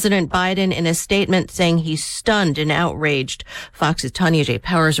 President Biden, in a statement, saying he's stunned and outraged. Fox's Tanya J.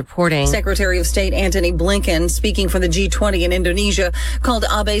 Powers reporting. Secretary of State Antony Blinken, speaking for the G20 in Indonesia, called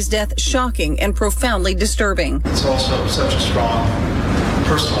Abe's death shocking and profoundly disturbing. It's also such a strong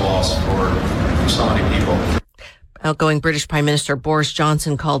personal loss for so many people. Outgoing British Prime Minister Boris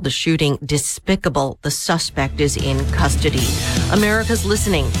Johnson called the shooting despicable. The suspect is in custody. America's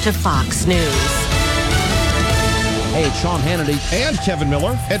listening to Fox News. Hey, it's Sean Hannity and Kevin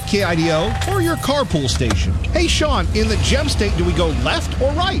Miller at KIDO or your carpool station. Hey, Sean, in the Gem State, do we go left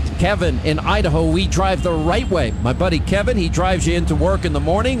or right? Kevin, in Idaho, we drive the right way. My buddy Kevin, he drives you into work in the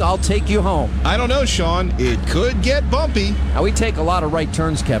morning. I'll take you home. I don't know, Sean. It could get bumpy. Now, we take a lot of right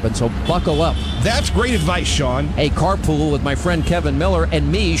turns, Kevin, so buckle up. That's great advice, Sean. Hey, carpool with my friend Kevin Miller and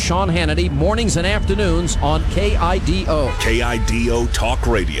me, Sean Hannity, mornings and afternoons on KIDO. KIDO Talk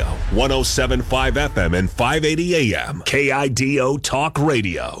Radio, 107.5 FM and 580 AM. KIDO Talk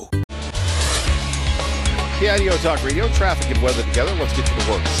Radio. KIDO Talk Radio, traffic and weather together. Let's get you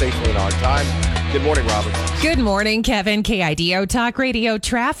to work safely and on time. Good morning, Robin. Good morning, Kevin. KIDO Talk Radio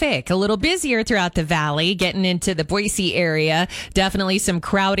traffic. A little busier throughout the valley, getting into the Boise area. Definitely some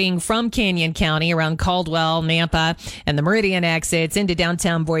crowding from Canyon County around Caldwell, Nampa, and the Meridian exits into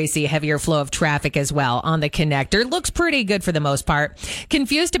downtown Boise. Heavier flow of traffic as well on the connector. Looks pretty good for the most part.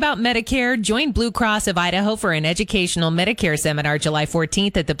 Confused about Medicare? Join Blue Cross of Idaho for an educational Medicare seminar July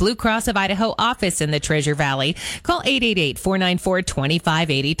 14th at the Blue Cross of Idaho office in the Treasure Valley. Call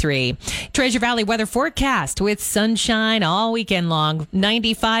 888-494-2583. Treasure Valley weather forecast with sunshine all weekend long.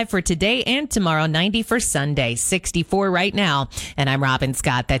 95 for today and tomorrow, 90 for Sunday, 64 right now. And I'm Robin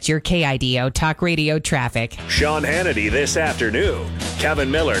Scott. That's your KIDO Talk Radio traffic. Sean Hannity this afternoon.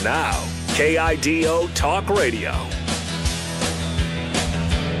 Kevin Miller now. KIDO Talk Radio.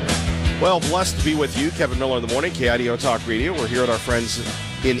 Well, blessed to be with you. Kevin Miller in the morning, KIDO Talk Radio. We're here at our friends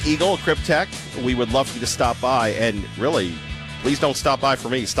in Eagle, Kryptek. We would love for you to stop by. And really, please don't stop by for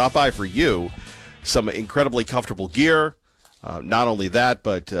me. Stop by for you. Some incredibly comfortable gear. Not only that,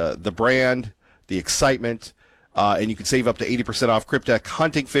 but the brand, the excitement. And you can save up to 80% off Kryptek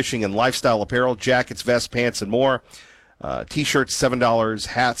hunting, fishing, and lifestyle apparel, jackets, vests, pants, and more. T-shirts, $7.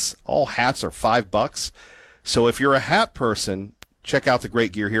 Hats, all hats are $5. So if you're a hat person, Check out the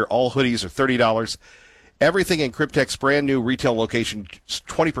great gear here. All hoodies are $30. Everything in Kryptek's brand new retail location is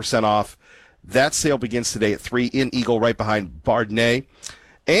 20% off. That sale begins today at 3 in Eagle, right behind Bardnay.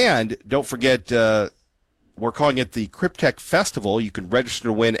 And don't forget, we're calling it the Kryptek Festival. You can register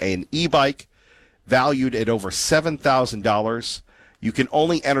to win an e-bike valued at over $7,000. You can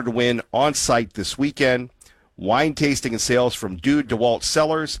only enter to win on site this weekend. Wine tasting and sales from Dude DeWalt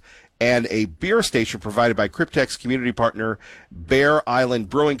Cellars, and a beer station provided by Kryptek's community partner, Bear Island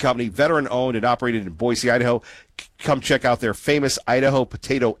Brewing Company, veteran-owned and operated in Boise, Idaho. Come check out their famous Idaho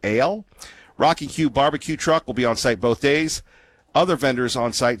Potato Ale. Rocky Q Barbecue Truck will be on site both days. Other vendors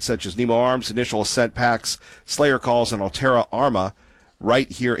on site, such as Nemo Arms, Initial Ascent Packs, Slayer Calls, and Altera Arma,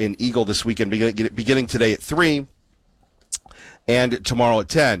 right here in Eagle this weekend, beginning today at 3 and tomorrow at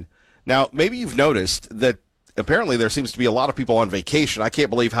 10. Now, maybe you've noticed that apparently there seems to be a lot of people on vacation. I can't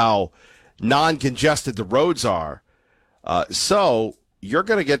believe how non-congested the roads are. So you're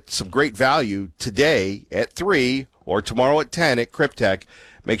going to get some great value today at 3 or tomorrow at 10 at Kryptek.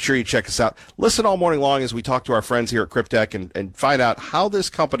 Make sure you check us out. Listen all morning long as we talk to our friends here at Kryptek and find out how this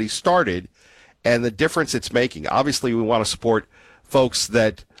company started and the difference it's making. Obviously, we want to support folks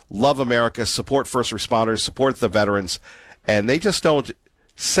that love America, support first responders, support the veterans, and they just don't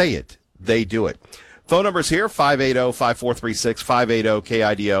say it. They do it. Phone numbers here, 580-5436,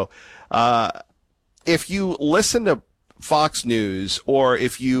 580-KIDO. If you listen to Fox News, or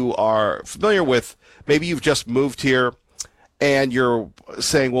if you are familiar with, maybe you've just moved here and you're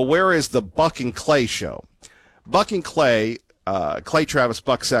saying, well, where is the Buck and Clay show? Buck and Clay, Clay Travis,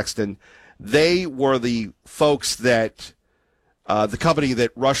 Buck Sexton, they were the folks that, the company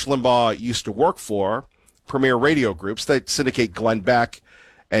that Rush Limbaugh used to work for, Premier Radio Groups, that syndicate Glenn Beck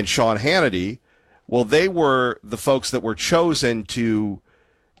and Sean Hannity. Well, they were the folks that were chosen to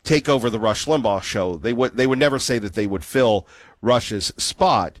take over the Rush Limbaugh show. They would never say that they would fill Rush's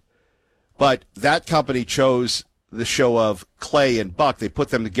spot, but that company chose the show of Clay and Buck. They put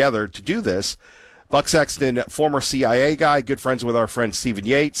them together to do this. Buck Sexton, former CIA guy, good friends with our friend Stephen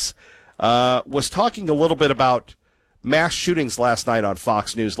Yates, was talking a little bit about mass shootings last night on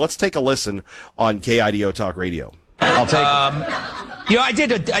Fox News. Let's take a listen on KIDO Talk Radio. I'll take I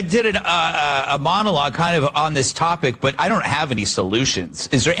did a monologue kind of on this topic, but I don't have any solutions.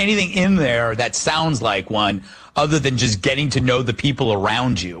 Is there anything in there that sounds like one other than just getting to know the people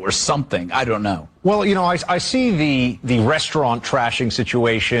around you or something? I don't know. Well, I see the restaurant trashing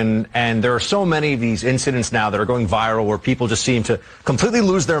situation, and there are so many of these incidents now that are going viral where people just seem to completely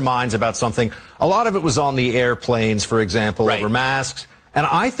lose their minds about something. A lot of it was on the airplanes, for example, over masks. And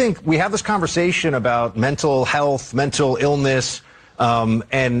I think we have this conversation about mental health, mental illness,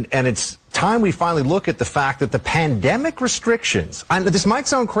 and it's time we finally look at the fact that the pandemic restrictions, and this might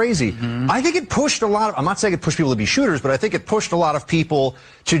sound crazy, I think it pushed a lot of, I'm not saying it pushed people to be shooters, but I think it pushed a lot of people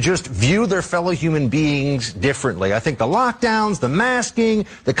to just view their fellow human beings differently. I think the lockdowns, the masking,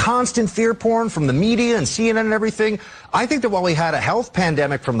 the constant fear porn from the media and CNN and everything, I think that while we had a health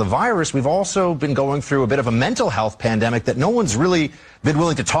pandemic from the virus, we've also been going through a bit of a mental health pandemic that no one's really been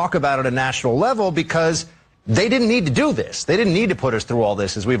willing to talk about at a national level because they didn't need to do this. They didn't need to put us through all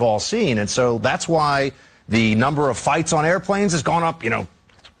this, as we've all seen. And so that's why the number of fights on airplanes has gone up,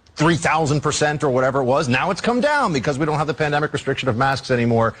 3,000% or whatever it was. Now it's come down because we don't have the pandemic restriction of masks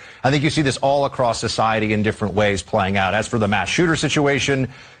anymore. I think you see this all across society in different ways playing out. As for the mass shooter situation,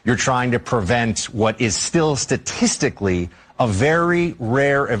 you're trying to prevent what is still statistically a very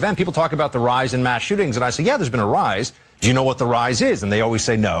rare event. People talk about the rise in mass shootings, and I say, yeah, there's been a rise. Do you know what the rise is? And they always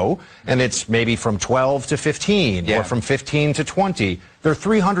say no. And it's maybe from 12 to 15 or from 15 to 20. There are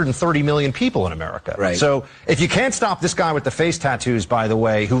 330 million people in America. Right. So if you can't stop this guy with the face tattoos, by the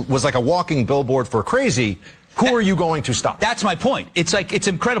way, who was like a walking billboard for crazy, who are you going to stop? That's my point. It's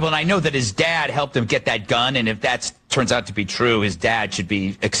incredible. And I know that his dad helped him get that gun. And if that turns out to be true, his dad should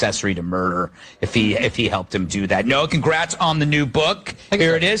be accessory to murder if he helped him do that. No, congrats on the new book.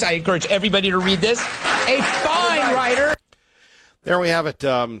 Here it is. I encourage everybody to read this. A fine writer. There we have it.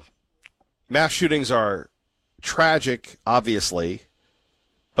 Mass shootings are tragic, obviously,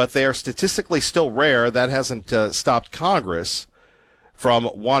 but they are statistically still rare. That hasn't stopped Congress from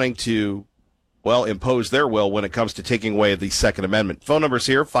wanting to, impose their will when it comes to taking away the Second Amendment. Phone numbers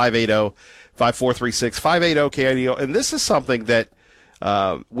here, 580-5436, 580-KIDO. And this is something that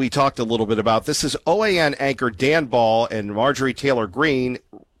we talked a little bit about. This is OAN anchor Dan Ball and Marjorie Taylor Greene,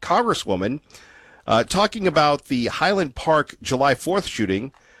 Congresswoman, talking about the Highland Park July 4th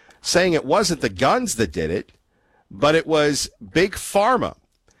shooting, saying it wasn't the guns that did it, but it was Big Pharma.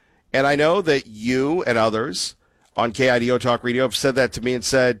 And I know that you and others on KIDO Talk Radio have said that to me and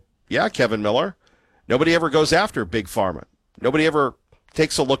said, yeah, Kevin Miller, nobody ever goes after Big Pharma. Nobody ever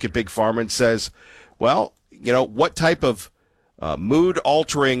takes a look at Big Pharma and says, well, what type of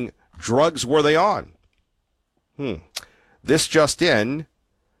mood-altering drugs were they on? This just in,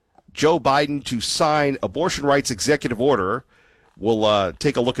 Joe Biden to sign abortion rights executive order. We'll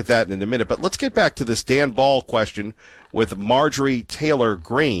take a look at that in a minute. But let's get back to this Dan Ball question with Marjorie Taylor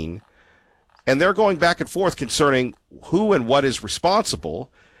Greene. And they're going back and forth concerning who and what is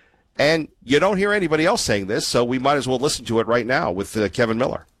responsible. And you don't hear anybody else saying this, so we might as well listen to it right now with Kevin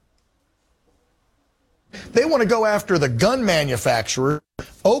Miller. They want to go after the gun manufacturer.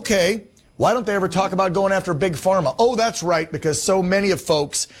 Okay, why don't they ever talk about going after Big Pharma? Oh, that's right, because so many of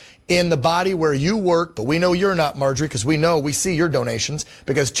folks in the body where you work, but we know you're not, Marjorie, because we see your donations,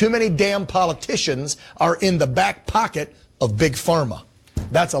 because too many damn politicians are in the back pocket of Big Pharma.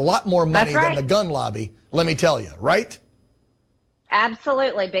 That's a lot more money than the gun lobby, let me tell you, right?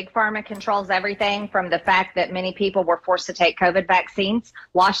 Absolutely. Big Pharma controls everything from the fact that many people were forced to take COVID vaccines,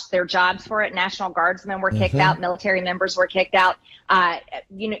 lost their jobs for it. National Guardsmen were kicked out. Military members were kicked out.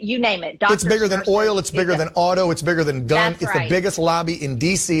 You name it. Doctors, it's bigger than oil. It's bigger than auto. It's bigger than gun. That's it's right. The biggest lobby in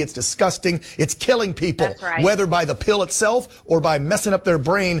D.C. It's disgusting. It's killing people, That's right. whether by the pill itself or by messing up their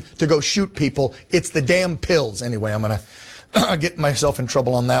brain to go shoot people. It's the damn pills. Anyway, I'm going to get myself in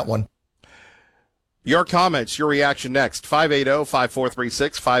trouble on that one. Your comments, your reaction next.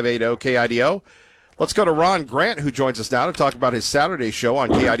 580-5436, 580-KIDO. Let's go to Ron Grant, who joins us now to talk about his Saturday show on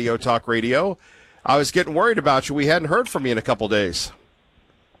KIDO Talk Radio. I was getting worried about you. We hadn't heard from you in a couple days.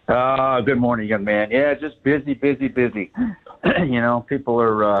 Good morning, young man. Yeah, just busy. People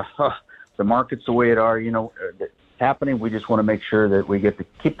are, the market's the way it are. It's happening. We just want to make sure that we get to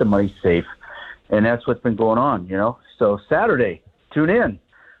keep the money safe. And that's what's been going on, So Saturday, tune in.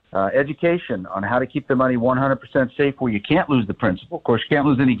 Education on how to keep the money 100% safe where you can't lose the principal. Of course, you can't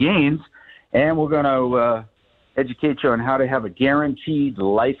lose any gains. And we're going to educate you on how to have a guaranteed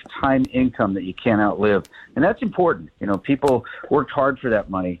lifetime income that you can't outlive. And that's important. People worked hard for that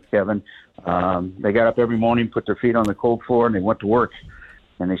money, Kevin. They got up every morning, put their feet on the cold floor, and they went to work.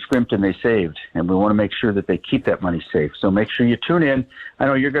 And they scrimped and they saved. And we want to make sure that they keep that money safe. So make sure you tune in. I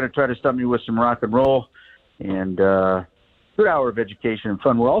know you're going to try to stump me with some rock and roll. And good hour of education and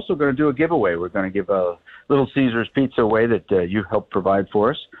fun. We're also going to do a giveaway. We're going to give a Little Caesars pizza away that you helped provide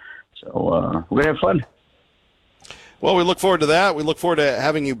for us. So we're going to have fun. Well, we look forward to that. We look forward to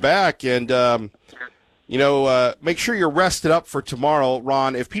having you back. And, make sure you're rested up for tomorrow.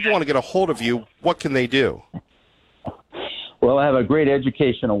 Ron, if people want to get a hold of you, what can they do? Well, I have a great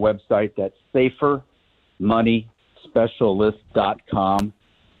educational website. That's safermoneyspecialist.com.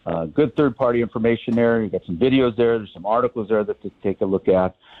 Good third-party information there. You've got some videos there. There's some articles there that to take a look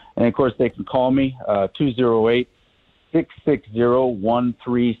at. And, of course, they can call me,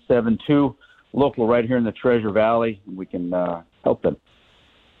 208-660-1372, local right here in the Treasure Valley. We can help them.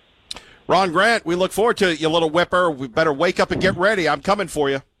 Ron Grant, we look forward to it, you little whipper. We better wake up and get ready. I'm coming for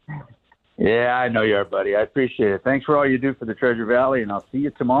you. Yeah, I know you are, buddy. I appreciate it. Thanks for all you do for the Treasure Valley, and I'll see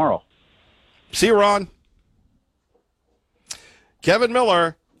you tomorrow. See you, Ron. Kevin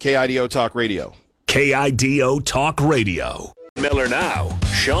Miller, KIDO Talk Radio. KIDO Talk Radio. Miller Now,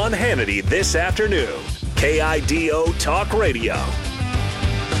 Sean Hannity this afternoon. KIDO Talk Radio.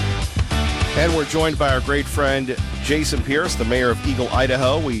 And we're joined by our great friend, Jason Pierce, the mayor of Eagle,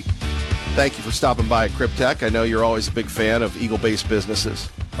 Idaho. We thank you for stopping by at Kryptek. I know you're always a big fan of Eagle-based businesses.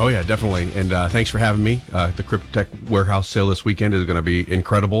 Oh, yeah, definitely. And thanks for having me. The Kryptek warehouse sale this weekend is going to be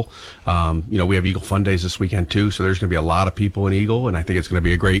incredible. We have Eagle Fun Days this weekend, too, so there's going to be a lot of people in Eagle, and I think it's going to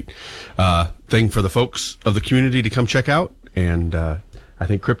be a great thing for the folks of the community to come check out. And I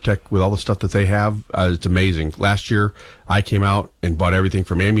think Kryptek, with all the stuff that they have, it's amazing. Last year, I came out and bought everything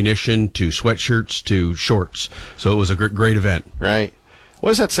from ammunition to sweatshirts to shorts. So it was a great event. Right. What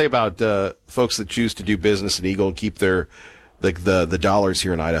does that say about folks that choose to do business in Eagle and keep their the dollars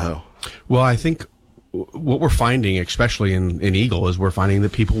here in Idaho? Well, I think what we're finding, especially in Eagle, is we're finding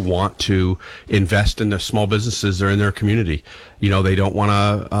that people want to invest in the small businesses that are in their community. They don't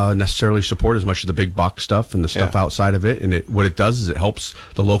want to necessarily support as much of the big box stuff and the stuff outside of it. And what it does is it helps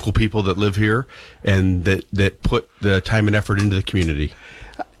the local people that live here and that put the time and effort into the community.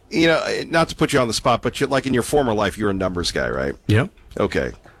 Not to put you on the spot, but like in your former life, you're a numbers guy, right? Yeah.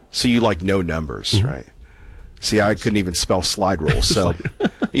 Okay. So you know numbers, right? See, I couldn't even spell slide rule. So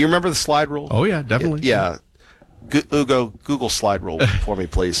you remember the slide rule? Oh, yeah, definitely. Yeah. Google slide rule for me,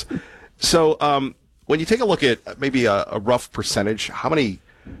 please. So when you take a look at maybe a rough percentage, how many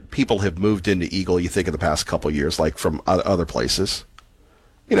people have moved into Eagle, you think, in the past couple of years, like from other places?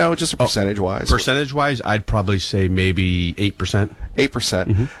 Just a percentage-wise. Percentage-wise, I'd probably say maybe 8%. 8%.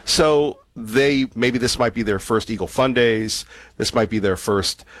 Mm-hmm. So maybe this might be their first Eagle Fun Days. This might be their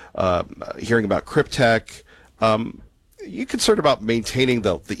first hearing about Kryptek. You concerned about maintaining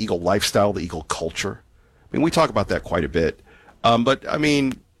the Eagle lifestyle, the Eagle culture? I mean, we talk about that quite a bit. But, I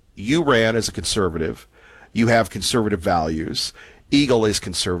mean, you ran as a conservative. You have conservative values. Eagle is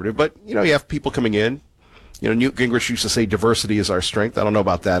conservative. But, you have people coming in. Newt Gingrich used to say diversity is our strength. I don't know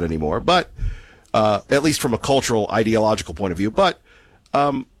about that anymore. But at least from a cultural, ideological point of view. But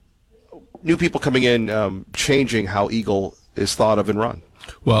new people coming in, changing how Eagle is thought of and run.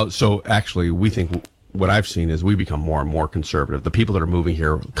 Well, so actually, we think what I've seen is we become more and more conservative. The people that are moving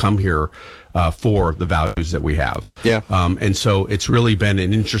here come here for the values that we have. Yeah. And so it's really been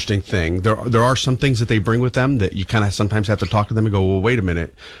an interesting thing. There are some things that they bring with them that you kind of sometimes have to talk to them and go, well, wait a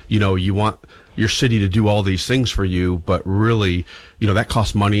minute. You want your city to do all these things for you, but really, that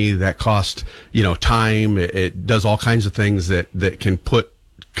costs money, that costs, time. It does all kinds of things that can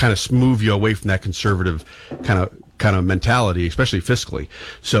kind of move you away from that conservative kind of mentality, especially fiscally.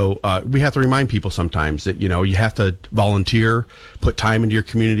 So we have to remind people sometimes that, you have to volunteer, put time into your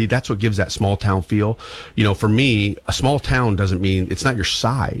community. That's what gives that small town feel. For me, a small town doesn't mean it's not your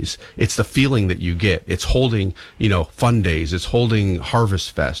size. It's the feeling that you get. It's holding, fun days. It's holding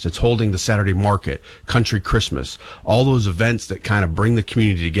Harvest Fest. It's holding the Saturday market, Country Christmas, all those events that kind of bring the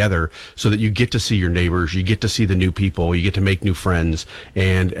community together so that you get to see your neighbors, you get to see the new people, you get to make new friends,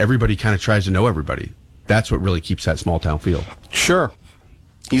 and everybody kind of tries to know everybody. That's what really keeps that small town feel. Sure.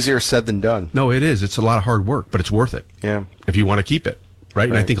 Easier said than done. No, it is. It's a lot of hard work, but it's worth it. Yeah. If you want to keep it, right?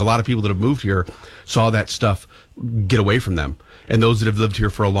 And I think a lot of people that have moved here saw that stuff get away from them. And those that have lived here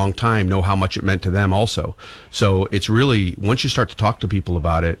for a long time know how much it meant to them also. So it's really, once you start to talk to people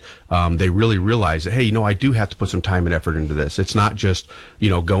about it, they really realize that, hey, I do have to put some time and effort into this. It's not just,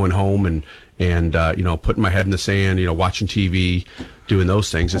 going home and putting my head in the sand, watching TV, doing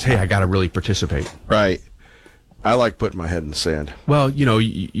those things. It's, hey, I got to really participate. Right. I like putting my head in the sand. Well,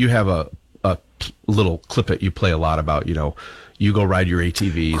 you have a little clip that you play a lot about, you go ride your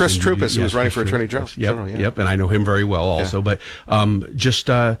ATVs. Chris Trupis, who was running for Attorney General. Yep, and I know him very well also. Yeah. But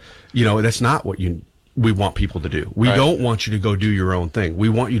that's not what we want people to do. We don't want you to go do your own thing. We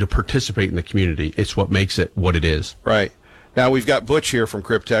want you to participate in the community. It's what makes it what it is. Right. Now, we've got Butch here from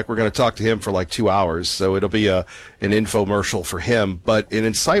Kryptek. We're going to talk to him for like 2 hours, so it'll be an infomercial for him, but an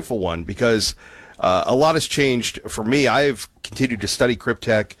insightful one because a lot has changed for me. I've continued to study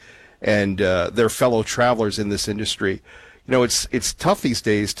Kryptek and their fellow travelers in this industry. It's tough these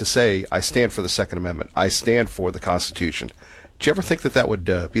days to say, I stand for the Second Amendment. I stand for the Constitution. Did you ever think that would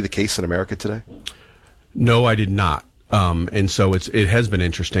be the case in America today? No, I did not. And so it has been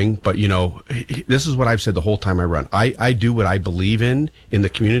interesting, but this is what I've said the whole time I run. I do what I believe in the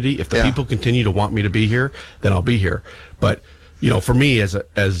community. If the people continue to want me to be here, then I'll be here. But, for me as an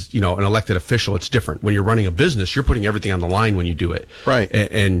elected official, it's different. When you're running a business, you're putting everything on the line when you do it. Right.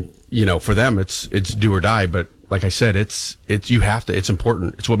 And for them, it's do or die. But like I said, it's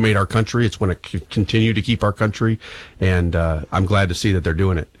important. It's what made our country. It's going to continue to keep our country. And, I'm glad to see that they're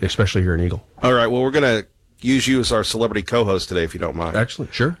doing it, especially here in Eagle. All right. Well, we're going to use you as our celebrity co-host today, if you don't mind.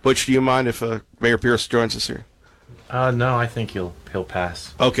 Excellent, sure. Butch, do you mind if Mayor Pierce joins us here? No, I think he'll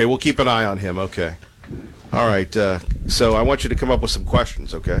pass. Okay, we'll keep an eye on him. Okay. All right. So I want you to come up with some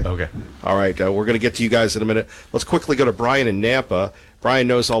questions. Okay. Okay. All right. We're going to get to you guys in a minute. Let's quickly go to Brian in Nampa. Brian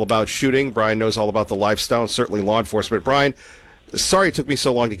knows all about shooting. Brian knows all about the lifestyle and certainly law enforcement. Brian, sorry it took me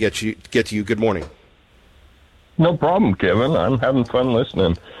so long to get to you. Good morning. No problem, Kevin. I'm having fun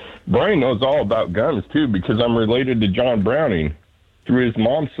listening. Brian knows all about guns, too, because I'm related to John Browning through his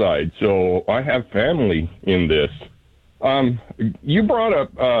mom's side, so I have family in this. You brought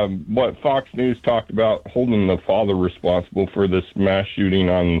up what Fox News talked about, holding the father responsible for this mass shooting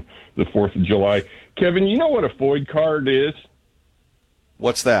on the 4th of July. Kevin, you know what a FOID card is?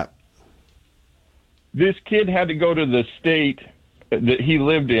 What's that? This kid had to go to the state that he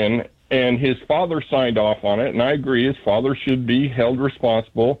lived in, and his father signed off on it, and I agree his father should be held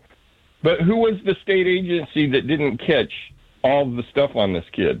responsible. But who was the state agency that didn't catch all of the stuff on this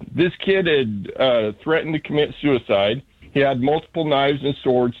kid? This kid had threatened to commit suicide. He had multiple knives and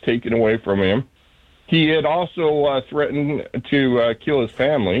swords taken away from him. He had also threatened to kill his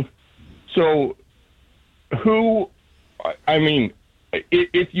family. So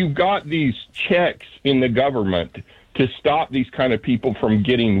if you've got these checks in the government to stop these kind of people from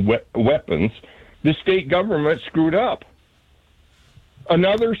getting weapons, the state government screwed up.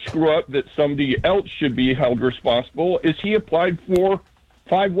 Another screw-up that somebody else should be held responsible is he applied for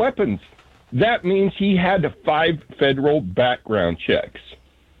 5 weapons. That means he had 5 federal background checks.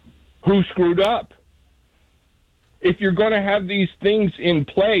 Who screwed up? If you're going to have these things in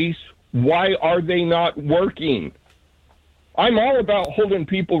place, Why are they not working? I'm all about holding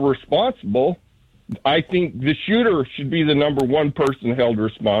people responsible. I think the shooter should be the number one person held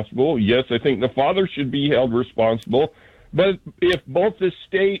responsible. Yes, I think the father should be held responsible. But if both the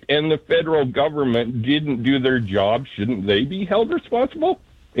state and the federal government didn't do their job, shouldn't they be held responsible?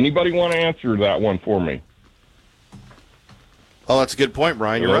 Anybody want to answer that one for me? Oh, that's a good point,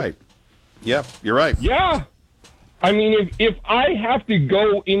 Brian. You're right. Yep, you're right. Yeah. I mean, if I have to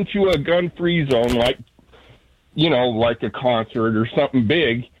go into a gun-free zone, like a concert or something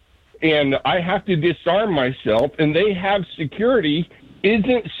big, and I have to disarm myself, and they have security,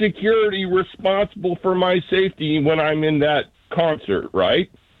 isn't security responsible for my safety when I'm in that concert, right?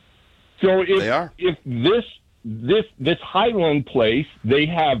 So if this Highland place, they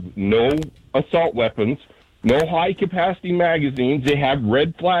have no assault weapons, no high-capacity magazines, they have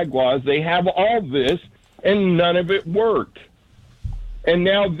red flag laws, they have all this, and none of it worked. And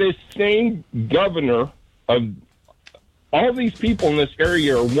now this same governor of all these people in this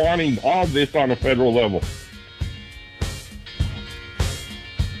area are wanting all this on a federal level.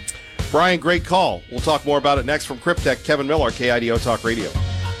 Brian, great call. We'll talk more about it next from Kryptek. Kevin Miller, KIDO Talk Radio.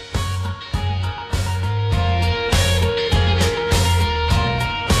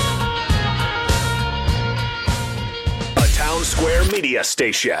 Square Media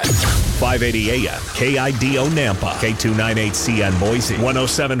Station. 580 AM, KIDO Nampa, K298CN Boise,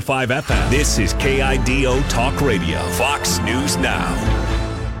 107.5 FM. This is KIDO Talk Radio, Fox News Now.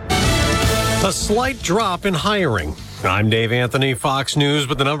 A slight drop in hiring. I'm Dave Anthony, Fox News,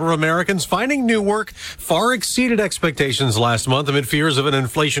 but the number of Americans finding new work far exceeded expectations last month amid fears of an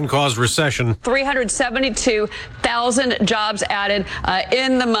inflation-caused recession. 372,000 jobs added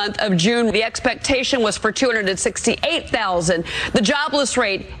in the month of June. The expectation was for 268,000. The jobless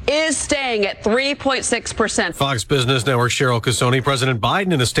rate is staying at 3.6%. Fox Business Network Cheryl Casoni, President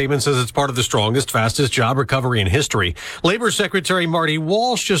Biden in a statement says it's part of the strongest, fastest job recovery in history. Labor Secretary Marty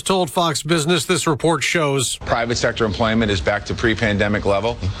Walsh just told Fox Business this report shows private sector employment is back to pre-pandemic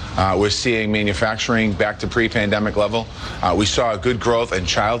level. We're seeing manufacturing back to pre-pandemic level. We saw a good growth in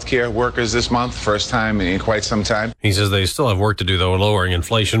child care workers this month, first time in quite some time. He says they still have work to do, though, in lowering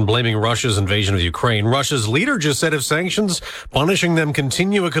inflation, blaming Russia's invasion of Ukraine. Russia's leader just said if sanctions punishing them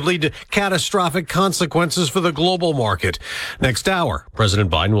continue, it could lead to catastrophic consequences for the global market. Next hour, President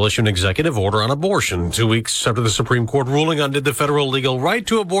Biden will issue an executive order on abortion 2 weeks after the Supreme Court ruling undid the federal legal right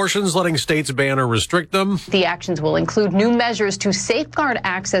to abortions, letting states ban or restrict them. The actions will include new measures to safeguard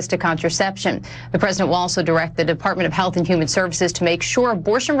access to contraception. The president will also direct the Department of Health and Human Services to make sure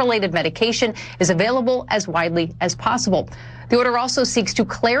abortion-related medication is available as widely as possible. The order also seeks to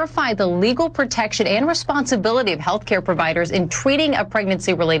clarify the legal protection and responsibility of healthcare providers in treating a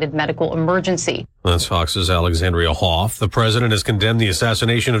pregnancy-related medical emergency. That's Fox's Alexandria Hoff. The president has condemned the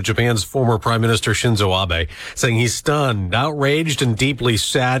assassination of Japan's former Prime Minister Shinzo Abe, saying he's stunned, outraged, and deeply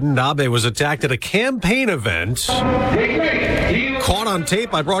saddened. Abe was attacked at a campaign event. Caught on tape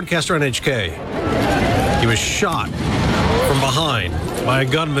by broadcaster NHK. He was shot from behind by a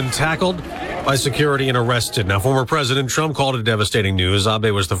gunman, tackled by security and arrested. Now, former President Trump called it devastating news.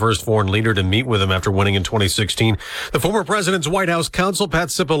 Abe was the first foreign leader to meet with him after winning in 2016. The former president's White House counsel, Pat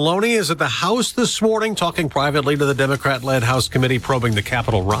Cipollone, is at the House this morning talking privately to the Democrat-led House committee probing the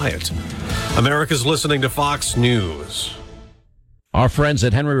Capitol riot. America's listening to Fox News. Our friends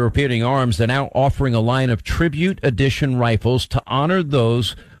at Henry Repeating Arms are now offering a line of tribute edition rifles to honor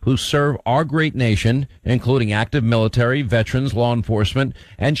those who serve our great nation, including active military, veterans, law enforcement,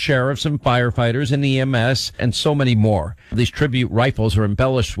 and sheriffs and firefighters and EMS, and so many more. These tribute rifles are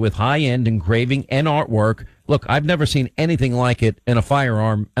embellished with high-end engraving and artwork. Look, I've never seen anything like it in a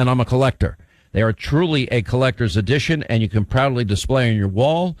firearm, and I'm a collector. They are truly a collector's edition, and you can proudly display on your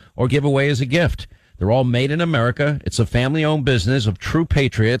wall or give away as a gift. They're all made in America. It's a family-owned business of true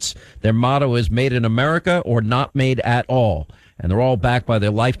patriots. Their motto is made in America or not made at all. And they're all backed by their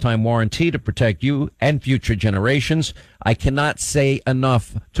lifetime warranty to protect you and future generations. I cannot say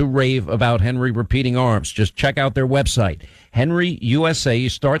enough to rave about Henry Repeating Arms. Just check out their website, Henry USA. You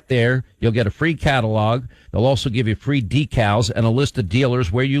start there. You'll get a free catalog. They'll also give you free decals and a list of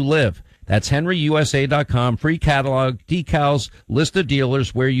dealers where you live. That's henryusa.com. Free catalog, decals, list of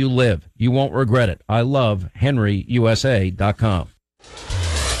dealers where you live. You won't regret it. I love henryusa.com.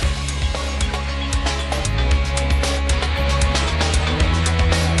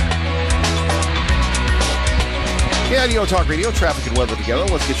 KIDO Talk Radio, traffic and weather together.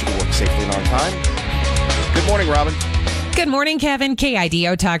 Let's get you to work safely and on time. Good morning, Robin. Good morning, Kevin.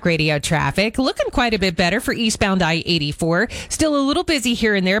 KIDO Talk Radio traffic. Looking quite a bit better for eastbound I-84. Still a little busy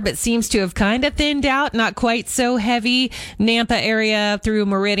here and there, but seems to have kind of thinned out. Not quite so heavy. Nampa area through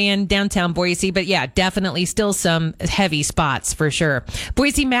Meridian, downtown Boise. But yeah, definitely still some heavy spots for sure.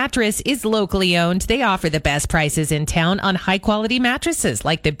 Boise Mattress is locally owned. They offer the best prices in town on high-quality mattresses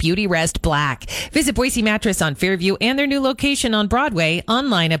like the Beauty Rest Black. Visit Boise Mattress on Fairview and their new location on Broadway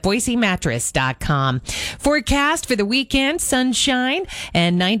online at boisemattress.com. Forecast for the weekend. Sunshine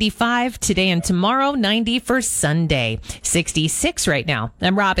and 95 today and tomorrow, 90 for Sunday. 66 right now.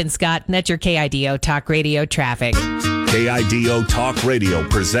 I'm Robin Scott, and that's your KIDO Talk Radio traffic. KIDO Talk Radio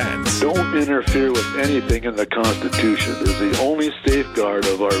presents Don't interfere with anything in the Constitution. It is the only safeguard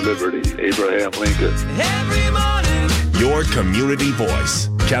of our liberty. Abraham Lincoln. Every morning. Your community voice,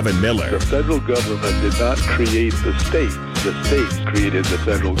 Kevin Miller. The federal government did not create the states. The states created the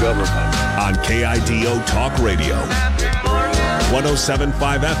federal government. On KIDO Talk Radio.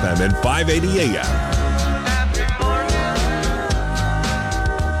 107.5 FM and 580 AM.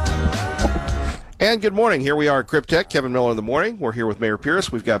 And good morning. Here we are at Kryptek. Kevin Miller in the morning. We're here with Mayor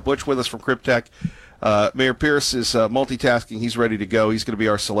Pierce. We've got Butch with us from Kryptek. Mayor Pierce is multitasking. He's ready to go. He's going to be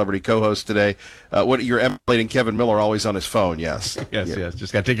our celebrity co-host today. What you're emulating Kevin Miller always on his phone, yes. Yes, yeah. yes.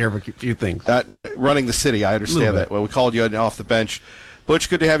 Just got to take care of a few things. Running the city, I understand that. Well, we called you off the bench. Butch,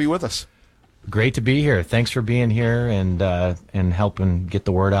 good to have you with us. Great to be here. Thanks for being here and helping get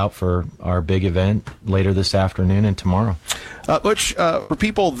the word out for our big event later this afternoon and tomorrow. Butch, for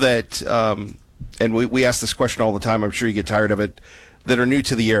people that, and we ask this question all the time, I'm sure you get tired of it, that are new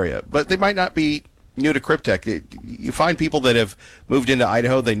to the area, but they might not be new to Kryptek. You find people that have moved into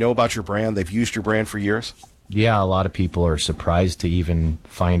Idaho, they know about your brand, they've used your brand for years? Yeah, a lot of people are surprised to even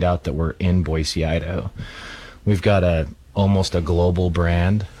find out that we're in Boise, Idaho. We've got almost a global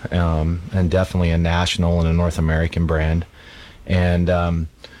brand, and definitely a national and a North American brand. And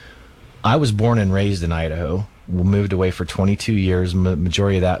I was born and raised in Idaho. We moved away for 22 years.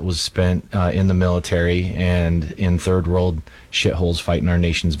 Majority of that was spent in the military and in third world shitholes fighting our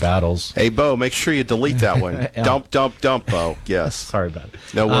nation's battles. Hey, Bo, make sure you delete that one. Dump, Bo. Yes. Sorry about it.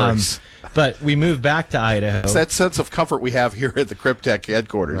 No worries. But we moved back to Idaho. It's that sense of comfort we have here at the Kryptek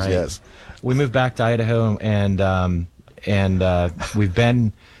headquarters, right. Yes. We moved back to Idaho, and we've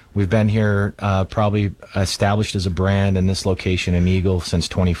been here probably established as a brand in this location in Eagle since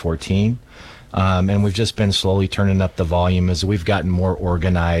 2014. And we've just been slowly turning up the volume as we've gotten more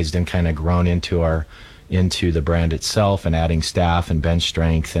organized and kind of grown into the brand itself and adding staff and bench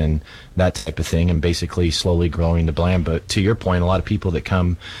strength and that type of thing, and basically slowly growing the brand. But to your point, a lot of people that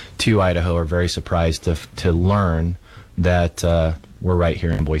come to Idaho are very surprised to learn that we're right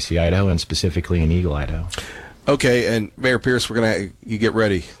here in Boise, Idaho, and specifically in Eagle, Idaho. Okay, and Mayor Pierce, you get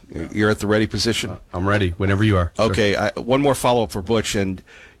ready. You're at the ready position? I'm ready whenever you are. Okay, one more follow-up for Butch, and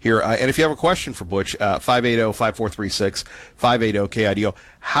if you have a question for Butch, 580-5436, 580-KIDO.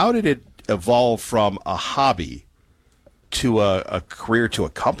 How did it evolve from a hobby to a career to a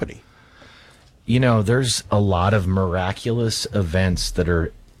company? You know, there's a lot of miraculous events that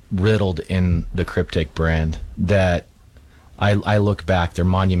are riddled in the Kryptek brand that I look back, they're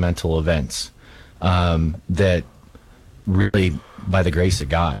monumental events. That really, by the grace of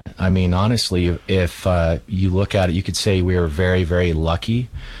God. I mean, honestly, if you look at it, you could say we were very, very lucky,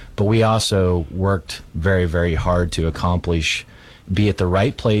 but we also worked very, very hard to accomplish, be at the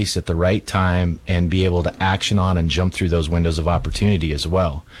right place at the right time, and be able to action on and jump through those windows of opportunity as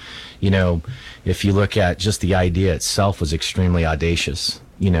well. You know, if you look at just the idea itself was extremely audacious.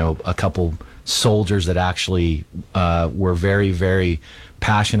 You know, a couple soldiers that actually were very, very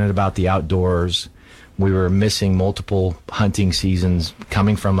passionate about the outdoors. We were missing multiple hunting seasons,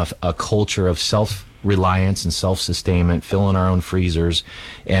 coming from a culture of self-reliance and self-sustainment, filling our own freezers,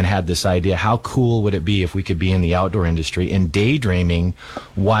 and had this idea, how cool would it be if we could be in the outdoor industry, and daydreaming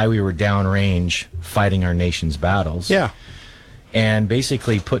why we were downrange fighting our nation's battles. Yeah. And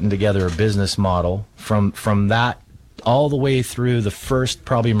basically putting together a business model from that all the way through the first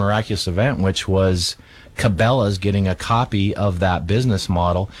probably miraculous event, which was Cabela's getting a copy of that business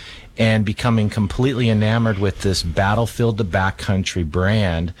model and becoming completely enamored with this battlefield to backcountry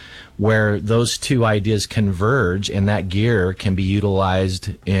brand, where those two ideas converge and that gear can be utilized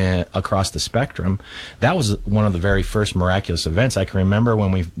across the spectrum. That was one of the very first miraculous events. I can remember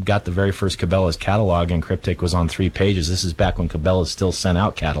when we got the very first Cabela's catalog and Kryptek was on 3 pages. This is back when Cabela's still sent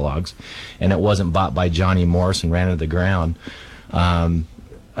out catalogs and it wasn't bought by Johnny Morse and ran to the ground.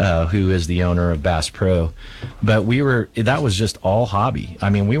 who is the owner of Bass Pro. But that was just all hobby. I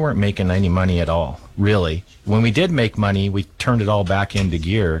mean, we weren't making any money at all, really. When we did make money, we turned it all back into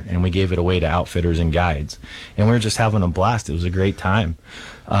gear and we gave it away to outfitters and guides. And we were just having a blast. It was a great time.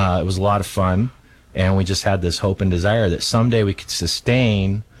 It was a lot of fun. And we just had this hope and desire that someday we could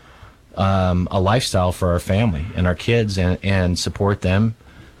sustain a lifestyle for our family and our kids and support them.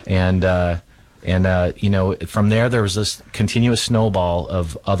 And from there was this continuous snowball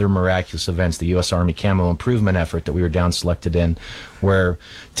of other miraculous events, the U.S. Army Camo Improvement effort that we were down selected in, where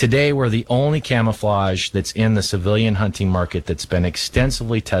today we're the only camouflage that's in the civilian hunting market that's been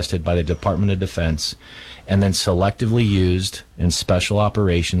extensively tested by the Department of Defense and then selectively used in special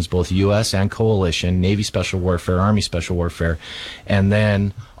operations, both U.S. and coalition, Navy Special Warfare, Army Special Warfare, and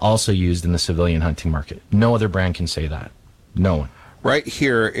then also used in the civilian hunting market. No other brand can say that. No one. Right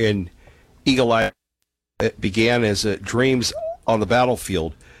here in Eagle Idaho, it began as dreams on the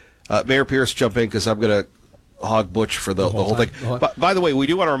battlefield. Mayor Pierce, jump in because I'm going to hog Butch for the whole thing. By the way, we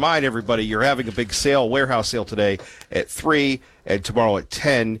do want to remind everybody you're having a big sale, warehouse sale today at 3 and tomorrow at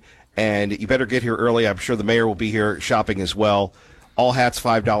 10. And you better get here early. I'm sure the mayor will be here shopping as well. All hats,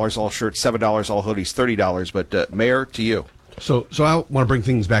 $5, all shirts, $7, all hoodies, $30. But Mayor, to you. So I want to bring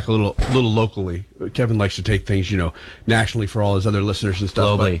things back a little locally. Kevin likes to take things, nationally for all his other listeners and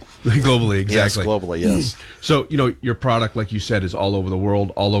stuff. Globally. Globally, exactly. Yes, globally, yes. So, your product, like you said, is all over the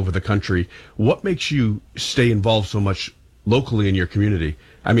world, all over the country. What makes you stay involved so much locally in your community?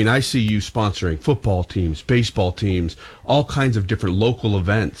 I mean, I see you sponsoring football teams, baseball teams, all kinds of different local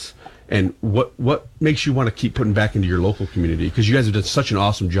events. And what makes you want to keep putting back into your local community? Because you guys have done such an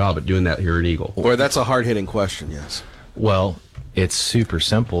awesome job at doing that here in Eagle. Boy, that's a hard-hitting question, yes. Well, it's super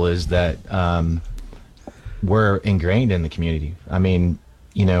simple, is that we're ingrained in the community. I mean,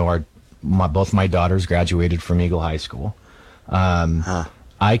 both my daughters graduated from Eagle High School.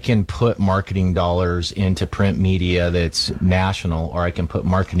 I can put marketing dollars into print media that's national, or I can put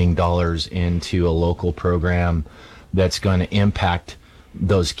marketing dollars into a local program that's going to impact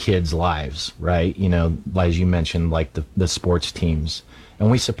those kids' lives, right? As you mentioned, like the sports teams. And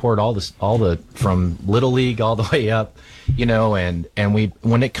we support all the from Little League all the way up, and we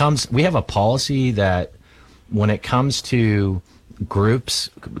have a policy that when it comes to groups,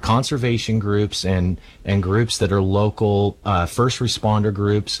 conservation groups and groups that are local, first responder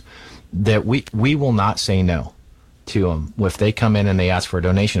groups, that we will not say no to them. If they come in and they ask for a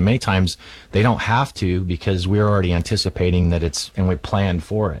donation, many times they don't have to because we're already anticipating that and we planned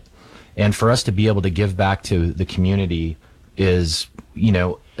for it. And for us to be able to give back to the community is,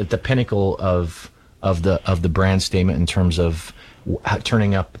 at the pinnacle of the brand statement in terms of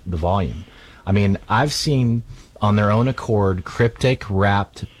turning up the volume. I mean, I've seen on their own accord Kryptek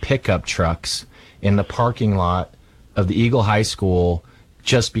wrapped pickup trucks in the parking lot of the Eagle High School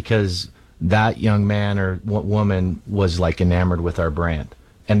just because that young man or woman was like enamored with our brand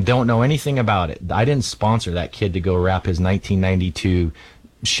and don't know anything about it. I didn't sponsor that kid to go wrap his 1992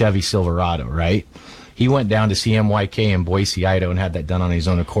 Chevy Silverado, right? He went down to CMYK in Boise, Idaho, and had that done on his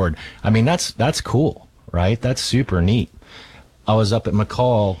own accord. I mean, that's cool, right? That's super neat. I was up at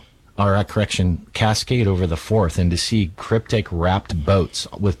Cascade over the 4th, and to see Kryptek wrapped boats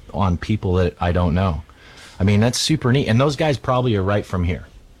on people that I don't know. I mean, that's super neat. And those guys probably are right from here,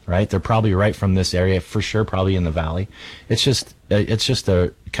 right? They're probably right from this area, for sure, probably in the valley. It's just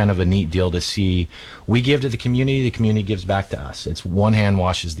a kind of a neat deal to see. We give to the community gives back to us. It's one hand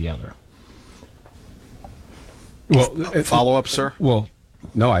washes the other. Well, follow up, sir? Well,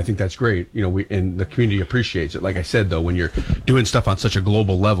 no, I think that's great. And the community appreciates it. Like I said, though, when you're doing stuff on such a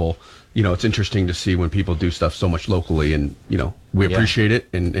global level, it's interesting to see when people do stuff so much locally, and, we appreciate it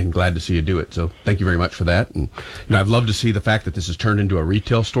and glad to see you do it. So thank you very much for that. And, I'd love to see the fact that this has turned into a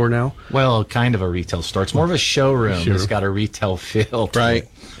retail store now. Well, kind of a retail store. It's more of a showroom. It's got a retail feel. Right.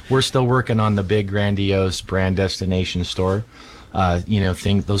 We're still working on the big, grandiose brand destination store.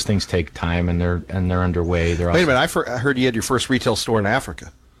 Those things take time, and they're underway. Wait a minute, I heard you had your first retail store in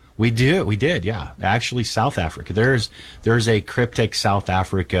Africa. We did, yeah. Actually, South Africa. There's a Kryptek South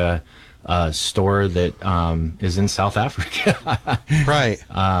Africa store that is in South Africa. Right.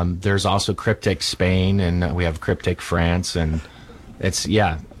 There's also Kryptek Spain, and we have Kryptek France, and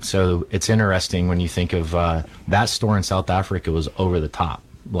so it's interesting when you think of that store in South Africa was over the top,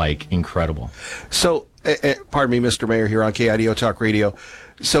 like incredible. So, pardon me, Mr. Mayor, here on KIDO Talk Radio.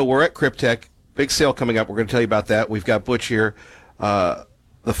 So we're at Kryptek, big sale coming up. We're going to tell you about that. We've got Butch here, the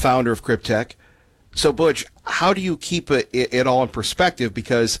founder of Kryptek. So, Butch, how do you keep it all in perspective?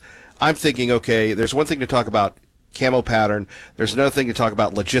 Because I'm thinking, okay, there's one thing to talk about camo pattern. There's another thing to talk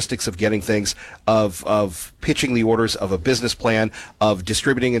about, logistics of getting things, of pitching the orders, of a business plan, of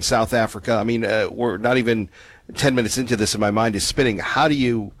distributing in South Africa. I mean, we're not even 10 minutes into this and my mind is spinning. How do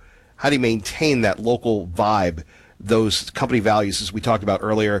you maintain that local vibe, those company values, as we talked about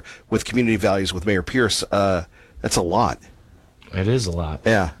earlier, with community values with Mayor Pierce? That's a lot. It is a lot.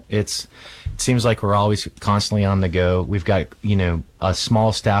 Yeah. It seems like we're always constantly on the go. We've got, a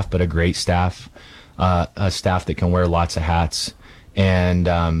small staff, but a great staff, a staff that can wear lots of hats.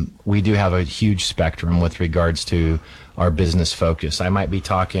 And we do have a huge spectrum with regards to our business focus. I might be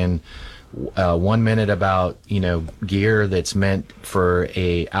talking 1 minute about, gear that's meant for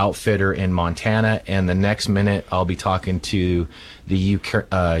a outfitter in Montana. And the next minute I'll be talking to the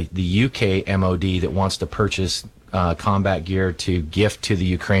UK MOD that wants to purchase combat gear to gift to the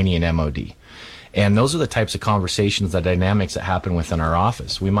Ukrainian MOD. And those are the types of conversations, the dynamics that happen within our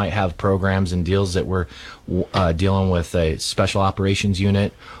office. We might have programs and deals that we're dealing with a special operations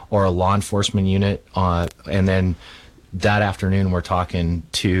unit or a law enforcement unit. And then that afternoon, we're talking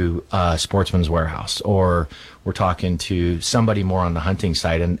to Sportsman's Warehouse, or we're talking to somebody more on the hunting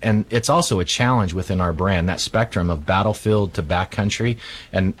side. And it's also a challenge within our brand, that spectrum of battlefield to backcountry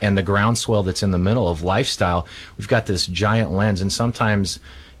and the groundswell that's in the middle of lifestyle. We've got this giant lens, and sometimes,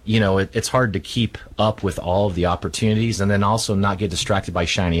 it's hard to keep up with all of the opportunities and then also not get distracted by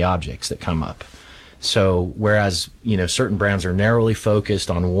shiny objects that come up. So whereas, certain brands are narrowly focused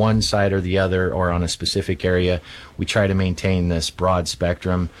on one side or the other or on a specific area, we try to maintain this broad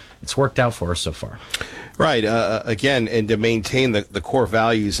spectrum. It's worked out for us so far. Right. Again, and to maintain the core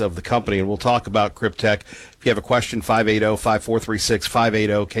values of the company. And we'll talk about Kryptek. If you have a question, 580-5436,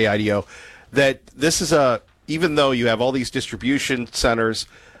 580-KIDO. That this is even though you have all these distribution centers,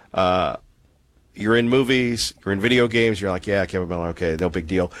 you're in movies, you're in video games, you're like, yeah, Kevin Miller, okay, no big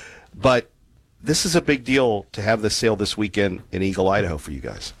deal. But this is a big deal to have this sale this weekend in Eagle, Idaho for you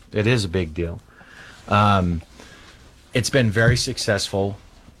guys. It is a big deal. It's been very successful.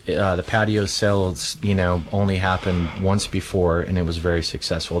 The patio sales, only happened once before, and it was very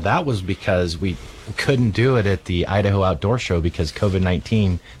successful. That was because we couldn't do it at the Idaho Outdoor Show because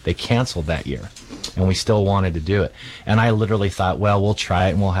COVID-19, they canceled that year, and we still wanted to do it. And I literally thought, well, we'll try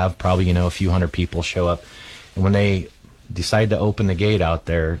it, and we'll have probably, a few hundred people show up. And when they decided to open the gate out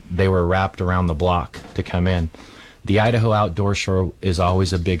there, they were wrapped around the block to come in. The Idaho Outdoor Show is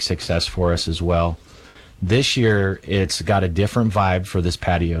always a big success for us as well. This year, it's got a different vibe for this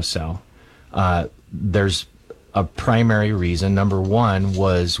patio sale. There's a primary reason. Number one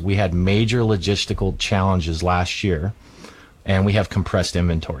was we had major logistical challenges last year, and we have compressed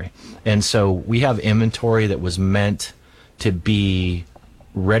inventory. And so we have inventory that was meant to be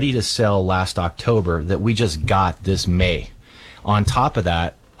ready to sell last October that we just got this May. On top of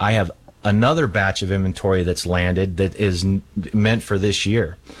that, I have another batch of inventory that's landed that is meant for this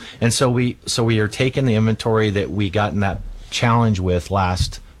year. And so we are taking the inventory that we got in that challenge with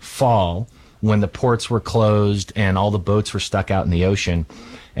last fall when the ports were closed and all the boats were stuck out in the ocean.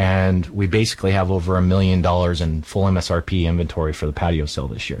 And we basically have over $1 million in full MSRP inventory for the patio sale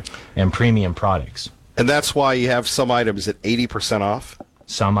this year and premium products. And that's why you have some items at 80% off?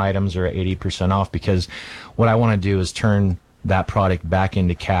 Some items are at 80% off because what I want to do is turn that product back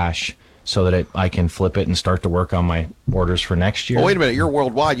into cash so that I can flip it and start to work on my orders for next year. Oh, wait a minute. You're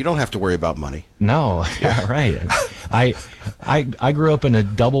worldwide. You don't have to worry about money. No. Yeah, right. I grew up in a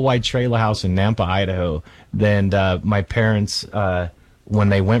double-wide trailer house in Nampa, Idaho. Then my parents, when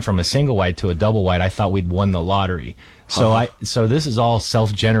they went from a single-wide to a double-wide, I thought we'd won the lottery. So so this is all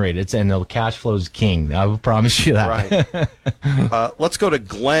self-generated, and the cash flow is king. I will promise you that. Right. Let's go to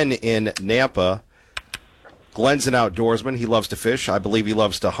Glenn in Nampa. Glenn's an outdoorsman. He loves to fish. I believe he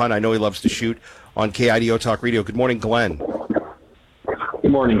loves to hunt. I know he loves to shoot on KIDO Talk Radio. Good morning, Glenn. Good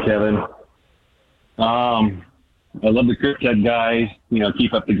morning, Kevin. I love the Kryptek guys.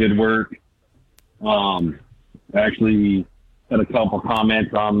 Keep up the good work. I actually had a couple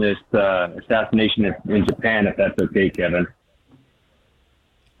comments on this assassination in Japan, if that's okay, Kevin.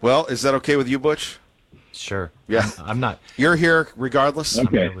 Well, is that okay with you, Butch? Sure. Yeah. I'm not. You're here regardless?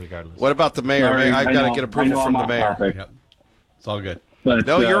 Okay. Regardless. What about the mayor? Sorry, I've got to get approval from the mayor. Yep. It's all good. But,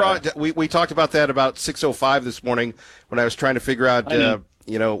 no, you're on. We talked about that about 6:05 this morning when I was trying to figure out,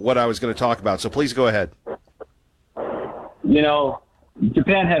 what I was going to talk about. So please go ahead.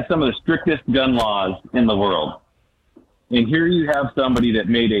 Japan has some of the strictest gun laws in the world. And here you have somebody that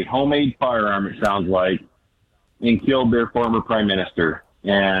made a homemade firearm, it sounds like, and killed their former prime minister.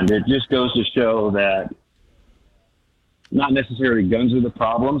 And it just goes to show that not necessarily guns are the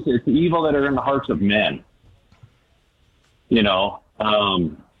problems. It's the evil that are in the hearts of men.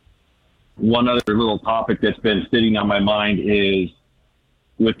 one other little topic that's been sitting on my mind is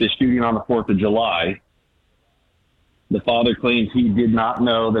with the shooting on the 4th of July, the father claims he did not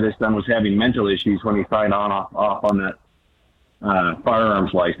know that his son was having mental issues when he signed off on that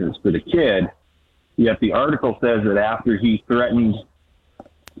firearms license for the kid. Yet the article says that after he threatened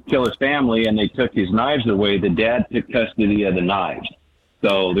to kill his family and they took his knives away, the dad took custody of the knives.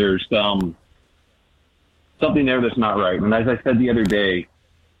 So there's something there that's not right. And as I said the other day,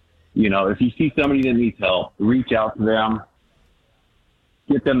 if you see somebody that needs help, reach out to them,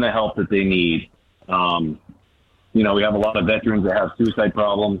 get them the help that they need. We have a lot of veterans that have suicide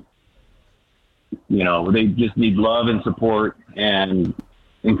problems. They just need love and support, and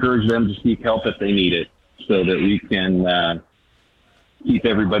encourage them to seek help if they need it, so that we can keep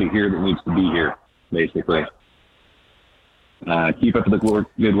everybody here that needs to be here, basically. Keep up the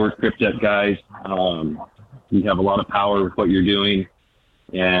good work, Kryptek guys. You have a lot of power with what you're doing,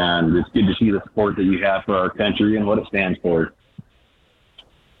 and it's good to see the support that you have for our country and what it stands for.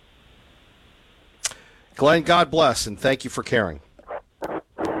 Glenn, God bless, and thank you for caring.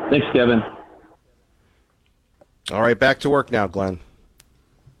 Thanks, Kevin. All right, back to work now, Glenn.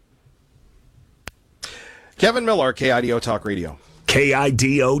 Kevin Miller, KIDO Talk Radio.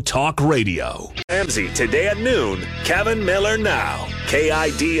 KIDO Talk Radio. Ramsey, today at noon. Kevin Miller now.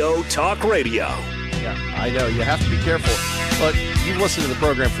 KIDO Talk Radio. Yeah, I know. You have to be careful. But you've listened to the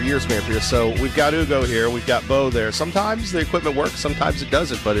program for years, Manfred. So we've got Ugo here. We've got Bo there. Sometimes the equipment works. Sometimes it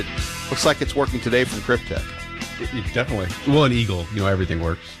doesn't. But it looks like it's working today from Kryptek. Definitely. Well, in Eagle, everything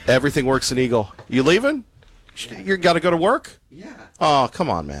works. Everything works in Eagle. You leaving? You got to go to work? Yeah. Oh, come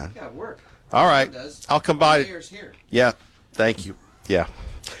on, man. Got to work. All right. I'll come by. Here. Yeah. Thank you. Yeah.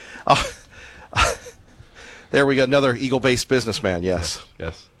 There we go. Another Eagle-based businessman. Yes.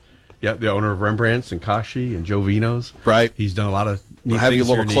 Yes. Yeah, the owner of Rembrandt's and Kashi and Joe Vino's. Right. He's done a lot of neat We'll have you a things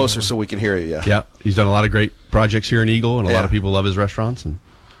little here in closer Eagle. so we can hear you. Yeah. Yeah. He's done a lot of great projects here in Eagle, and a Yeah. lot of people love his restaurants, and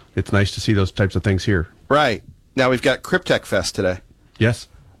it's nice to see those types of things here. Right. Now we've got Kryptek Fest today. Yes.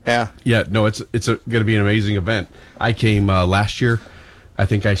 Yeah. Yeah. No, it's going to be an amazing event. I came last year. I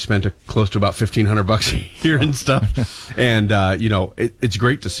think I spent close to about $1,500 here and stuff. And, it's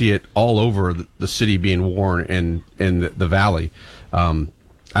great to see it all over the city being worn and the valley.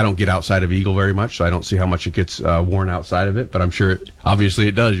 I don't get outside of Eagle very much, so I don't see how much it gets worn outside of it. But I'm sure, obviously,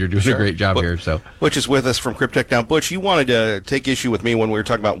 it does. You're doing a great job here. So, Butch is with us from Kryptek. Now, Butch, you wanted to take issue with me when we were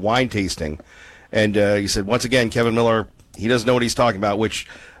talking about wine tasting. And you said, once again, Kevin Miller, he doesn't know what he's talking about, which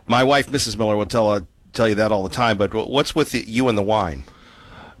my wife, Mrs. Miller, will tell you that all the time. But what's with you and the wine?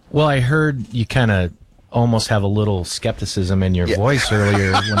 Well, I heard you kind of almost have a little skepticism in your voice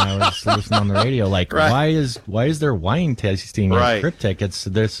earlier when I was listening on the radio. Like, why is there wine tasting at Kryptek? It's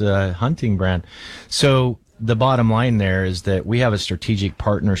this hunting brand. So the bottom line there is that we have a strategic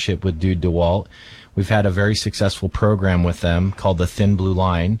partnership with Dude DeWalt. We've had a very successful program with them called the Thin Blue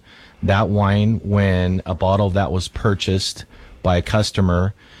Line. That wine, when a bottle of that was purchased by a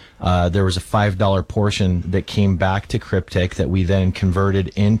customer, there was a $5 portion that came back to Kryptek that we then converted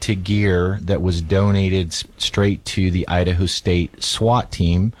into gear that was donated straight to the Idaho State SWAT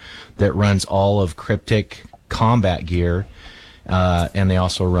team that runs all of Kryptek combat gear. And they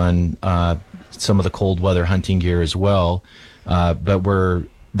also run some of the cold weather hunting gear as well. But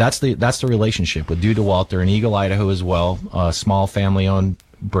that's the relationship with Dude DeWalt. They're in Eagle, Idaho as well, a small family-owned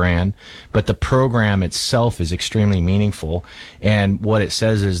brand, but the program itself is extremely meaningful. And what it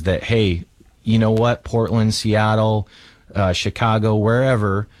says is that, hey, you know what, Portland, Seattle, Chicago,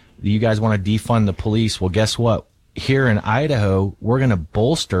 wherever, you guys want to defund the police. Well, guess what? Here in Idaho, we're going to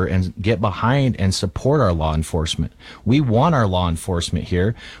bolster and get behind and support our law enforcement. We want our law enforcement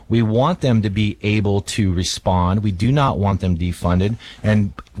here. We want them to be able to respond. We do not want them defunded.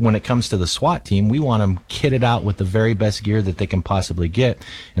 And when it comes to the SWAT team, we want them kitted out with the very best gear that they can possibly get.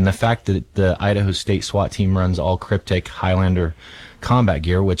 And the fact that the Idaho State SWAT team runs all Kryptek Highlander combat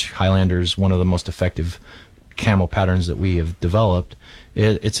gear, which Highlander is one of the most effective camo patterns that we have developed,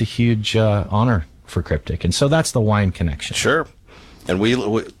 it's a huge honor for Kryptek. And so that's the wine connection. Sure. And we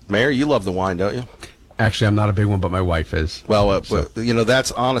Mayor, you love the wine, don't you? Actually, I'm not a big one, but my wife is. Well,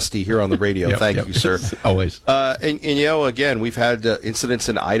 that's honesty here on the radio. Thank you, sir. Always. And again, we've had incidents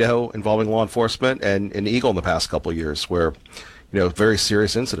in Idaho involving law enforcement and in Eagle in the past couple of years where, very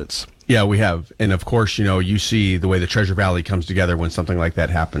serious incidents. Yeah, we have. And of course, you see the way the Treasure Valley comes together when something like that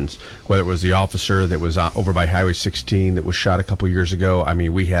happens, whether it was the officer that was over by Highway 16 that was shot a couple years ago. I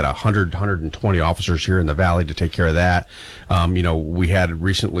mean, we had 120 officers here in the valley to take care of that. We had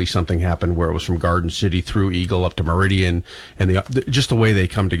recently something happen where it was from Garden City through Eagle up to Meridian, and just the way they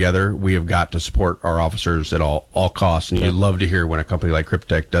come together, we have got to support our officers at all costs. And you love to hear when a company like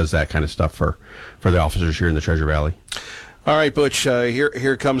Kryptek does that kind of stuff for the officers here in the Treasure Valley. All right, Butch,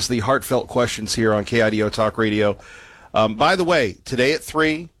 here comes the heartfelt questions here on KIDO Talk Radio. By the way, today at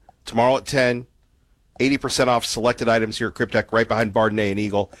 3, tomorrow at 10, 80% off selected items here at Kryptek, right behind Bardenay and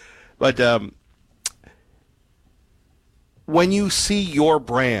Eagle. But when you see your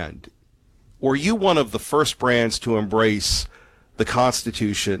brand, were you one of the first brands to embrace the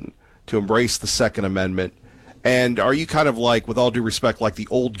Constitution, to embrace the Second Amendment? And are you kind of like, with all due respect, like the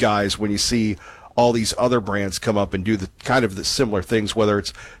old guys when you see all these other brands come up and do the similar things, whether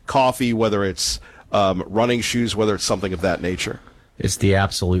it's coffee, whether it's running shoes, whether it's something of that nature? It's the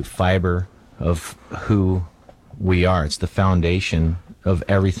absolute fiber of who we are. It's the foundation of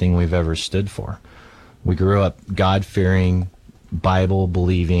everything we've ever stood for. We grew up God-fearing,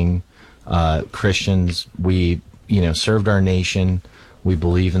 Bible-believing Christians. We, served our nation. We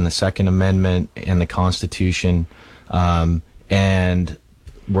believe in the Second Amendment and the Constitution, and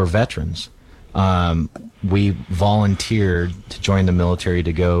we're veterans. We volunteered to join the military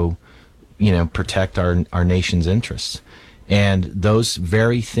to go, protect our nation's interests. And those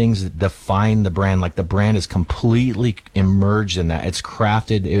very things that define the brand, like the brand is completely immersed in that. It's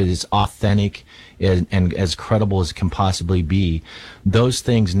crafted, it is authentic, and as credible as it can possibly be. Those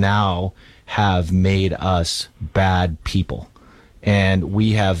things now have made us bad people. And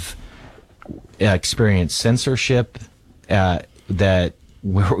we have experienced censorship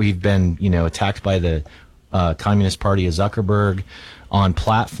where we've been, attacked by the Communist Party of Zuckerberg on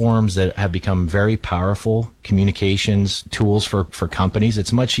platforms that have become very powerful communications tools for companies.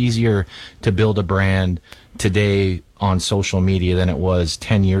 It's much easier to build a brand today on social media than it was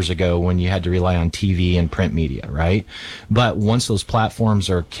 10 years ago when you had to rely on TV and print media, right? But once those platforms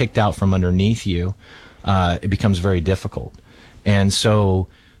are kicked out from underneath you, it becomes very difficult. And so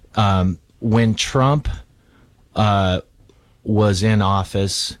when Trump was in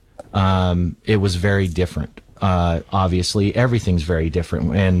office, it was very different. Obviously, everything's very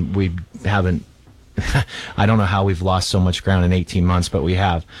different, and we haven't. I don't know how we've lost so much ground in 18 months, but we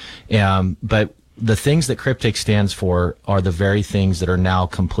have. But the things that Kryptek stands for are the very things that are now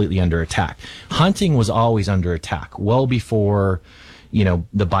completely under attack. Hunting was always under attack, well before, the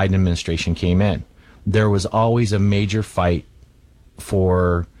Biden administration came in. There was always a major fight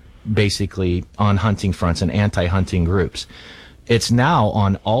for basically on hunting fronts and anti-hunting groups. It's now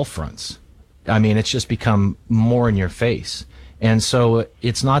on all fronts. I mean, it's just become more in your face. And so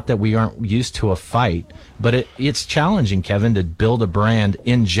it's not that we aren't used to a fight, but it's challenging, Kevin, to build a brand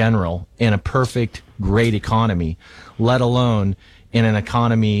in general in a perfect, great economy, let alone in an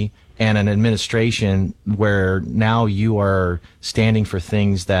economy and an administration where now you are standing for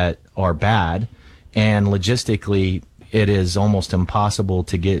things that are bad, and logistically it is almost impossible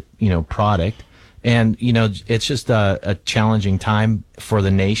to get, product. And, it's just a challenging time for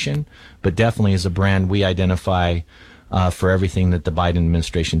the nation, but definitely as a brand, we identify for everything that the Biden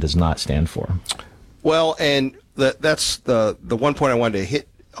administration does not stand for. Well, and that's the one point I wanted to hit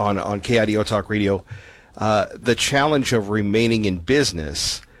on KIDO Talk Radio, the challenge of remaining in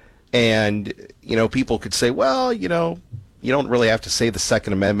business. And, people could say, well, you don't really have to say the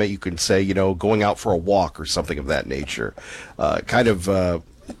Second Amendment. You can say, going out for a walk or something of that nature. But who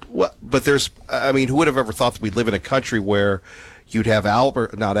would have ever thought that we'd live in a country where you'd have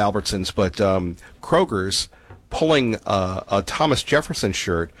not Albertsons, but Kroger's pulling a Thomas Jefferson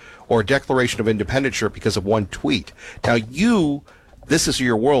shirt or a Declaration of Independence shirt because of one tweet. Now this is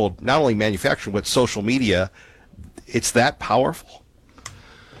your world, not only manufacturing, but social media. It's that powerful?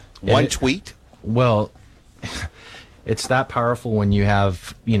 One tweet? Well, it's that powerful when you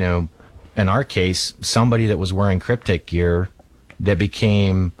have, in our case, somebody that was wearing Kryptek gear that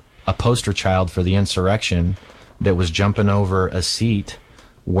became a poster child for the insurrection, that was jumping over a seat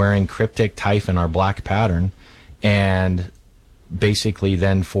wearing Kryptek Typhon, our black pattern, and basically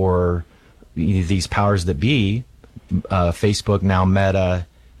then for these powers that be, Facebook, now Meta,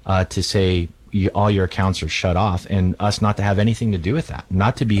 to say all your accounts are shut off, and us not to have anything to do with that,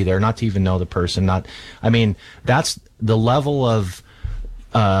 not to be there, not to even know the person. That's the level of,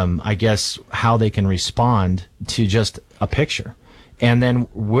 I guess, how they can respond to just a picture. And then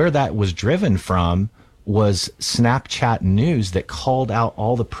where that was driven from was Snapchat news that called out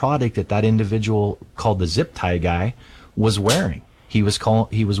all the product that individual called the zip tie guy was wearing. He was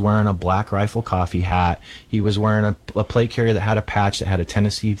wearing a Black Rifle Coffee hat. He was wearing a plate carrier that had a patch that had a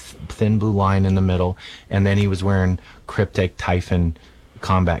Tennessee thin blue line in the middle, and then he was wearing Kryptek Typhon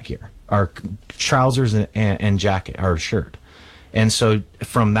combat gear, or trousers and jacket or shirt. And so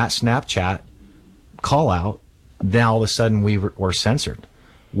from that Snapchat call out, then all of a sudden we were censored.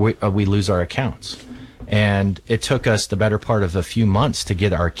 We lose our accounts. And it took us the better part of a few months to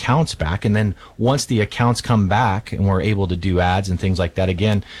get our accounts back. And then once the accounts come back and we're able to do ads and things like that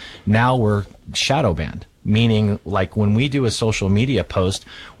again, now we're shadow banned. Meaning, like when we do a social media post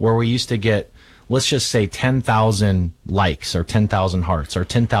where we used to get, let's just say 10,000 likes or 10,000 hearts or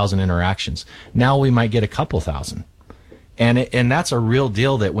 10,000 interactions, now we might get a couple thousand. And that's a real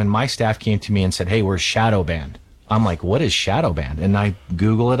deal that when my staff came to me and said, hey, we're shadow banned, I'm like, what is shadow banned? And I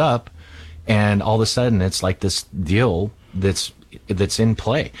Google it up. And all of a sudden, it's like this deal that's in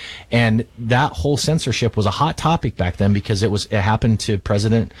play. And that whole censorship was a hot topic back then because it happened to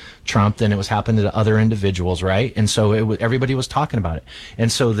President Trump, and it was happening to other individuals, right? And so everybody was talking about it.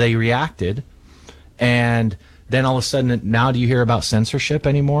 And so they reacted. And then all of a sudden, now do you hear about censorship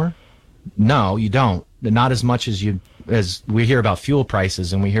anymore? No, you don't. Not as much as we hear about fuel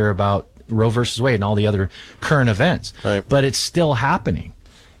prices and we hear about Roe versus Wade and all the other current events. Right. But it's still happening.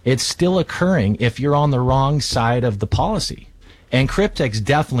 It's still occurring if you're on the wrong side of the policy. And Kryptek's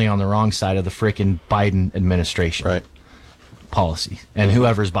definitely on the wrong side of the frickin' Biden administration policy and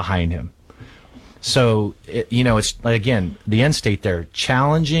whoever's behind him. So, it's, again, the end state there,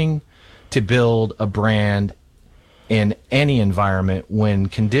 challenging to build a brand in any environment when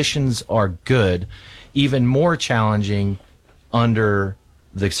conditions are good, even more challenging under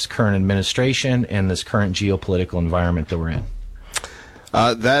this current administration and this current geopolitical environment that we're in.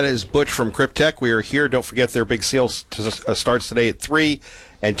 That is Butch from Kryptek. We are here. Don't forget their big sale starts today at 3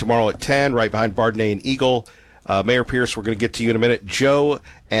 and tomorrow at 10, right behind Bardenay and Eagle. Mayor Pierce, we're going to get to you in a minute. Joe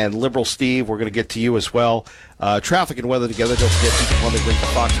and Liberal Steve, we're going to get to you as well. Traffic and weather together. Don't forget People Plumbing brings the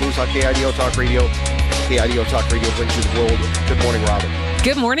Fox News on KIDO Talk Radio. KIDO Talk Radio brings you the world. Good morning, Robin.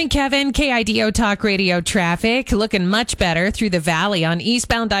 Good morning, Kevin. KIDO Talk Radio traffic looking much better through the valley on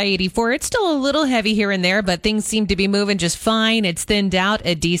eastbound I-84. It's still a little heavy here and there, but things seem to be moving just fine. It's thinned out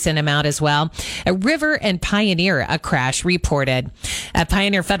a decent amount as well. At River and Pioneer, a crash reported. At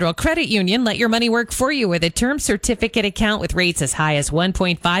Pioneer Federal Credit Union, let your money work for you with a term certificate account with rates as high as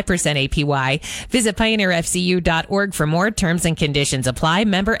 1.5% APY. Visit pioneerfcu.org for more. Terms and conditions apply.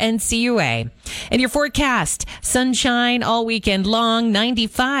 Member NCUA. And your forecast, sunshine all weekend long,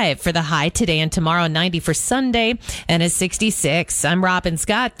 95 for the high today and tomorrow, 90 for Sunday, and a 66. I'm Robin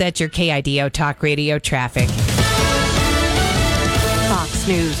Scott. That's your KIDO Talk Radio traffic. Fox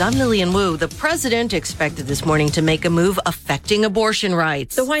News, I'm Lillian Wu. The president expected this morning to make a move affecting abortion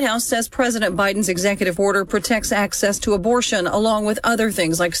rights. The White House says President Biden's executive order protects access to abortion, along with other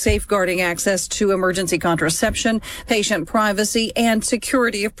things like safeguarding access to emergency contraception, patient privacy, and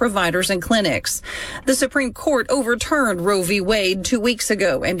security of providers and clinics. The Supreme Court overturned Roe v. Wade 2 weeks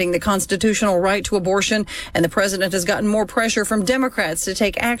ago, ending the constitutional right to abortion, and the president has gotten more pressure from Democrats to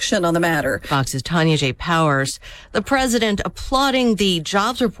take action on the matter. Fox's Tanya J. Powers. The president applauding the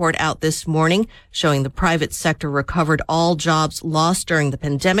jobs report out this morning, showing the private sector recovered all jobs lost during the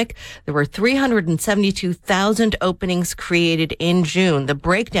pandemic. There were 372,000 openings created in June. The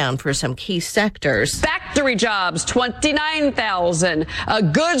breakdown for some key sectors. Factory jobs, 29,000.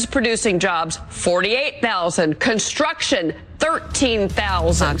 Goods producing jobs, 48,000. Construction,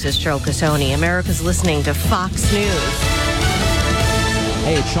 13,000. Fox's Cheryl Casoni. America's listening to Fox News.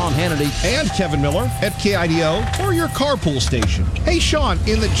 Hey, it's Sean Hannity and Kevin Miller at KIDO or your carpool station. Hey, Sean,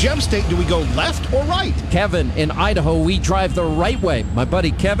 in the Gem State, do we go left or right? Kevin, in Idaho, we drive the right way. My buddy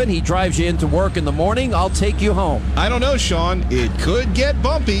Kevin, he drives you into work in the morning. I'll take you home. I don't know, Sean. It could get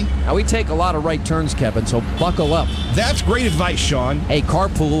bumpy. Now, we take a lot of right turns, Kevin, so buckle up. That's great advice, Sean. Hey,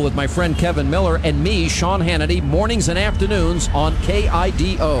 carpool with my friend Kevin Miller and me, Sean Hannity, mornings and afternoons on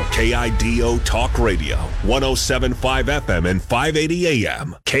KIDO. KIDO Talk Radio, 107.5 FM and 580 AM.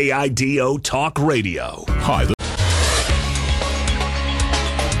 KIDO Talk Radio. Hi.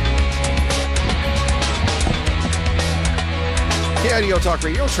 KIDO Talk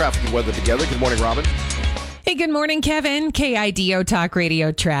Radio, traffic and weather together. Good morning, Robin. Hey, good morning, Kevin. KIDO Talk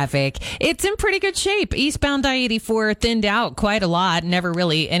Radio traffic. It's in pretty good shape. Eastbound I-84 thinned out quite a lot. Never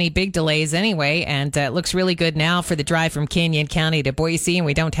really any big delays anyway. And it looks really good now for the drive from Canyon County to Boise. And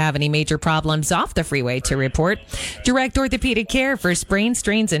we don't have any major problems off the freeway to report. Direct orthopedic care for sprains,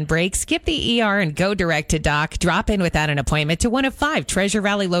 strains, and breaks. Skip the ER and go direct to Doc. Drop in without an appointment to one of 5 Treasure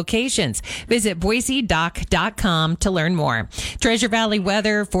Valley locations. Visit BoiseDoc.com to learn more. Treasure Valley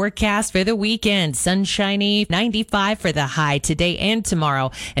weather forecast for the weekend. Sunshiny sunny, 95 for the high today and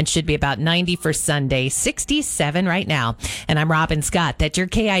tomorrow, and should be about 90 for Sunday, 67 right now. And I'm Robin Scott. That's your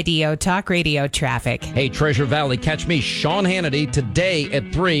KIDO Talk Radio traffic. Hey, Treasure Valley, catch me, Sean Hannity, today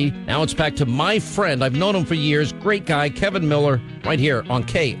at 3. Now it's back to my friend. I've known him for years. Great guy, Kevin Miller, right here on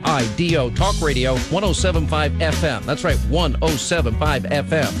KIDO Talk Radio 107.5 FM. That's right, 107.5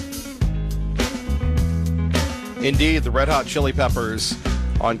 FM. Indeed, the Red Hot Chili Peppers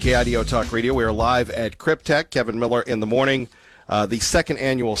on KIDO Talk Radio. We are live at Kryptek. Kevin Miller in the morning. The second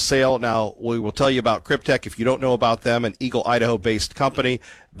annual sale. Now, we will tell you about Kryptek if you don't know about them, an Eagle Idaho-based company,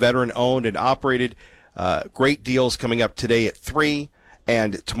 veteran-owned and operated. Great deals coming up today at 3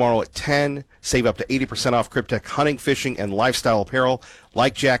 and tomorrow at 10. Save up to 80% off Kryptek hunting, fishing, and lifestyle apparel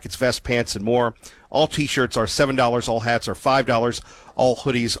like jackets, vests, pants, and more. All T-shirts are $7. All hats are $5. All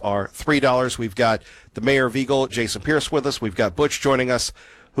hoodies are $3. We've got the mayor of Eagle, Jason Pierce, with us. We've got Butch joining us,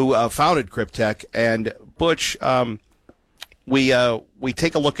 who founded Kryptek. And Butch, we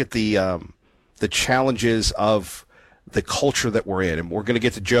take a look at the challenges of the culture that we're in, and we're going to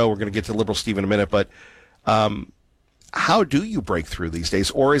get to Joe. We're going to get to Liberal Steve in a minute, but how do you break through these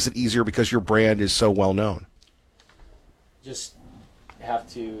days, or is it easier because your brand is so well known? Just have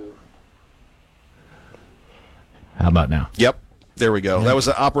to. How about now? Yep. There we go. That was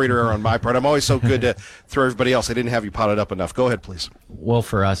an operator error on my part. I'm always so good to throw everybody else. I didn't have you potted up enough. Go ahead, please. Well,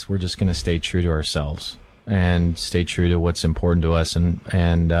 for us, we're just going to stay true to ourselves and stay true to what's important to us and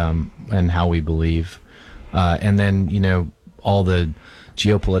how we believe. And then, all the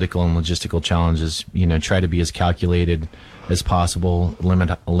geopolitical and logistical challenges, try to be as calculated as possible,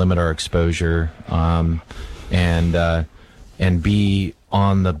 limit our exposure, and be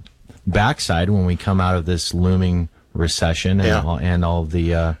on the backside when we come out of this looming recession and all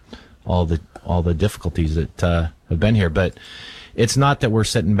the difficulties that have been here. But it's not that we're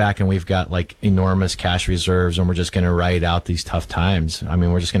sitting back and we've got like enormous cash reserves and we're just going to ride out these tough times. I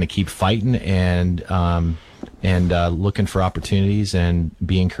mean, we're just going to keep fighting and looking for opportunities and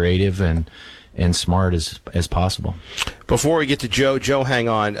being creative and smart as possible. Before we get to Joe, hang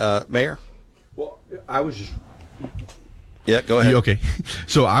on, Mayor. Well, I was just. Yeah, go ahead. Okay,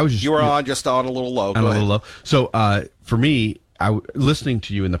 so I was just. You were on a little low. A little low. So for me, listening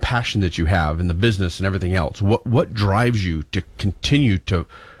to you and the passion that you have in the business and everything else, what drives you to continue to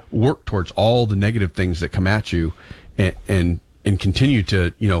work towards all the negative things that come at you, and continue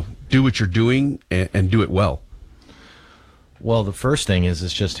to do what you're doing and do it well? Well, the first thing is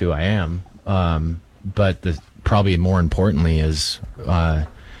it's just who I am, but probably more importantly is,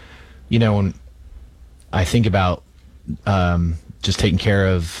 when I think about just taking care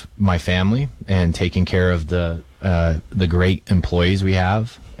of my family and taking care of the great employees we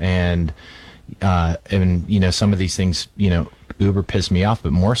have, and some of these things uber piss me off,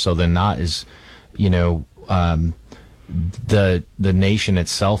 but more so than not is the nation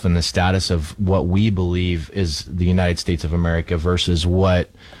itself and the status of what we believe is the United States of America versus what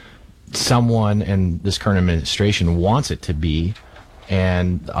someone in this current administration wants it to be,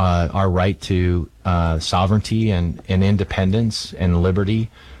 and our right to sovereignty and independence and liberty.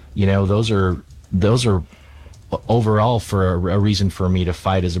 Those are overall for a reason for me to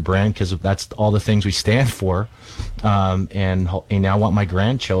fight as a brand, because that's all the things we stand for. And I want my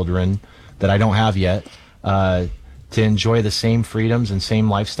grandchildren that I don't have yet to enjoy the same freedoms and same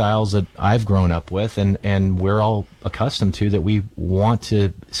lifestyles that I've grown up with, and we're all accustomed to, that we want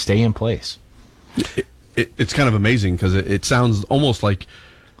to stay in place. It's kind of amazing because it sounds almost like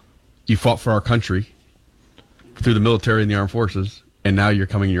you fought for our country through the military and the armed forces, and now you're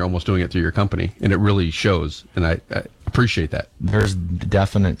almost doing it through your company, and it really shows, and I appreciate that. There's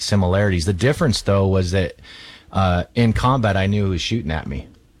definite similarities. The difference, though, was that in combat, I knew who was shooting at me,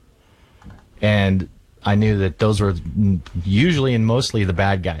 and I knew that those were usually and mostly the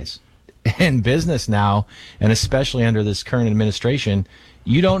bad guys. In business now, and especially under this current administration,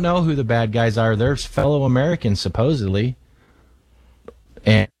 you don't know who the bad guys are. They're fellow Americans, supposedly.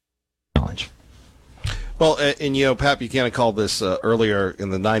 And challenge. Well, and Pat Buchanan called this earlier in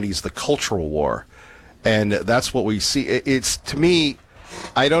the 90s the cultural war. And that's what we see. It's, to me,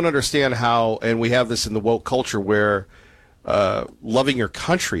 I don't understand how, and we have this in the woke culture where loving your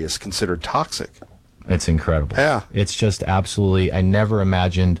country is considered toxic. It's incredible. Yeah. It's just absolutely, I never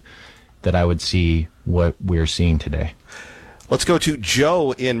imagined that I would see what we're seeing today. Let's go to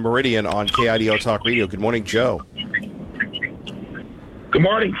Joe in Meridian on KIDO Talk Radio. Good morning, Joe. Good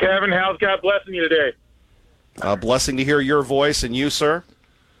morning, Kevin. How's God blessing you today? Blessing to hear your voice, and you, sir?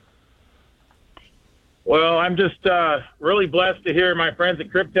 Well, I'm just really blessed to hear my friends at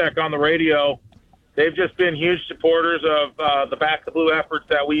Kryptek on the radio. They've just been huge supporters of the Back the Blue efforts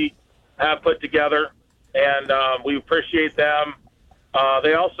that we have put together. and we appreciate them.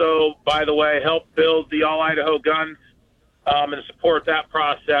 They also, by the way, helped build the All Idaho Guns and support that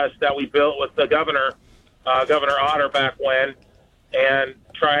process that we built with the governor, Governor Otter, back when, and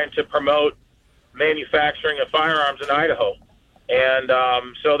trying to promote manufacturing of firearms in Idaho.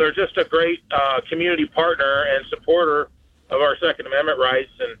 And so they're just a great community partner and supporter of our Second Amendment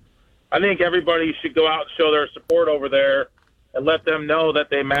rights. And I think everybody should go out and show their support over there and let them know that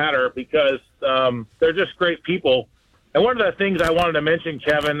they matter, because they're just great people. And one of the things I wanted to mention,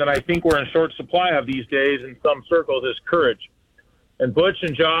 Kevin, that I think we're in short supply of these days in some circles is courage. And Butch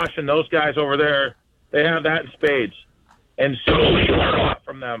and Josh and those guys over there, they have that in spades. And so we learn a lot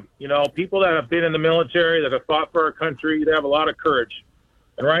from them. You know, people that have been in the military, that have fought for our country, they have a lot of courage.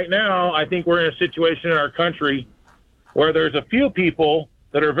 And right now, I think we're in a situation in our country where there's a few people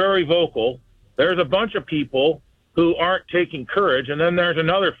that are very vocal. There's a bunch of people who aren't taking courage. And then there's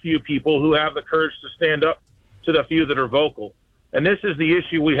another few people who have the courage to stand up to the few that are vocal. And this is the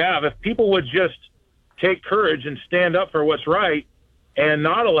issue we have. If people would just take courage and stand up for what's right and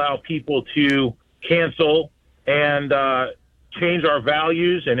not allow people to cancel and change our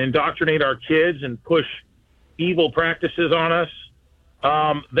values and indoctrinate our kids and push evil practices on us,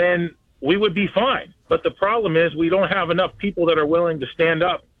 then we would be fine. But the problem is we don't have enough people that are willing to stand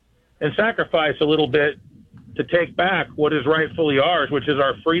up and sacrifice a little bit to take back what is rightfully ours, which is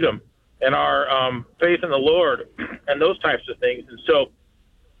our freedom and our faith in the Lord and those types of things. And so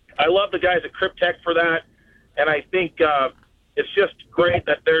I love the guys at Kryptek for that. And I think it's just great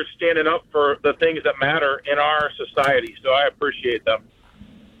that they're standing up for the things that matter in our society. So I appreciate them.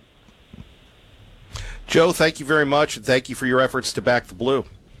 Joe, thank you very much, and thank you for your efforts to back the blue.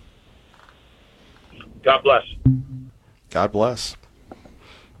 God bless. God bless.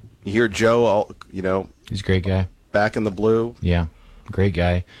 You hear Joe, he's a great guy. Back in the blue. Yeah, great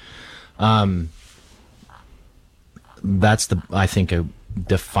guy. That's I think, a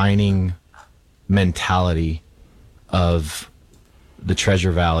defining mentality of the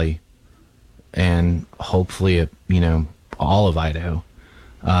Treasure Valley and hopefully, all of Idaho,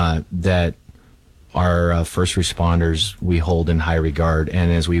 that our first responders we hold in high regard.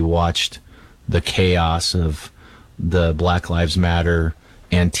 And as we watched the chaos of the Black Lives Matter,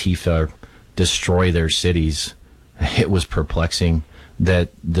 Antifa destroy their cities, it was perplexing that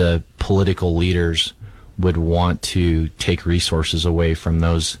the political leaders would want to take resources away from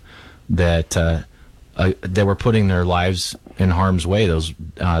those that were putting their lives in harm's way. Those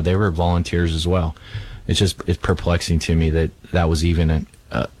they were volunteers as well. It's perplexing to me that was even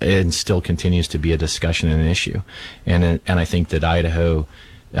and still continues to be a discussion and an issue. And I think that Idaho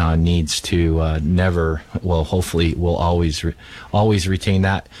needs to hopefully will always retain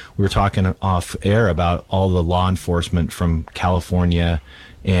that. We were talking off air about all the law enforcement from California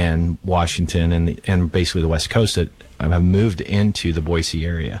and Washington and basically the West Coast that have moved into the Boise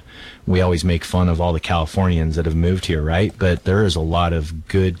area. We always make fun of all the Californians that have moved here, right? But there is a lot of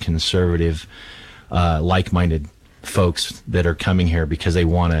good, conservative, like-minded folks that are coming here because they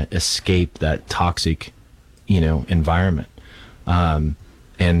want to escape that toxic, environment. And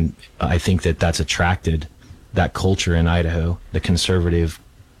I think that's attracted that culture in Idaho, the conservative,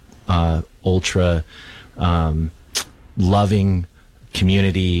 ultra loving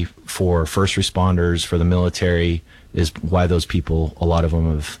community for first responders, for the military, is why those people, a lot of them,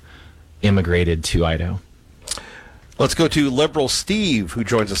 have immigrated to Idaho. Let's go to Liberal Steve, who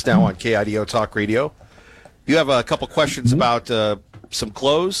joins us now on KIDO Talk Radio. You have a couple questions about some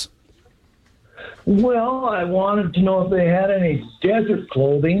clothes? Well, I wanted to know if they had any desert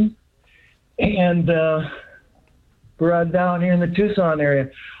clothing, and we're down here in the Tucson area.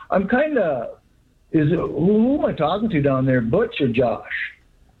 I'm kind of, who am I talking to down there, Butch or Josh?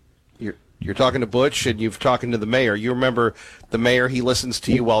 You're talking to Butch, and you've talking to the mayor. You remember the mayor, he listens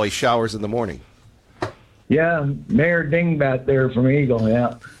to you while he showers in the morning. Yeah, Mayor Dingbat there from Eagle,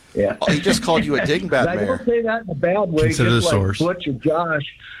 yeah. Oh, he just called you a dingbat, I Mayor. don't say that in a bad way, Consider just the like source. Butch or Josh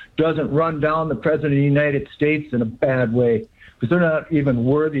doesn't run down the President of the United States in a bad way, because they're not even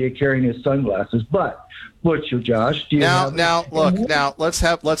worthy of carrying his sunglasses. But Butch or Josh, do you let's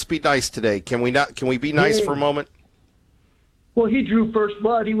be nice today. Can we be nice for a moment? Well, he drew first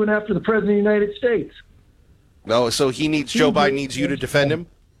blood. He went after the President of the United States. No, so Joe Biden needs you to defend him?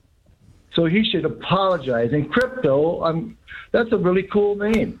 So he should apologize. And crypto, that's a really cool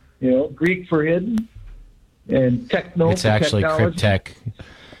name. Greek for hidden, and techno. It's actually Kryptek.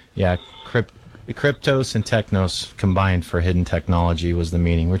 Yeah, Kryptos and Technos combined for hidden technology was the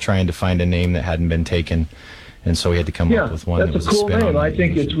meaning. We're trying to find a name that hadn't been taken, and so we had to come up with one that was a cool spin name. on I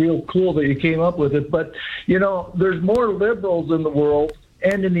think it's real cool that you came up with it. But, there's more liberals in the world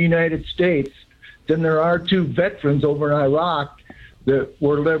and in the United States than there are two veterans over in Iraq that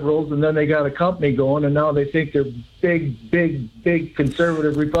were liberals, and then they got a company going, and now they think they're big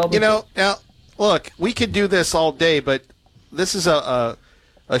conservative Republicans. Now, look, we could do this all day, but this is a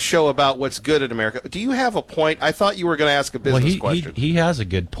show about what's good in America. Do you have a point? I thought you were going to ask a business question. He has a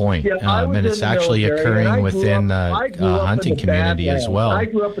good point, Yeah, and it's actually occurring within the hunting community as well. I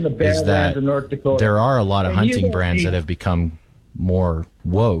grew up in the Badlands in North Dakota. There are a lot of hunting brands that have become more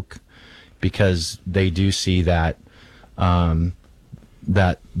woke because they do see that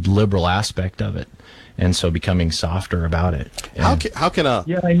that liberal aspect of it, and so becoming softer about it. How can a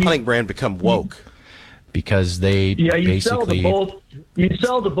hunting brand become woke? Because they basically you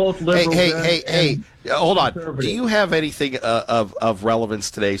sell to both liberals. Hey! Hold on. Do you have anything of relevance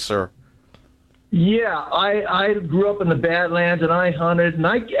today, sir? Yeah, I grew up in the Badlands, and I hunted, and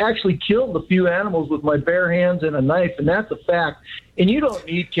I actually killed a few animals with my bare hands and a knife, and that's a fact. And you don't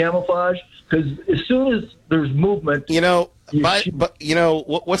need camouflage, because as soon as there's movement... what's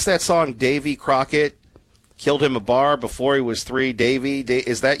that song, Davy Crockett? Killed him a bar before he was 3, Davy.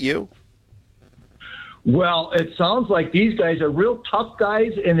 Is that you? Well, it sounds like these guys are real tough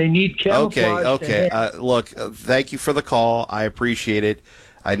guys, and they need camouflage. Okay. Look, thank you for the call. I appreciate it.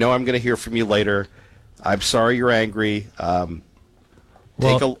 I know I'm going to hear from you later. I'm sorry you're angry.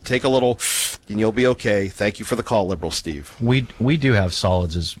 Take a little, and you'll be okay. Thank you for the call, Liberal Steve. We do have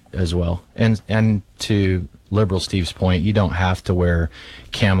solids as well, and to Liberal Steve's point, you don't have to wear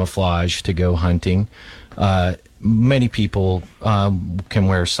camouflage to go hunting. Many people can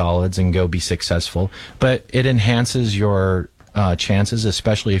wear solids and go be successful, but it enhances your chances,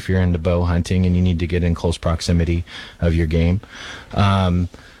 especially if you're into bow hunting and you need to get in close proximity of your game. The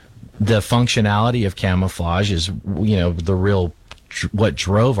functionality of camouflage is, the real what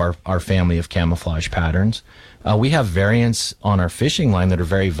drove our family of camouflage patterns. We have variants on our fishing line that are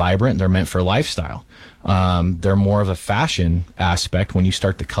very vibrant. They're meant for lifestyle. They're more of a fashion aspect when you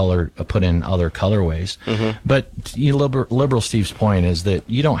start to put in other colorways. Mm-hmm. But Liberal Steve's point is that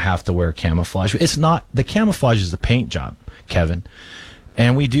you don't have to wear camouflage. It's not, the camoufage is the paint job, Kevin.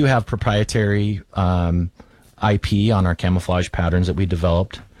 And we do have proprietary IP on our camouflage patterns that we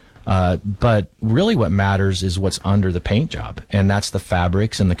developed. But really what matters is what's under the paint job, and that's the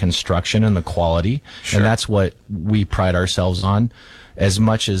fabrics and the construction and the quality. Sure. And that's what we pride ourselves on as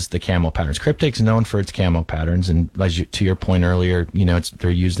much as the camo patterns. Kryptek's known for its camo patterns, and to your point earlier, they're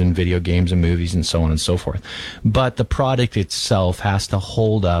used in video games and movies and so on and so forth. But the product itself has to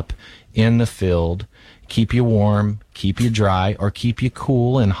hold up in the field, keep you warm, keep you dry, or keep you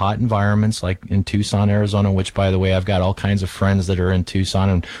cool in hot environments like in Tucson, Arizona, which, by the way, I've got all kinds of friends that are in Tucson,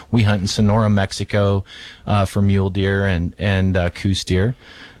 and we hunt in Sonora, Mexico for mule deer and coos deer.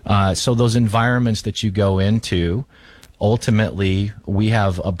 So those environments that you go into, ultimately, we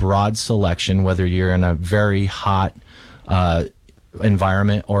have a broad selection, whether you're in a very hot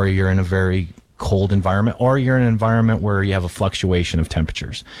environment or you're in a very cold environment, or you're in an environment where you have a fluctuation of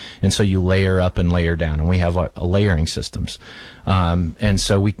temperatures. And so you layer up and layer down, and we have a layering systems. And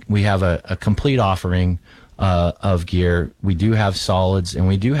so we have a complete offering of gear. We do have solids, and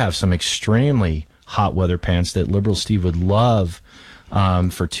we do have some extremely hot weather pants that Liberal Steve would love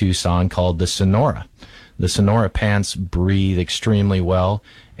for Tucson, called the Sonora. The Sonora pants breathe extremely well,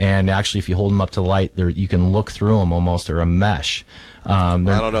 and actually, if you hold them up to the light, you can look through them almost. They're a mesh. I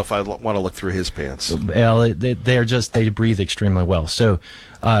don't know if I want to look through his pants. Well, they breathe extremely well. So,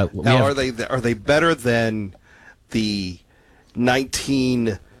 now, are they better than the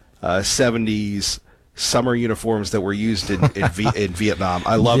 1970s summer uniforms that were used in Vietnam?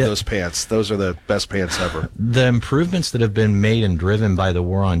 I love those pants. Those are the best pants ever. The improvements that have been made and driven by the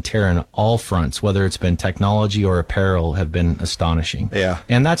war on terror on all fronts, whether it's been technology or apparel, have been astonishing. Yeah.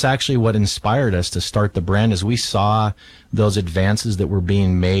 And that's actually what inspired us to start the brand, as we saw those advances that were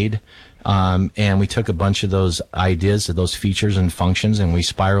being made. And we took a bunch of those ideas, of those features and functions, and we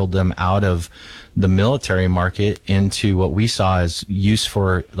spiraled them out of the military market into what we saw as use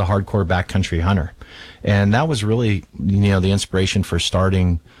for the hardcore backcountry hunter. And that was really, the inspiration for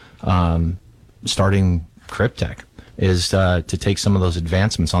starting Kryptek, is to take some of those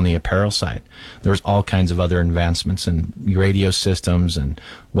advancements on the apparel side. There's all kinds of other advancements in radio systems and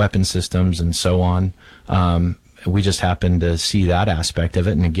weapon systems and so on. We just happened to see that aspect of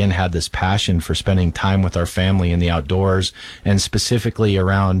it, and again had this passion for spending time with our family in the outdoors, and specifically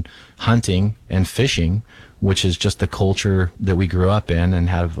around hunting and fishing, which is just the culture that we grew up in and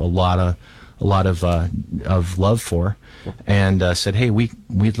have a lot of love for, and said, hey,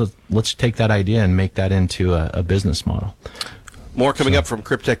 let's take that idea and make that into a business model. More coming up from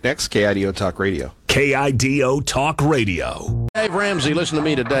Kryptek next, KIDO Talk Radio. KIDO Talk Radio. Dave Ramsey, listen to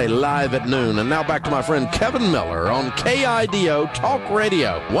me today live at noon. And now back to my friend Kevin Miller on KIDO Talk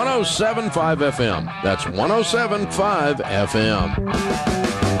Radio, 107.5 FM. That's 107.5 FM.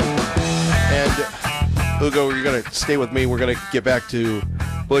 And Hugo, you're going to stay with me. We're going to get back to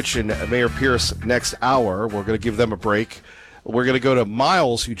Butch and Mayor Pierce next hour. We're going to give them a break. We're going to go to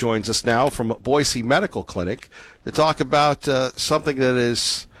Miles, who joins us now from Boise Medical Clinic, to talk about something that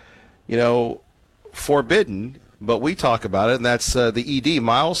is, forbidden, but we talk about it, and that's the ED.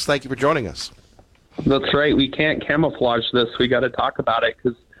 Miles, thank you for joining us. That's right. We can't camouflage this. We got to talk about it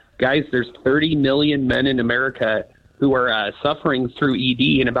because, guys, there's 30 million men in America who are suffering through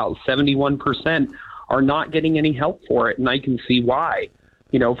ED, and about 71% are not getting any help for it, and I can see why.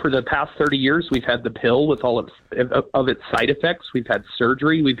 For the past 30 years, we've had the pill with all of its side effects. We've had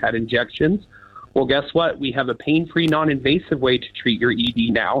surgery. We've had injections. Well, guess what? We have a pain-free, non-invasive way to treat your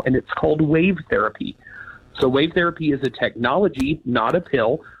ED now, and it's called wave therapy. So wave therapy is a technology, not a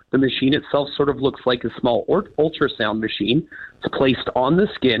pill. The machine itself sort of looks like a small ultrasound machine. It's placed on the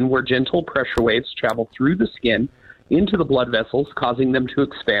skin where gentle pressure waves travel through the skin into the blood vessels, causing them to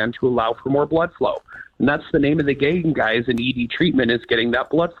expand to allow for more blood flow. And that's the name of the game, guys, in ED treatment, is getting that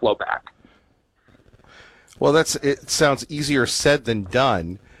blood flow back. Well, it sounds easier said than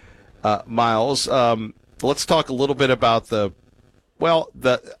done, Miles. Let's talk a little bit about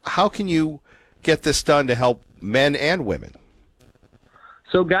how can you get this done to help men and women?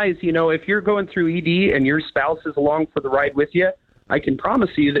 So, guys, if you're going through ED and your spouse is along for the ride with you, I can promise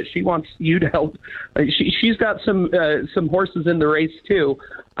you that she wants you to help. She's got some horses in the race too.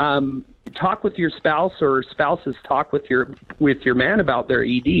 Talk with your spouse, or spouses talk with your man about their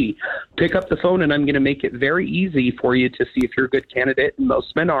ED. Pick up the phone, and I'm going to make it very easy for you to see if you're a good candidate, and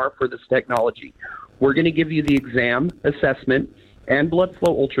most men are, for this technology. We're going to give you the exam, assessment, and blood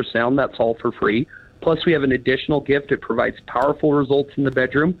flow ultrasound. That's all for free. Plus, we have an additional gift. It provides powerful results in the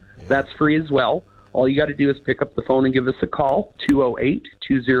bedroom. That's free as well. All you got to do is pick up the phone and give us a call,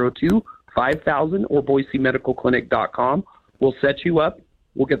 208-202-5000 or BoiseMedicalClinic.com. We'll set you up.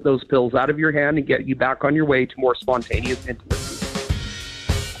 We'll get those pills out of your hand and get you back on your way to more spontaneous intimacy.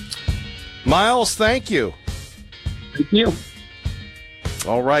 Miles, thank you. Thank you.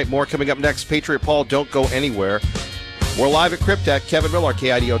 All right, more coming up next. Patriot Paul, don't go anywhere. We're live at Kryptek. Kevin Miller,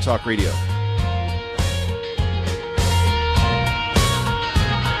 KIDO Talk Radio.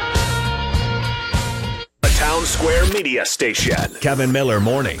 Town Square Media Station. Kevin Miller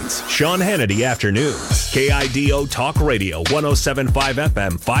mornings. Sean Hannity afternoons. KIDO Talk Radio, 107.5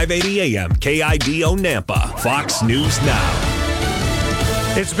 FM, 580 AM. KIDO Nampa. Fox News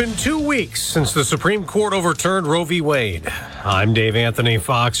Now. It's been 2 weeks since the Supreme Court overturned Roe v. Wade. I'm Dave Anthony,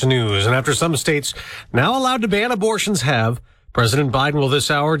 Fox News. And after some states now allowed to ban abortions President Biden will this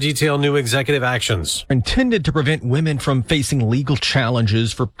hour detail new executive actions intended to prevent women from facing legal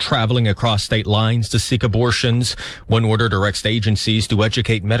challenges for traveling across state lines to seek abortions. One order directs agencies to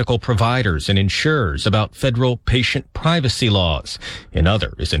educate medical providers and insurers about federal patient privacy laws.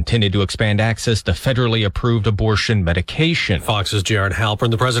 Another is intended to expand access to federally approved abortion medication. Fox's Jared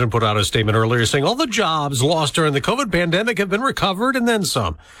Halpern, the president, put out a statement earlier saying all the jobs lost during the COVID pandemic have been recovered and then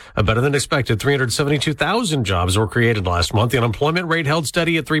some. A better than expected 372,000 jobs were created last month. The unemployment rate held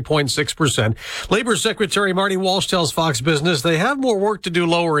steady at 3.6%. Labor Secretary Marty Walsh tells Fox Business they have more work to do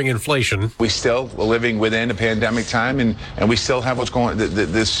lowering inflation. We still are living within a pandemic time, and we still have what's going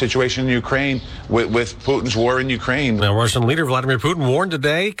this situation in Ukraine with Putin's war in Ukraine. Now, Russian leader Vladimir Putin warned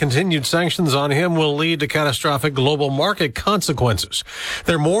today continued sanctions on him will lead to catastrophic global market consequences.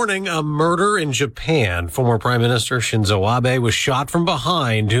 They're mourning a murder in Japan. Former Prime Minister Shinzo Abe was shot from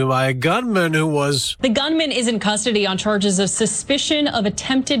behind by a gunman who was... The gunman is in custody on charges of suspicion of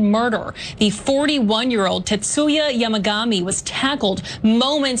attempted murder. The 41-year-old Tetsuya Yamagami was tackled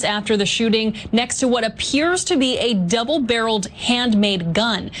moments after the shooting next to what appears to be a double-barreled handmade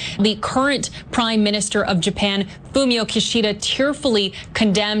gun. The current Prime Minister of Japan, Fumio Kishida, tearfully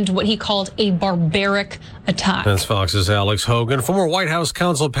condemned what he called a barbaric attack. That's Fox's Alex Hogan. Former White House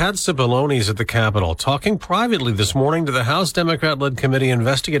counsel Pat Cipollone at the Capitol, talking privately this morning to the House Democrat-led committee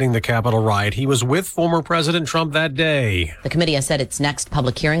investigating the Capitol riot. He was with former President Trump that day. The committee has said its next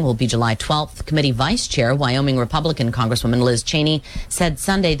public hearing will be July 12th. Committee Vice Chair, Wyoming Republican Congresswoman Liz Cheney, said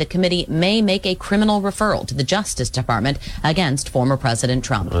Sunday the committee may make a criminal referral to the Justice Department against former President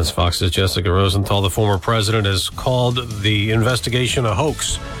Trump. That's Fox's Jessica Rosenthal. The former president has called the investigation a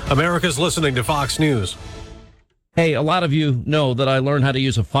hoax. America's listening to Fox News. Hey, a lot of you know that I learned how to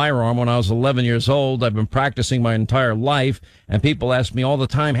use a firearm when I was 11 years old. I've been practicing my entire life, and people ask me all the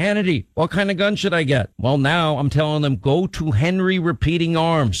time, Hannity, what kind of gun should I get? Well, now I'm telling them, go to Henry Repeating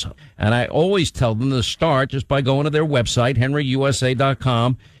Arms. And I always tell them to start just by going to their website,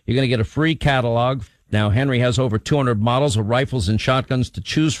 henryusa.com. You're going to get a free catalog. Now, Henry has over 200 models of rifles and shotguns to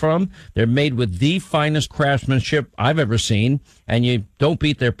choose from. They're made with the finest craftsmanship I've ever seen, and you don't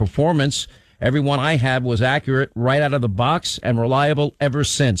beat their performance. Every one I had was accurate right out of the box and reliable ever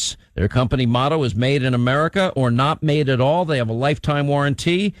since. Their company motto is made in America or not made at all. They have a lifetime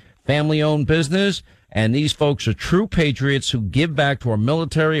warranty, family-owned business, and these folks are true patriots who give back to our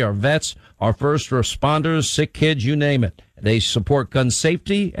military, our vets, our first responders, sick kids, you name it. They support gun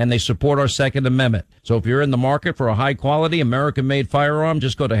safety, and they support our Second Amendment. So if you're in the market for a high-quality, American-made firearm,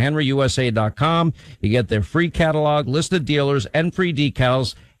 just go to henryusa.com. You get their free catalog, list of dealers, and free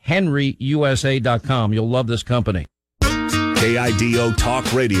decals, henryusa.com. You'll love this company. KIDO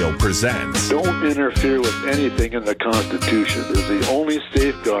Talk Radio presents Don't interfere with anything in the Constitution. It is the only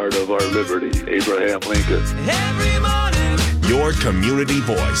safeguard of our liberty. Abraham Lincoln. Every morning. Your community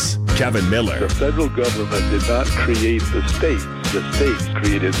voice, Kevin Miller. The federal government did not create the states. The states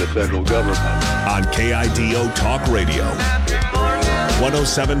created the federal government. On KIDO Talk Radio.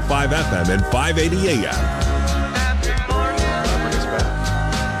 107.5 FM and 580 AM.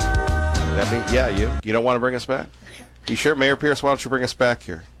 You don't want to bring us back? You sure, Mayor Pierce? Why don't you bring us back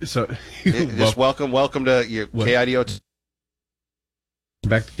here? So, just welcome to your KIDO.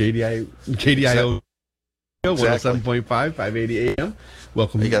 Back to KDIO 107.5, 580 AM.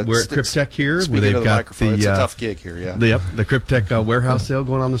 Welcome. We're at Kryptek here, where they've got the it's a tough gig here. Yeah. The Kryptek warehouse sale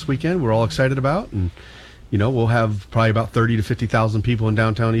going on this weekend. We're all excited about, and we'll have probably about 30 to 50,000 people in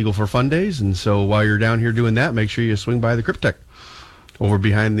downtown Eagle for Fun Days. And so while you're down here doing that, make sure you swing by the Kryptek over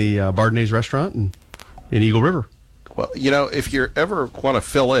behind the Bardnay's restaurant in Eagle River. Well, if you ever want to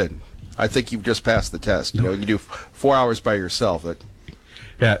fill in, I think you've just passed the test. You do 4 hours by yourself.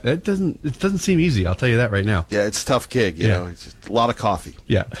 Yeah, it doesn't seem easy. I'll tell you that right now. Yeah, it's a tough gig. You know, it's just a lot of coffee.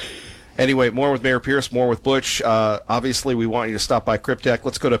 Yeah. Anyway, more with Mayor Pierce, more with Butch. Obviously, we want you to stop by Kryptek.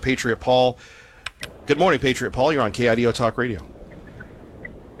 Let's go to Patriot Paul. Good morning, Patriot Paul. You're on KIDO Talk Radio.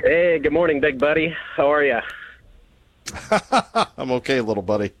 Hey, good morning, big buddy. How are you? I'm okay, little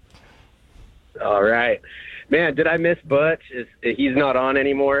buddy. All right. Man, did I miss Butch? He's not on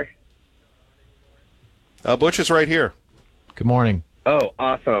anymore? Butch is right here. Good morning. Oh,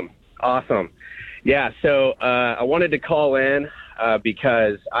 awesome. Yeah, so I wanted to call in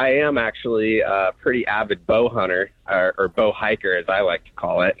because I am actually a pretty avid bow hunter, or bow hiker, as I like to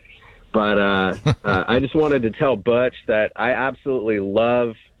call it. But I just wanted to tell Butch that I absolutely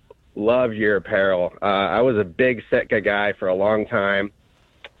love your apparel. I was a big Sitka guy for a long time.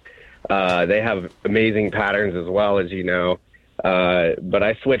 They have amazing patterns as well, as you know. But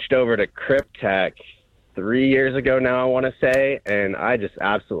I switched over to Kryptek 3 years ago now, I want to say, and I just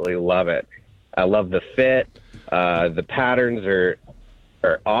absolutely love it. I love the fit. The patterns are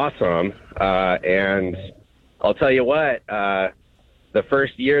awesome. And I'll tell you what, the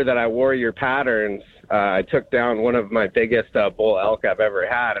first year that I wore your patterns, I took down one of my biggest bull elk I've ever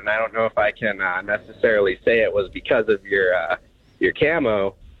had, and I don't know if I can necessarily say it was because of your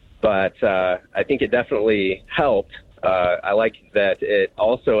camo, but I think it definitely helped. I like that it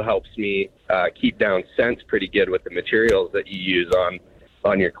also helps me keep down scents pretty good with the materials that you use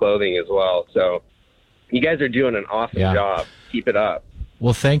on your clothing as well. So you guys are doing an awesome job. Keep it up.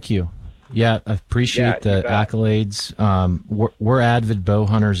 Well, thank you. Yeah, I appreciate the accolades. We're avid bow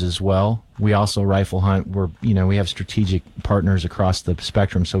hunters as well. We also rifle hunt. We have strategic partners across the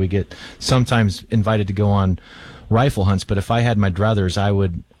spectrum, so we get sometimes invited to go on rifle hunts. But if I had my druthers, I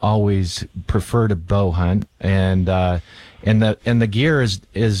would always prefer to bow hunt. And the gear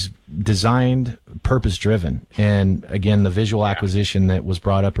is designed, purpose driven. And again, the visual acquisition that was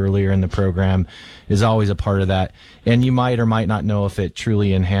brought up earlier in the program is always a part of that. And you might or might not know if it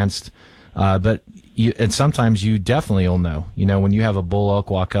truly enhanced. But sometimes you definitely will know. When you have a bull elk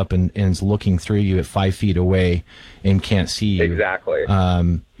walk up and is looking through you at 5 feet away and can't see you. Exactly.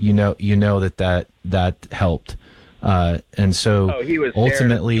 You know that helped. And so he was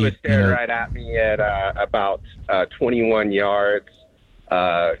ultimately, he was staring right at me at about 21 yards,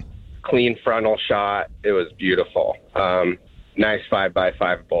 clean frontal shot. It was beautiful. Nice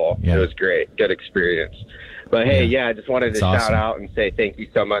 5x5 bull. Yeah. It was great. Good experience. But hey, I just wanted to shout out and say thank you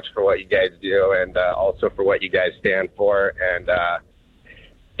so much for what you guys do, and also for what you guys stand for. And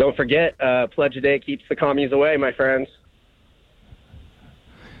don't forget, Pledge a Day keeps the commies away, my friends.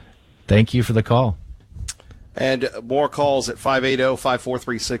 Thank you for the call. And more calls at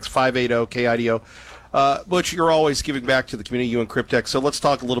 580-5436, 580-KIDO. Butch, you're always giving back to the community, you and Kryptek. So let's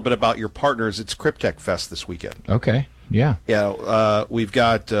talk a little bit about your partners. It's Kryptek Fest this weekend. Okay. Yeah. Yeah. We've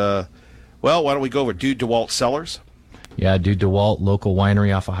got, why don't we go over Dude DeWalt Cellars? Yeah, Dude DeWalt, local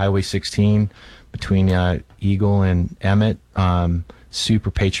winery off of Highway 16 between Eagle and Emmett.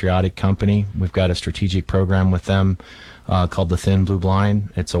 Super patriotic company. We've got a strategic program with them called the Thin Blue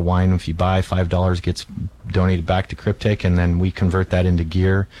Blind. It's a wine, if you buy $5, gets donated back to Kryptek, and then we convert that into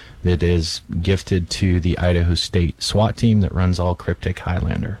gear that is gifted to the Idaho State SWAT team that runs all Kryptek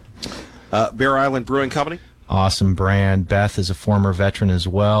Highlander. Bear Island Brewing Company? Awesome brand. Beth is a former veteran as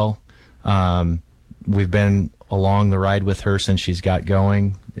well. We've been along the ride with her since she's got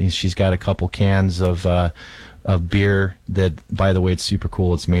going. She's got a couple cans of beer that, by the way, it's super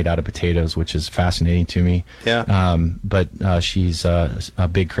cool. It's made out of potatoes, which is fascinating to me. Yeah. But she's a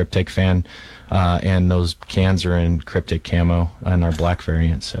big Kryptek fan, and those cans are in Kryptek camo and our black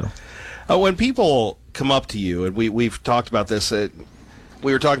variant. So, when people come up to you, and we've talked about this,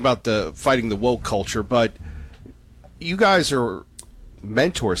 we were talking about fighting the woke culture, but you guys are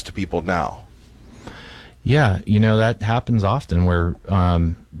mentors to people now. Yeah, that happens often where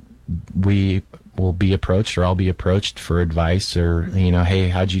we will be approached, or I'll be approached for advice, or hey,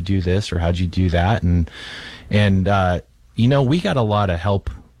 how'd you do this, or how'd you do that, and we got a lot of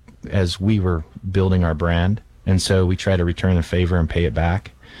help as we were building our brand, and so we try to return the favor and pay it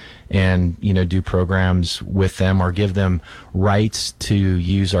back, and do programs with them or give them rights to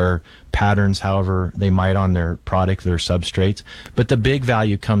use our patterns however they might on their product, their substrates. But the big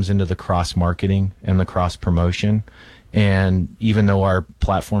value comes into the cross marketing and the cross promotion. And even though our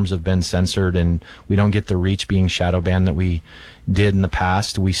platforms have been censored and we don't get the reach being shadow banned that we did in the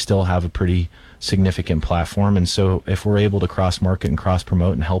past, we still have a pretty significant platform. And so if we're able to cross market and cross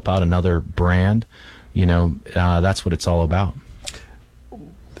promote and help out another brand, that's what it's all about.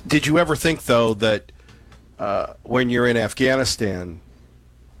 Did you ever think, though, that when you're in Afghanistan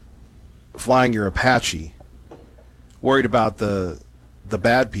flying your Apache, worried about the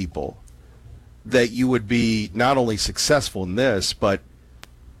bad people, that you would be not only successful in this, but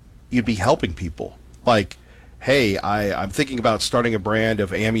you'd be helping people? Like, hey, I'm thinking about starting a brand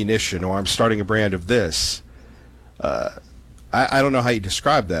of ammunition, or I'm starting a brand of this. I don't know how you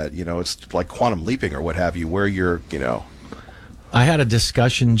describe that. It's like quantum leaping or what have you, where you're, I had a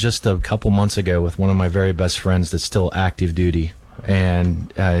discussion just a couple months ago with one of my very best friends that's still active duty,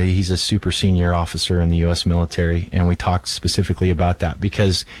 and he's a super senior officer in the U.S. military, and we talked specifically about that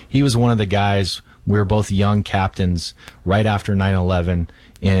because he was one of the guys. We were both young captains right after 9/11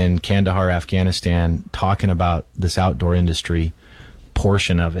 in Kandahar, Afghanistan, talking about this outdoor industry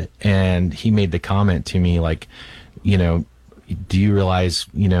portion of it, and he made the comment to me like, do you realize,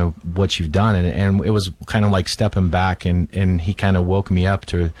 what you've done? And it was kind of like stepping back, and he kind of woke me up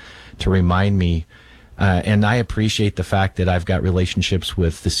to remind me. And I appreciate the fact that I've got relationships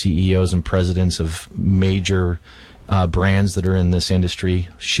with the CEOs and presidents of major brands that are in this industry,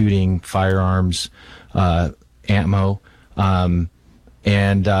 shooting, firearms, ammo.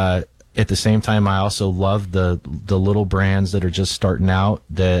 And at the same time, I also love the little brands that are just starting out,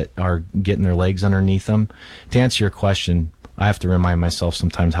 that are getting their legs underneath them. To answer your question, I have to remind myself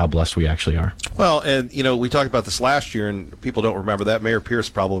sometimes how blessed we actually are. Well, and, we talked about this last year, and people don't remember that. Mayor Pierce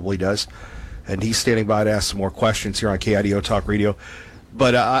probably does. And he's standing by to ask some more questions here on KIDO Talk Radio.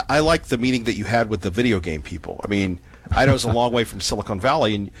 But I like the meeting that you had with the video game people. I mean, Idaho's a long way from Silicon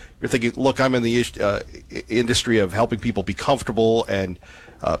Valley, and you're thinking, look, I'm in the industry of helping people be comfortable and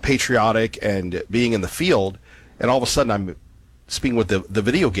patriotic and being in the field, and all of a sudden I'm speaking with the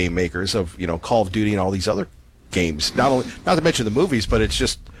video game makers of, Call of Duty and all these other games. Not to mention the movies, but it's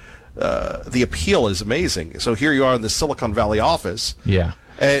just the appeal is amazing. So here you are in the Silicon Valley office. Yeah.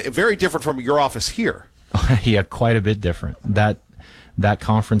 Very different from your office here. Yeah, quite a bit different. That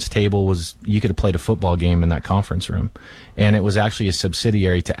conference table was, you could have played a football game in that conference room. And it was actually a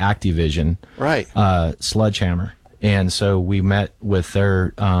subsidiary to Activision. Right. Sledgehammer. And so we met with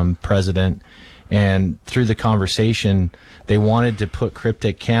their president, and through the conversation, they wanted to put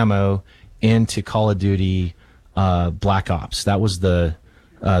Kryptek camo into Call of Duty Black Ops. That was the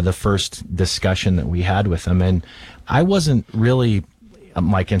first discussion that we had with them. And I wasn't really,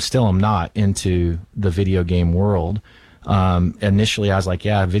 and still I'm not, into the video game world. Initially I was like,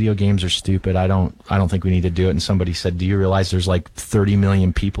 yeah, video games are stupid. I don't think we need to do it. And somebody said, do you realize there's like 30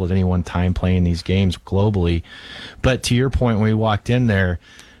 million people at any one time playing these games globally? But to your point, when we walked in there,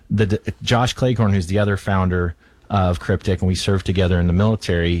 Josh Cleghorn, who's the other founder of Kryptek, and we served together in the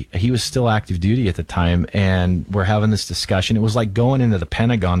military, he was still active duty at the time, and we're having this discussion. It was like going into the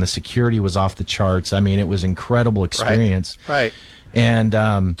Pentagon. The security was off the charts. I mean, it was an incredible experience. Right. And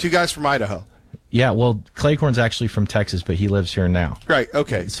two guys from Idaho. Yeah, well, Claycorn's actually from Texas, but he lives here now. Right.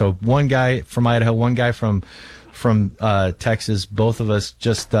 Okay. So one guy from Idaho, one guy from Texas. Both of us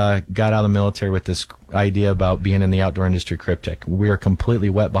just got out of the military with this idea about being in the outdoor industry. Kryptek. We are completely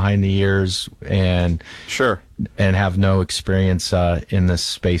wet behind the ears and have no experience in this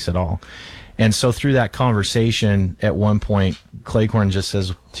space at all. And so through that conversation, at one point, Claycorn just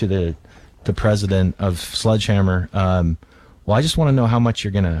says to the president of Sledgehammer, "Well, I just want to know how much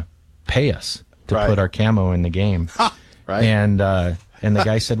you're going to pay us to put our camo in the game." Right. And the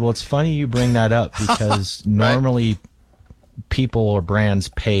guy said, "Well, it's funny you bring that up because normally people or brands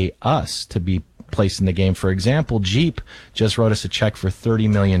pay us to be placed in the game. For example, Jeep just wrote us a check for $30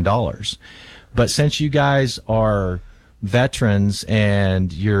 million. But since you guys are veterans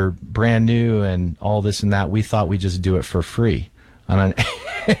and you're brand new and all this and that, we thought we'd just do it for free."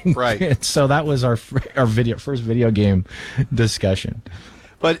 Right. So that was our first video game discussion.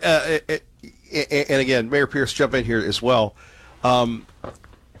 But and again, Mayor Pierce, jump in here as well.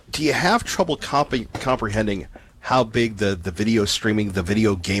 Do you have trouble comprehending how big the video streaming, the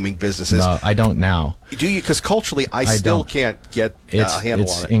video gaming business is? No, I don't now. Do you? Because culturally, I still can't get a handle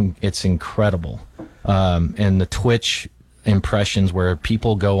on it. It's incredible. And the Twitch impressions where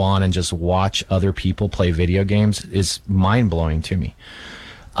people go on and just watch other people play video games is mind-blowing to me.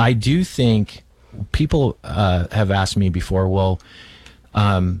 I do think people have asked me before, well,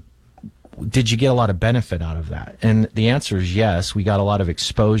 did you get a lot of benefit out of that? And the answer is yes. We got a lot of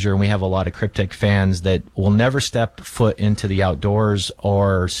exposure, and we have a lot of Kryptek fans that will never step foot into the outdoors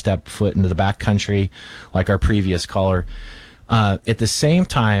or step foot into the backcountry like our previous caller. At the same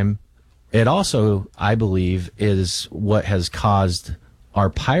time, it also, I believe, is what has caused our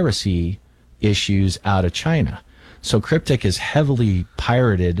piracy issues out of China. So Kryptek is heavily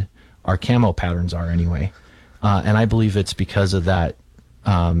pirated. Our camo patterns are anyway. And I believe it's because of that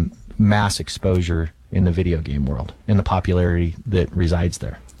mass exposure in the video game world and the popularity that resides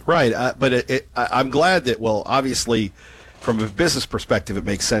there. Right. But I'm glad that, well, obviously, from a business perspective, it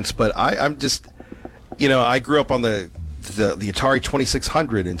makes sense. But I'm just, I grew up on the Atari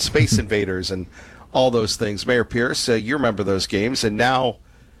 2600 and Space Invaders and all those things. Mayor Pierce, you remember those games, and now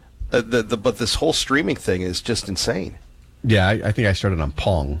but this whole streaming thing is just insane. Yeah, I think I started on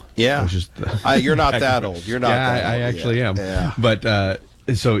Pong. Yeah, which is you're not that old. You're not. Yeah, that old. I actually am. Yeah. But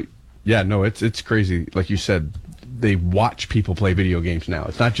so yeah, no, it's crazy. Like you said, they watch people play video games now.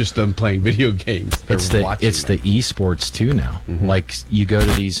 It's not just them playing video games. It's the esports too now. Mm-hmm. Like you go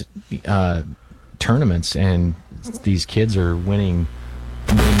to these tournaments and these kids are winning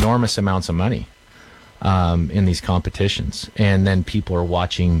enormous amounts of money in these competitions, and then people are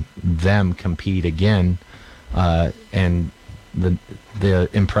watching them compete again, and the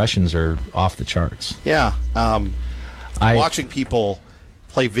impressions are off the charts. Yeah, watching people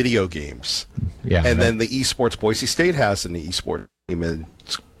play video games. Yeah, and then the esports, Boise State has an esports team and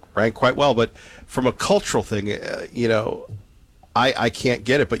it's ranked quite well. But from a cultural thing, I can't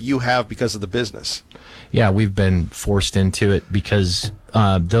get it, but you have because of the business. Yeah, we've been forced into it because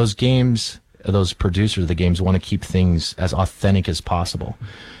those producers of the games want to keep things as authentic as possible.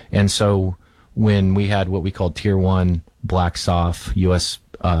 And so when we had what we called Tier 1 Black Soft, U.S.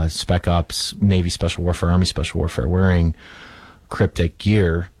 Spec Ops, Navy Special Warfare, Army Special Warfare wearing Kryptek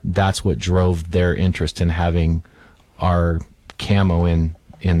gear, that's what drove their interest in having our camo in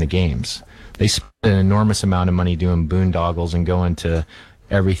the games. They spent an enormous amount of money doing boondoggles and going to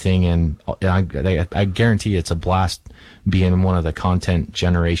everything, and I guarantee it's a blast being one of the content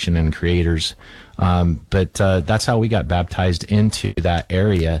generation and creators. But that's how we got baptized into that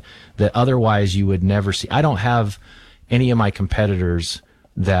area that otherwise you would never see. I don't have any of my competitors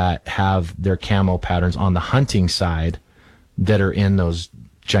that have their camo patterns on the hunting side that are in those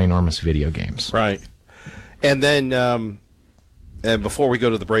ginormous video games. Right. And then, and before we go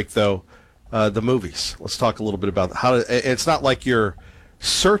to the break, though, the movies. Let's talk a little bit about it's not like you're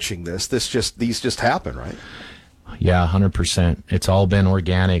searching these just happen, right? Yeah, 100%. It's all been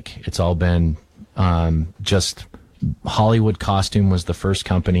organic. It's all been just Hollywood Costume was the first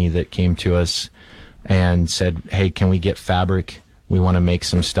company that came to us and said, hey, can we get fabric? We want to make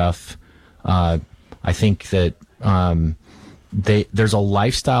some stuff. I think that there's a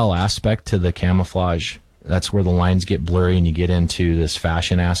lifestyle aspect to the camouflage. That's where the lines get blurry and you get into this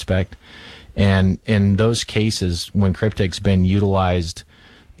fashion aspect. And in those cases, when Kryptek's been utilized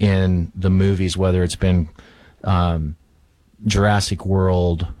in the movies, whether it's been Jurassic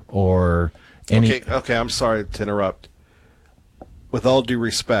World or any... Okay, I'm sorry to interrupt. With all due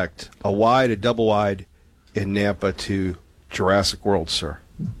respect, a double wide in Nampa to Jurassic World, sir.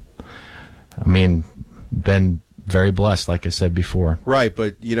 I mean, been very blessed, like I said before. Right,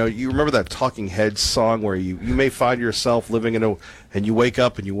 but you remember that Talking Heads song where you may find yourself living and you wake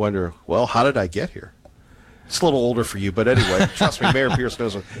up and you wonder, well, how did I get here? It's a little older for you, but anyway, trust me, Mayor Pierce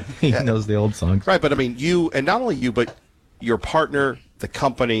knows what. He knows the old songs. Right, but I mean, you, and not only you, but your partner, the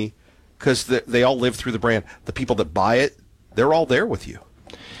company, because they all live through the brand. The people that buy it, they're all there with you.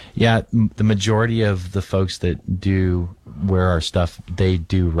 Yeah, the majority of the folks that do wear our stuff, they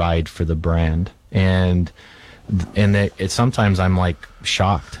do ride for the brand, and sometimes I'm like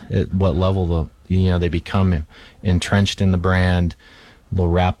shocked at what level they become entrenched in the brand. They'll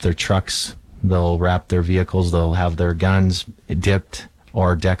wrap their trucks, they'll wrap their vehicles, they'll have their guns dipped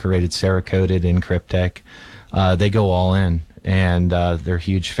or decorated, Cerakoted in Kryptek. They go all in, and they're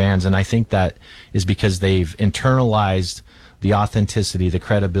huge fans, and I think that is because they've internalized the authenticity, the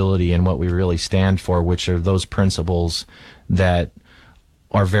credibility, and what we really stand for, which are those principles that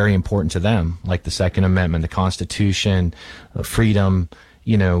are very important to them, like the Second Amendment, the Constitution, freedom,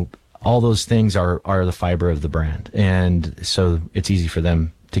 all those things are the fiber of the brand. And so it's easy for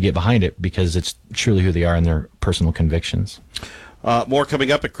them to get behind it because it's truly who they are and their personal convictions. More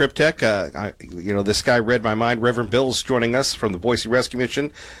coming up at Kryptek. This guy read my mind. Reverend Bill's joining us from the Boise Rescue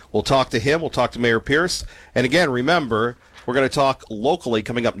Mission. We'll talk to him. We'll talk to Mayor Pierce. And again, remember, we're going to talk locally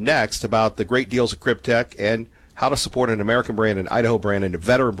coming up next about the great deals at Kryptek and how to support an American brand, an Idaho brand, and a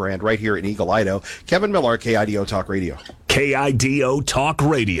veteran brand right here in Eagle, Idaho. Kevin Miller, KIDO Talk Radio. KIDO Talk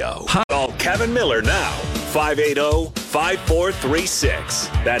Radio. Call Kevin Miller now.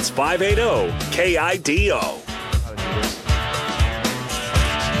 580-5436. That's 580-KIDO.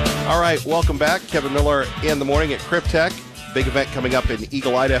 All right, welcome back. Kevin Miller in the morning at Kryptek. Big event coming up in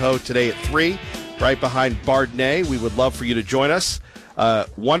Eagle, Idaho today at 3, right behind Bardnay. We would love for you to join us.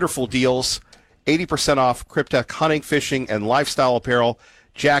 Wonderful deals. 80% off Kryptek hunting, fishing, and lifestyle apparel,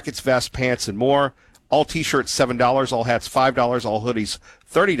 jackets, vests, pants, and more. All T-shirts, $7. All hats, $5. All hoodies,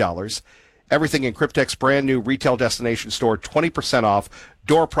 $30. Everything in Kryptek's brand new retail destination store, 20% off.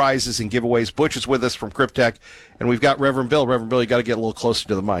 Door prizes and giveaways. Butch is with us from Kryptek, and we've got Reverend Bill. Reverend Bill, you got to get a little closer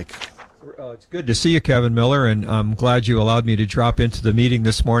to the mic. It's good to see you, Kevin Miller, and I'm glad you allowed me to drop into the meeting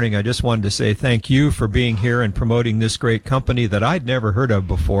this morning. I just wanted to say thank you for being here and promoting this great company that I'd never heard of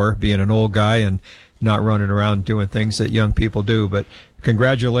before, being an old guy and not running around doing things that young people do. But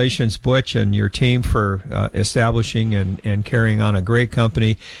congratulations, Butch, and your team for establishing and carrying on a great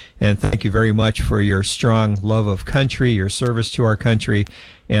company. And thank you very much for your strong love of country, your service to our country,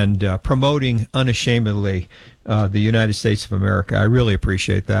 and promoting unashamedly the United States of America. I really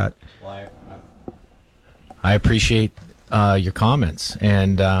appreciate that. I appreciate your comments,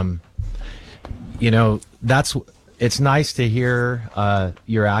 and it's nice to hear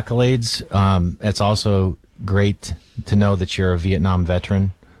your accolades. It's also great to know that you're a Vietnam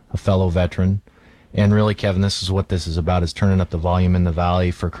veteran, a fellow veteran, and really, Kevin, this is what this is about: is turning up the volume in the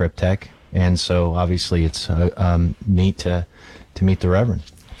Valley for Kryptek. And so, obviously, it's neat to meet the Reverend.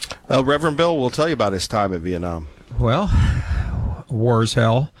 Reverend Bill will tell you about his time at Vietnam. Well, war's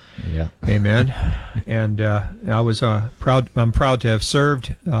hell. Yeah. Amen. And I'm proud to have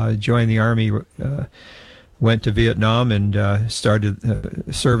served, joined the Army, went to Vietnam and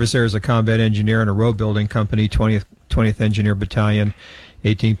started service there as a combat engineer in a road building company, 20th Engineer Battalion,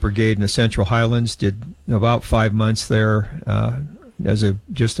 18th Brigade in the Central Highlands. Did about 5 months there as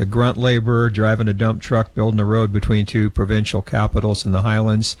just a grunt laborer, driving a dump truck, building a road between two provincial capitals in the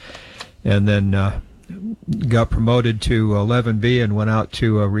Highlands. And then got promoted to 11B and went out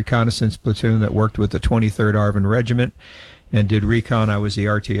to a reconnaissance platoon that worked with the 23rd ARVN Regiment and did recon. I was the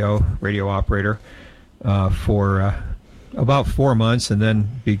RTO, radio operator, for about 4 months, and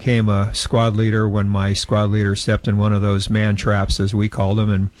then became a squad leader when my squad leader stepped in one of those man traps, as we called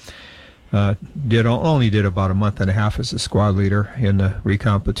them, and only did about a month and a half as a squad leader in the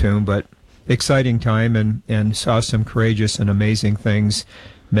recon platoon. But exciting time, and saw some courageous and amazing things,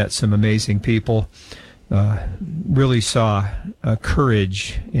 met some amazing people. Really saw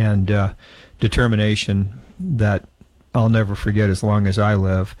courage and determination that I'll never forget as long as I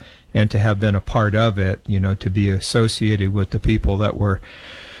live, and to have been a part of it, to be associated with the people that were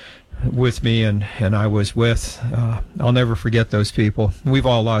with me and I was with. I'll never forget those people. We've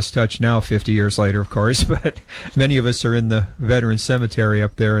all lost touch now 50 years later, of course, but many of us are in the veteran cemetery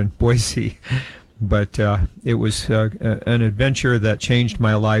up there in Boise. But it was an adventure that changed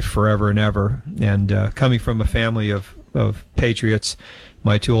my life forever and ever. And coming from a family of patriots,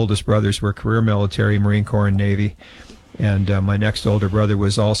 my two oldest brothers were career military, Marine Corps and Navy. And my next older brother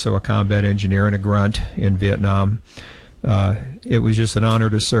was also a combat engineer and a grunt in Vietnam. It was just an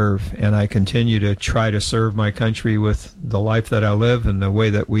honor to serve. And I continue to try to serve my country with the life that I live and the way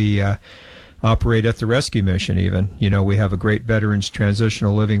that we operate at the rescue mission even. We have a great veterans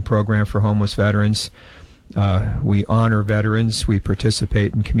transitional living program for homeless veterans. We honor veterans. We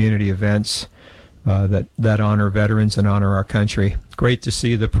participate in community events that honor veterans and honor our country. Great to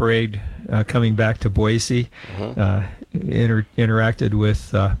see the parade coming back to Boise. Interacted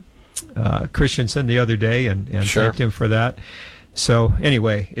with Christensen the other day and thanked him for that. So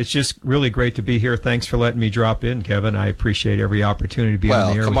anyway, it's just really great to be here. Thanks for letting me drop in, Kevin. I appreciate every opportunity to be on the air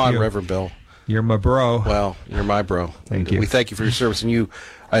with you. Well, come on, Reverend Bill. You're my bro. Well, you're my bro. Thank you. We thank you for your service. And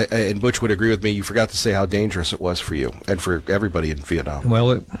and Butch would agree with me, you forgot to say how dangerous it was for you and for everybody in Vietnam.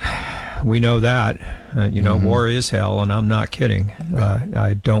 Well, we know that. War is hell, and I'm not kidding.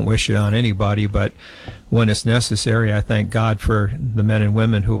 I don't wish it on anybody, but when it's necessary, I thank God for the men and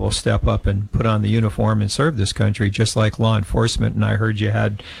women who will step up and put on the uniform and serve this country, just like law enforcement. And I heard you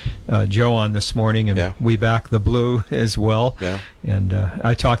had Joe on this morning, and we back the blue as well. Yeah. And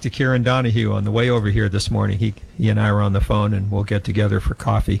I talked to Kieran Donahue on the way over here this morning. He and I were on the phone, and we'll get together for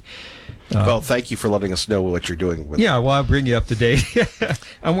coffee. Well, thank you for letting us know what you're doing with well, I'll bring you up to date.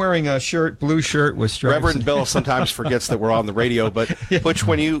 I'm wearing a blue shirt with stripes. Reverend Bill sometimes forgets that we're on the radio, but Butch,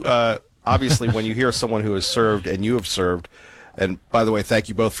 when you obviously when you hear someone who has served and you have served, and by the way, thank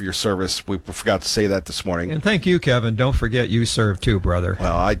you both for your service. We forgot to say that this morning. And thank you, Kevin. Don't forget you served too, brother.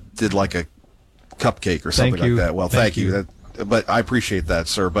 Well, I did like a cupcake or something like that. Well, thank you. But I appreciate that,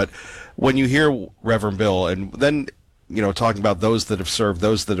 sir. But when you hear Reverend Bill, and then talking about those that have served,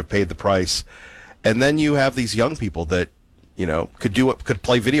 those that have paid the price, and then you have these young people that could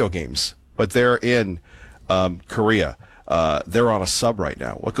play video games, but they're in Korea. They're on a sub right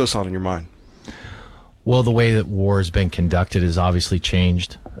now. What goes on in your mind? Well, the way that war has been conducted has obviously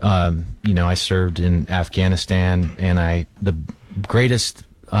changed. I served in Afghanistan, and the greatest,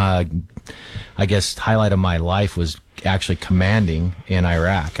 highlight of my life was actually commanding in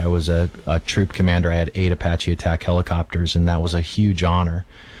Iraq. I was a troop commander. I had 8 Apache attack helicopters, and that was a huge honor.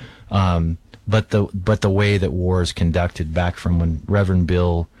 But the way that war is conducted, back from when Reverend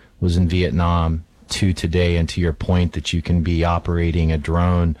Bill was in Vietnam to today, and to your point that you can be operating a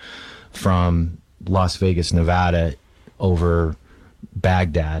drone from Las Vegas, Nevada over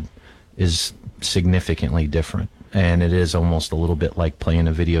Baghdad, is significantly different. And it is almost a little bit like playing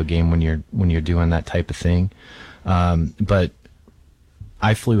a video game when you're doing that type of thing. But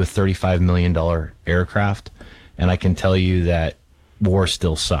I flew a $35 million aircraft, and I can tell you that war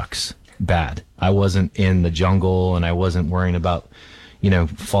still sucks bad. I wasn't in the jungle, and I wasn't worrying about,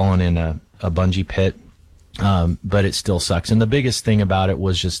 falling in a bungee pit. But it still sucks. And the biggest thing about it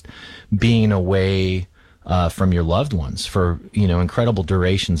was just being away from your loved ones for, incredible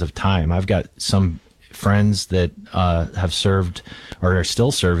durations of time. I've got some friends that have served or are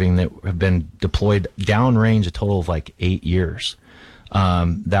still serving that have been deployed downrange a total of like 8 years.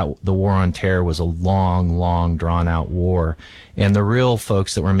 That the war on terror was a long drawn out war, and the real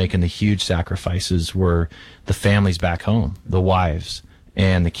folks that were making the huge sacrifices were the families back home, the wives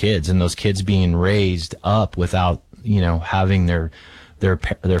and the kids, and those kids being raised up without having their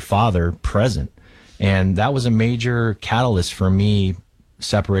father present. And that was a major catalyst for me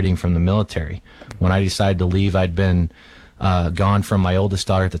separating from the military. When I decided to leave, I'd been gone from my oldest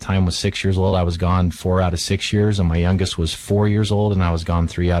daughter at the time was 6 years old. I was gone 4 out of 6 years, and my youngest was 4 years old, and I was gone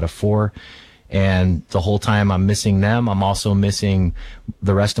 3 out of 4. And the whole time I'm missing them, I'm also missing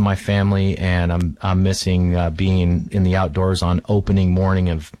the rest of my family, and I'm missing being in the outdoors on opening morning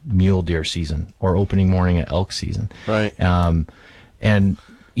of mule deer season or opening morning of elk season. Right. And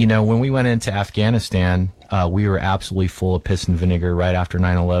when we went into Afghanistan, we were absolutely full of piss and vinegar right after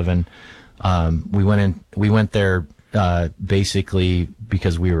 9/11. We went there basically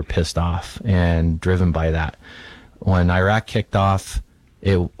because we were pissed off and driven by that. When Iraq kicked off,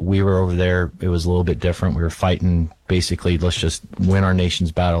 we were over there. It was a little bit different. We were fighting basically, let's just win our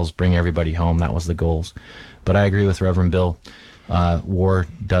nation's battles, bring everybody home. That was the goals. But I agree with Reverend Bill. War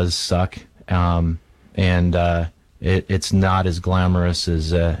does suck, and it's not as glamorous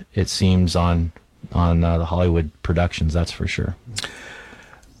as it seems on the Hollywood productions. That's for sure.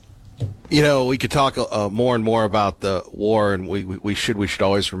 We could talk more and more about the war, and we should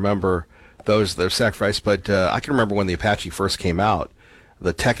always remember those that have sacrificed. But I can remember when the Apache first came out,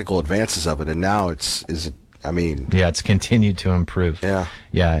 the technical advances of it, and now it's continued to improve.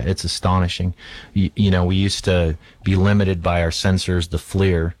 Yeah, it's astonishing. We used to be limited by our sensors, the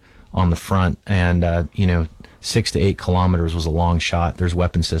FLIR on the front, and 6 to 8 kilometers was a long shot. There's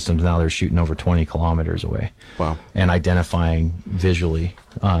weapon systems now; they're shooting over 20 kilometers away. Wow! And identifying visually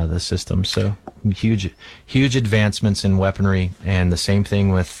the system. So huge advancements in weaponry, and the same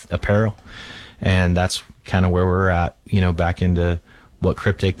thing with apparel. And that's kind of where we're at. Back into what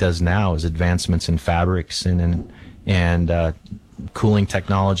Kryptek does now is advancements in fabrics and cooling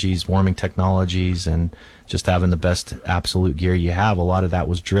technologies, warming technologies, and just having the best absolute gear you have. A lot of that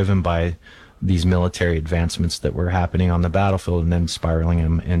was driven by these military advancements that were happening on the battlefield and then spiraling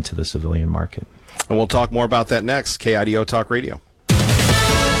them into the civilian market. And we'll talk more about that next. KIDO Talk Radio.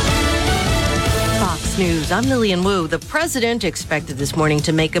 Fox News, I'm Lillian Wu. The president expected this morning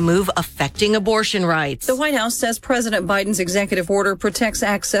to make a move affecting abortion rights. The White House says President Biden's executive order protects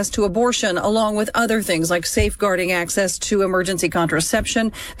access to abortion, along with other things like safeguarding access to emergency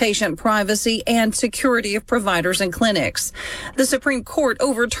contraception, patient privacy, and security of providers and clinics. The Supreme Court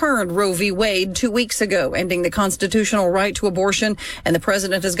overturned Roe v. Wade 2 weeks ago, ending the constitutional right to abortion, and the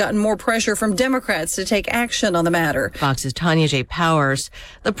president has gotten more pressure from Democrats to take action on the matter. Fox's Tanya J. Powers.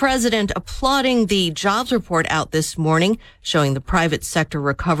 The president applauding the jobs report out this morning, showing the private sector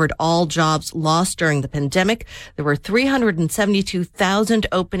recovered all jobs lost during the pandemic. There were 372,000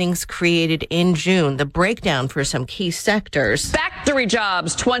 openings created in June. The breakdown for some key sectors. Factory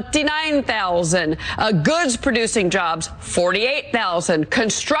jobs, 29,000. Goods producing jobs, 48,000.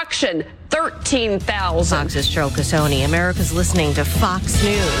 Construction, 13,000. Fox's Cheryl Casoni. America's listening to Fox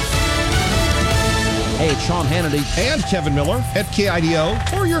News. Hey, it's Sean Hannity and Kevin Miller at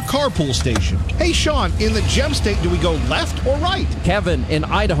KIDO or your carpool station. Hey, Sean, in the Gem State, do we go left or right? Kevin, in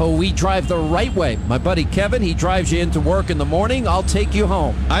Idaho, we drive the right way. My buddy Kevin, he drives you into work in the morning. I'll take you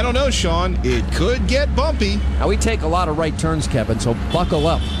home. I don't know, Sean. It could get bumpy. Now, we take a lot of right turns, Kevin, so buckle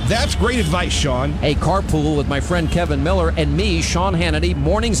up. That's great advice, Sean. Hey, carpool with my friend Kevin Miller and me, Sean Hannity,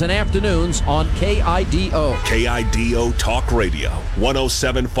 mornings and afternoons on KIDO. KIDO Talk Radio,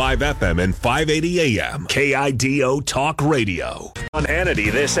 107.5 FM and 580 AM. KIDO Talk Radio. On Hannity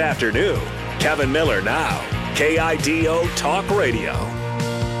this afternoon. Kevin Miller now. KIDO Talk Radio.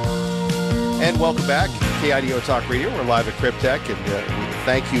 And welcome back. KIDO Talk Radio. We're live at Kryptek. And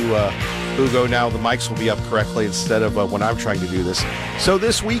thank you, Hugo. Now the mics will be up correctly instead of when I'm trying to do this. So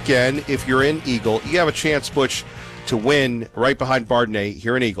this weekend, if you're in Eagle, you have a chance, Butch, to win right behind Bardenay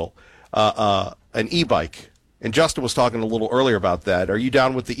here in Eagle, an e-bike. And Justin was talking a little earlier about that. Are you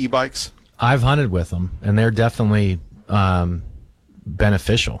down with the e-bikes? I've hunted with them, and they're definitely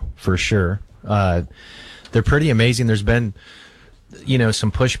beneficial for sure. They're pretty amazing. There's been,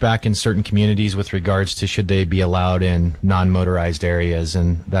 some pushback in certain communities with regards to should they be allowed in non-motorized areas,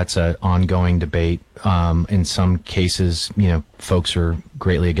 and that's an ongoing debate. In some cases, folks are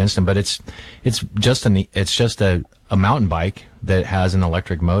greatly against them, but it's just a mountain bike that has an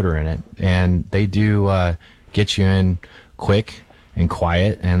electric motor in it, and they do get you in quick and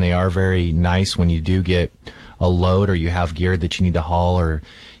quiet, and they are very nice when you do get a load or you have gear that you need to haul, or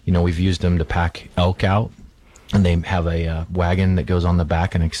we've used them to pack elk out, and they have a wagon that goes on the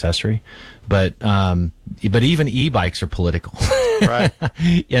back, an accessory. But even e-bikes are political, right?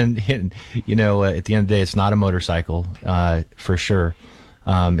 and at the end of the day, it's not a motorcycle for sure.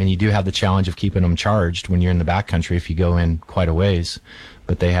 And you do have the challenge of keeping them charged when you're in the backcountry if you go in quite a ways,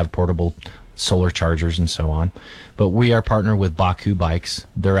 but they have portable solar chargers and so on. But we are partnered with Baku Bikes.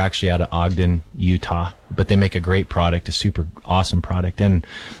 They're actually out of Ogden, Utah, but they make a great product, a super awesome product. And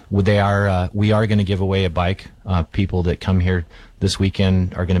we are going to give away a bike. People that come here this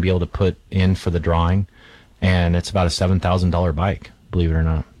weekend are going to be able to put in for the drawing, and it's about a $7,000 bike, believe it or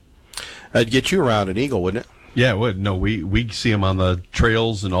not. It'd get you around an Eagle, wouldn't it? Yeah, it would. No, we see them on the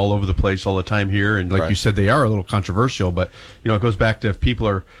trails and all over the place all the time here. And like you said, they are a little controversial, but it goes back to if people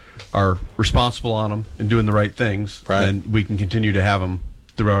are responsible on them and doing the right things, then we can continue to have them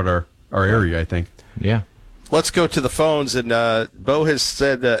throughout our area, I think. Yeah. Let's go to the phones. And Bo has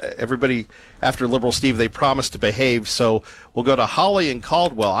said everybody after Liberal Steve, they promised to behave. So we'll go to Holly in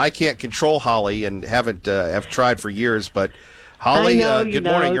Caldwell. I can't control Holly and have tried for years, but Holly, good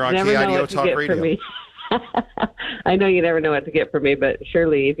morning. You're on KIDO Talk Radio. I know you never know what to get from me, but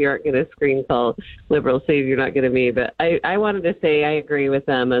surely if you aren't going to screen call Liberal Steve, you're not going to me. But I wanted to say I agree with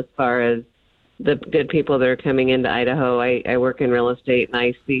them as far as the good people that are coming into Idaho. I work in real estate, and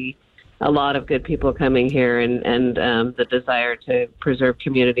I see a lot of good people coming here, and the desire to preserve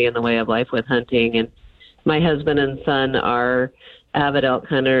community and the way of life with hunting. And my husband and son are avid elk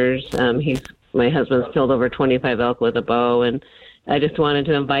hunters. My husband's killed over 25 elk with a bow, and I just wanted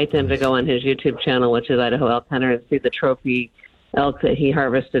to invite them to go on his YouTube channel, which is Idaho Elk Hunter, and see the trophy elk that he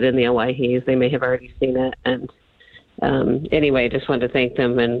harvested in the Owyhees. They may have already seen it. And anyway, just wanted to thank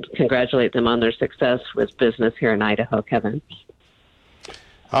them and congratulate them on their success with business here in Idaho, Kevin.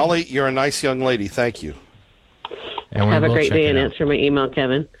 Holly, you're a nice young lady. Thank you. Have a great day and answer my email,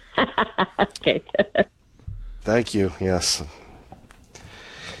 Kevin. Okay. Thank you. Yes.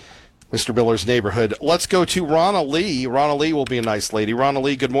 Mr. Miller's neighborhood. Let's go to Ronna Lee. Ronna Lee will be a nice lady. Ronna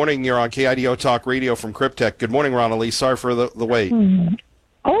Lee, good morning. You're on KIDO Talk Radio from Kryptek. Good morning, Ronna Lee. Sorry for the wait.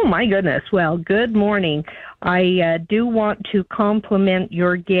 Oh, my goodness. Well, good morning. I do want to compliment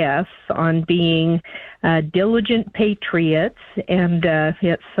your guests on being diligent patriots, and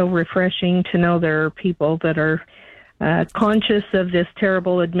it's so refreshing to know there are people that are conscious of this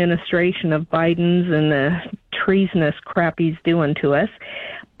terrible administration of Biden's and the treasonous crap he's doing to us.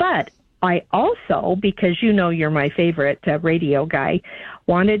 But I also, because you know you're my favorite radio guy,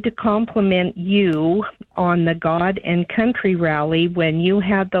 wanted to compliment you on the God and Country rally when you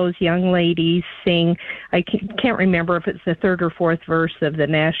had those young ladies sing, I can't remember if it's the third or fourth verse of the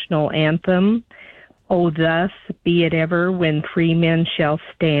national anthem. Oh, thus be it ever when free men shall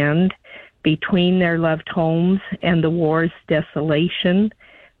stand between their loved homes and the war's desolation.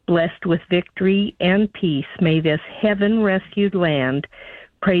 Blessed with victory and peace, may this heaven-rescued land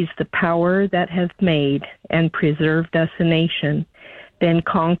praise the power that hath made and preserved us a nation. Then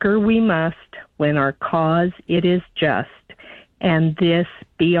conquer we must when our cause it is just, and this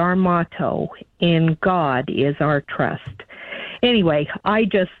be our motto, in God is our trust. Anyway,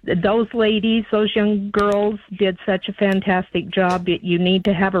 those ladies, those young girls did such a fantastic job. You need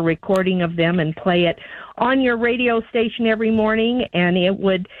to have a recording of them and play it on your radio station every morning, and it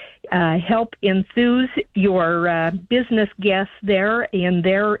would help enthuse your business guests there in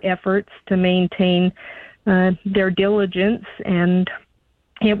their efforts to maintain their diligence. And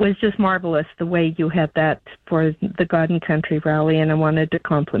it was just marvelous the way you had that for the God and Country rally, and I wanted to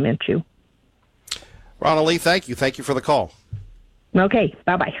compliment you. Ronna Lee, thank you. Thank you for the call. Okay,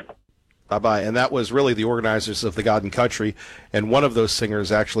 bye-bye. Bye-bye. And that was really the organizers of the God and Country, and one of those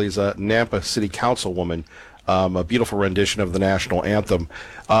singers actually is a Nampa City Councilwoman, a beautiful rendition of the national anthem.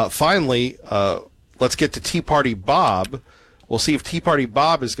 Finally, let's get to Tea Party Bob. We'll see if Tea Party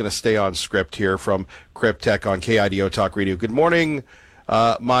Bob is going to stay on script here from Kryptek on KIDO Talk Radio. Good morning,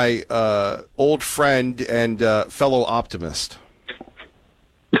 my old friend and fellow optimist.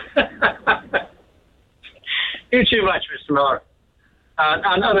 You're too much, Mr. Miller.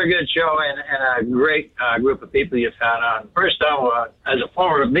 Another good show and a great group of people you've had on. First, as a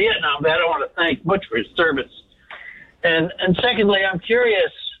former Vietnam vet, I want to thank Butch for his service. And secondly, I'm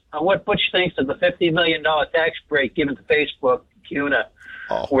curious what Butch thinks of the $50 million tax break given to Facebook, CUNA,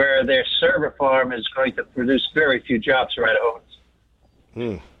 where their server farm is going to produce very few jobs for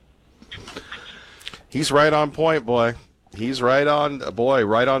Idahoans. He's right on point, boy. He's right on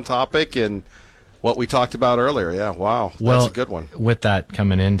topic, and what we talked about earlier. Yeah, wow. That's a good one. With that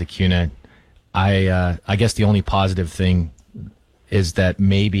coming into CUNA, I guess the only positive thing is that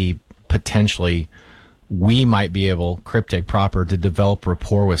maybe potentially we might be able, Kryptek proper, to develop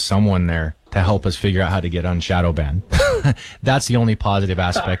rapport with someone there to help us figure out how to get on shadow ban. That's the only positive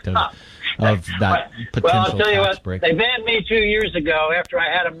aspect of that potential well, I'll tell you tax what, break. They banned me 2 years ago after I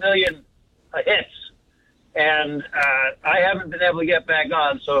had 1 million hits, and I haven't been able to get back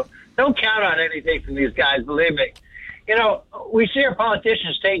on, so don't count on anything from these guys, believe me. You know, we see our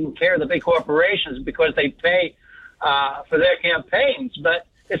politicians taking care of the big corporations because they pay for their campaigns, but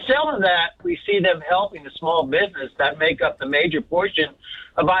it's seldom that we see them helping the small business that make up the major portion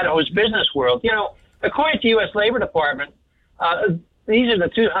of Idaho's business world. You know, according to U.S. Labor Department, these are the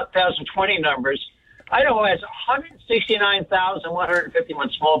 2020 numbers. Idaho has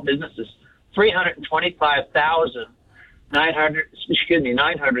 169,151 small businesses, 900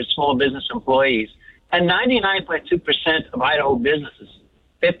 small business employees, and 99.2% of Idaho businesses,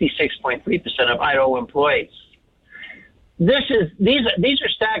 56.3% of Idaho employees. These are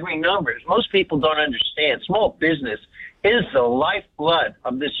staggering numbers. Most people don't understand. Small business is the lifeblood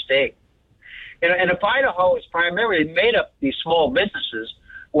of this state. And if Idaho is primarily made up of these small businesses,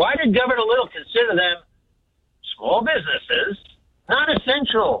 why did Governor Little consider them small businesses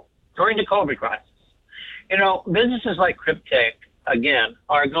non-essential during the COVID crisis? You know, businesses like Kryptek, again,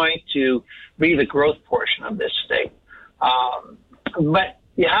 are going to be the growth portion of this state. But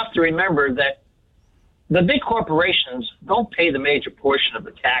you have to remember that the big corporations don't pay the major portion of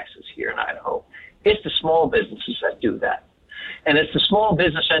the taxes here in Idaho. It's the small businesses that do that. And it's the small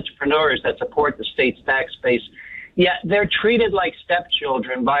business entrepreneurs that support the state's tax base. Yet they're treated like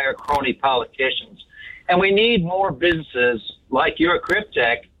stepchildren by our crony politicians. And we need more businesses like your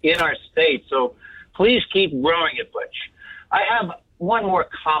Kryptek in our state. So please keep growing it, Butch. I have one more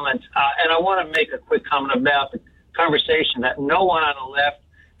comment, and I want to make a quick comment about the conversation that no one on the left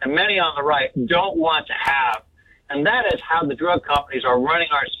and many on the right don't want to have, and that is how the drug companies are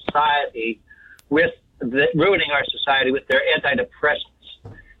running our society ruining our society with their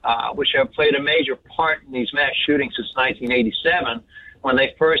antidepressants, which have played a major part in these mass shootings since 1987, when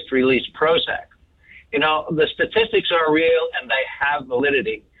they first released Prozac. You know, the statistics are real and they have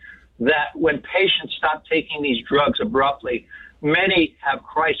validity, that when patients stop taking these drugs abruptly, many have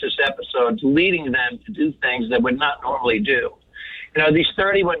crisis episodes leading them to do things they would not normally do. You know, these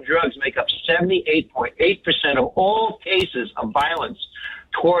 31 drugs make up 78.8% of all cases of violence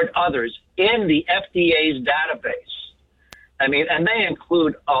toward others in the FDA's database. I mean, and they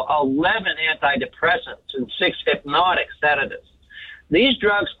include 11 antidepressants and 6 hypnotic sedatives. These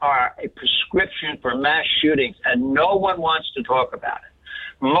drugs are a prescription for mass shootings, and no one wants to talk about it.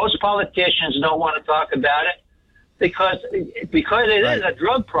 Most politicians don't want to talk about it because it is a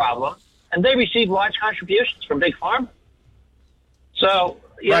drug problem, and they receive large contributions from Big Pharma. So,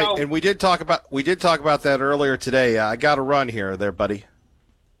 you know, and we did talk about that earlier today. I got to run here, buddy.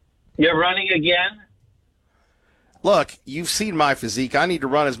 You're running again? Look, you've seen my physique. I need to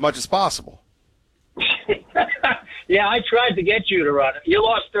run as much as possible. Yeah, I tried to get you to run. You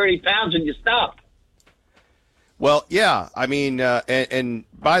lost 30 pounds and you stopped. Well, yeah. I mean, and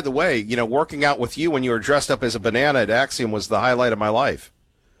by the way, you know, working out with you when you were dressed up as a banana at Axiom was the highlight of my life.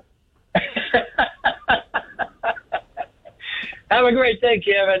 Have a great day,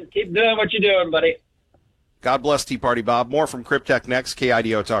 Kevin. Keep doing what you're doing, buddy. God bless Tea Party Bob. More from Kryptek next.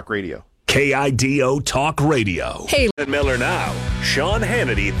 KIDO Talk Radio. KIDO Talk Radio. Hey, Miller now. Sean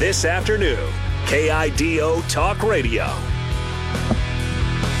Hannity this afternoon. KIDO Talk Radio.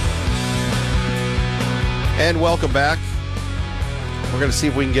 And welcome back. We're going to see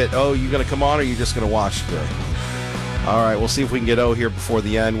if we can get you going to come on, or are you just going to watch today? All right, we'll see if we can get here before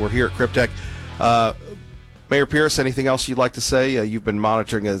the end. We're here at Kryptek. Mayor Pierce, anything else you'd like to say? You've been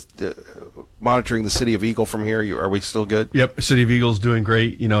monitoring the city of Eagle from here. Are we still good? Yep, City of Eagle's doing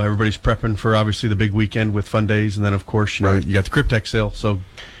great. You know, everybody's prepping for obviously the big weekend with fun days, and then of course, you know, you got the Kryptek sale. So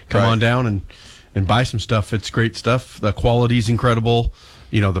come on down and buy some stuff. It's great stuff. The quality's incredible.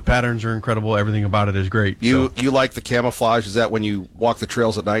 You know, the patterns are incredible. Everything about it is great. You like the camouflage? Is that when you walk the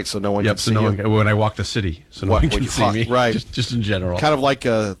trails at night so no one can see you? When I walk the city, so no one can see me. Right. Just in general. Kind of like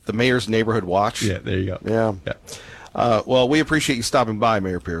the Mayor's Neighborhood Watch. Yeah, there you go. Yeah. Well, we appreciate you stopping by,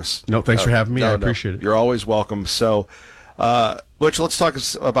 Mayor Pierce. No, thanks for having me. I appreciate it. You're always welcome. So, Butch, let's talk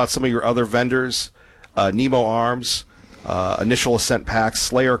about some of your other vendors. Nemo Arms, Initial Ascent Packs,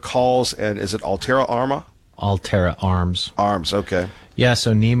 Slayer Calls, and is it Altera Arma? Altera Arms. Arms, okay. Yeah,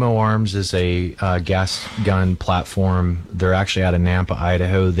 so Nemo Arms is a gas gun platform. They're actually out of Nampa,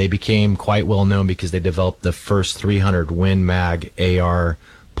 Idaho. They became quite well known because they developed the first 300 Win Mag AR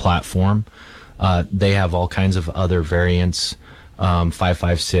platform. They have all kinds of other variants,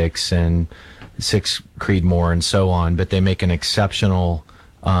 5.56 and 6 Creedmoor and so on, but they make an exceptional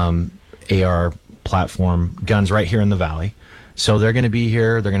AR platform guns right here in the Valley. So they're going to be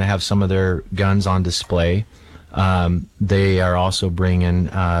here. They're going to have some of their guns on display. They are also bringing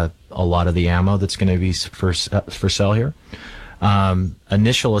a lot of the ammo that's going to be for sale here.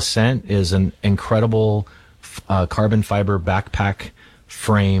 Initial Ascent is an incredible carbon fiber backpack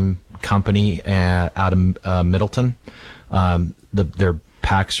frame company out of Middleton. Their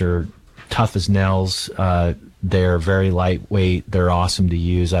packs are tough as nails. They're very lightweight. They're awesome to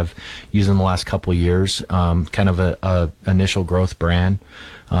use. I've used them the last couple of years. Kind of a initial growth brand,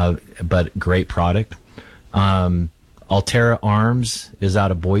 but great product. Altera Arms is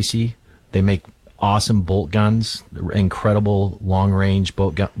out of Boise. They make awesome bolt guns, incredible long-range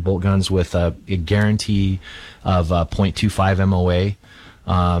bolt guns with a guarantee of 0.25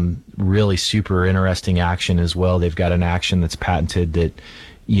 MOA. Really super interesting action as well. They've got an action that's patented that,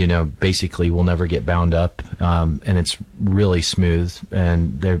 you know, basically will never get bound up, and it's really smooth,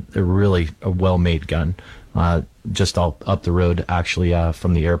 and they're really a well-made gun. Just up the road, actually,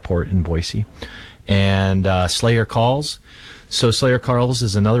 from the airport in Boise. And Slayer Calls. So Slayer Calls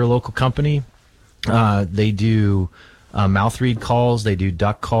is another local company. They do mouth read calls. They do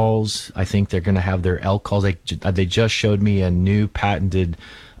duck calls. I think they're going to have their elk calls. They just showed me a new patented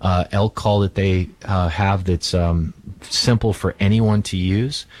elk call that they have that's simple for anyone to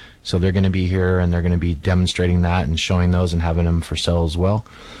use. So they're going to be here and they're going to be demonstrating that and showing those and having them for sale as well.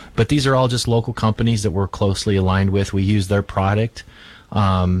 But these are all just local companies that we're closely aligned with. We use their product.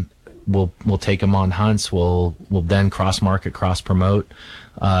 We'll take them on hunts. We'll then cross market, cross promote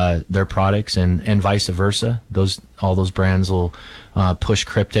their products, and vice versa. All those brands will push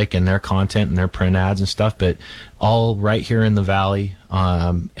Kryptek and their content and their print ads and stuff, but all right here in the Valley,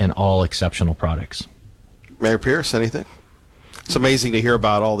 and all exceptional products. Mayor Pierce, anything? It's amazing to hear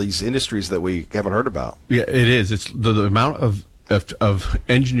about all these industries that we haven't heard about. Yeah, it is. It's the amount of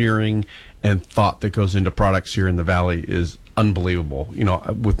engineering and thought that goes into products here in the Valley is unbelievable. You know,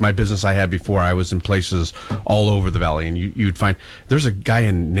 with my business I had before, I was in places all over the Valley, and you'd find there's a guy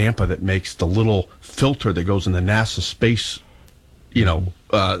in Nampa that makes the little filter that goes in the NASA space,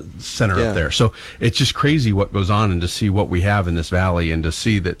 center up there. So it's just crazy what goes on, and to see what we have in this Valley, and to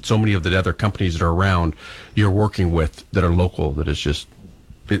see that so many of the other companies that are around you're working with that are local, that is just,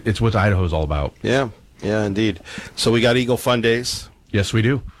 it's what Idaho's all about. Yeah, indeed. So we got Eagle Fun Days. Yes, we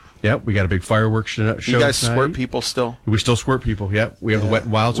do. Yep, we got a big fireworks show. You guys tonight. squirt people still? We still squirt people. Yep, we have the Wet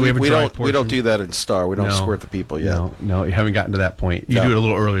and Wild, so we have a dry portion. We don't do that in Star. We don't squirt the people yet. No, you haven't gotten to that point. You do it a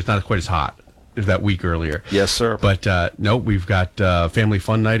little earlier. It's not quite as hot as that week earlier. Yes, sir. But no, we've got family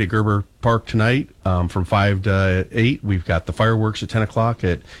fun night at Gerber Park tonight from 5 to 8. We've got the fireworks at 10 o'clock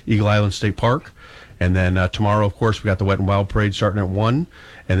at Eagle Island State Park. And then tomorrow, of course, we got the Wet and Wild Parade starting at 1.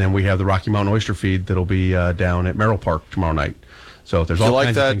 And then we have the Rocky Mountain Oyster Feed that'll be down at Merrill Park tomorrow night. So there's all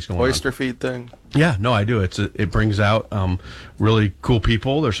kinds of things going on. You like that oyster feed thing? Yeah, no, I do. It brings out really cool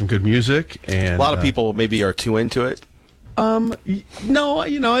people. There's some good music, and a lot of people maybe are too into it. No,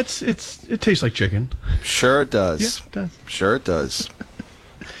 it tastes like chicken. Sure it does. Yeah, it does. Sure it does.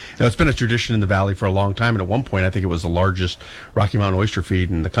 It's been a tradition in the Valley for a long time, and at one point I think it was the largest Rocky Mountain oyster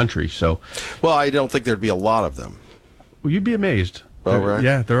feed in the country. So, well, I don't think there'd be a lot of them. Well, you'd be amazed. Oh, right.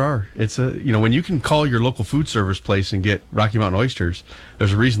 Yeah, there are. It's when you can call your local food service place and get Rocky Mountain oysters,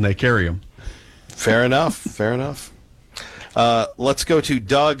 there's a reason they carry them. Fair enough. Fair enough. Let's go to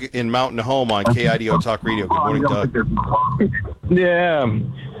Doug in Mountain Home on KIDO Talk Radio. Good morning, Doug. Yeah.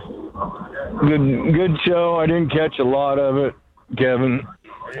 Good show. I didn't catch a lot of it, Kevin.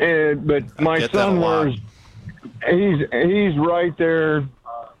 But my son wears, he's right there.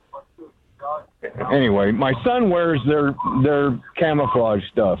 Anyway, my son wears their camouflage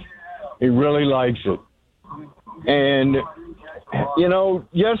stuff. He really likes it. And,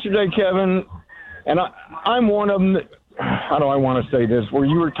 yesterday, Kevin, and I'm one of them that, how do I want to say this, where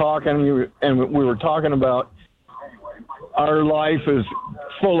you were talking and we were talking about our life is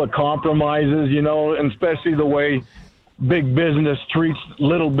full of compromises, and especially the way big business treats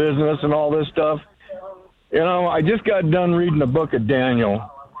little business and all this stuff. I just got done reading the book of Daniel.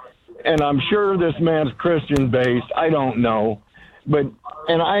 And I'm sure this man's Christian-based. I don't know.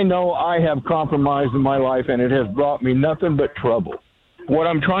 And I know I have compromised in my life, and it has brought me nothing but trouble. What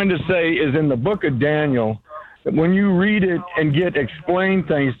I'm trying to say is in the book of Daniel, when you read it and get explained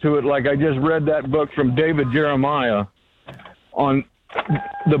things to it, like I just read that book from David Jeremiah on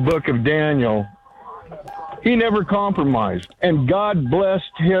the book of Daniel, he never compromised. And God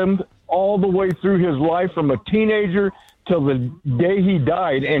blessed him all the way through his life from a teenager till the day he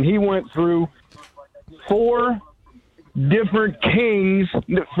died, and he went through 4 different kings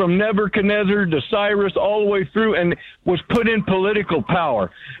from Nebuchadnezzar to Cyrus all the way through, and was put in political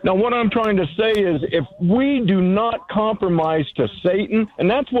power. Now, what I'm trying to say is if we do not compromise to Satan, and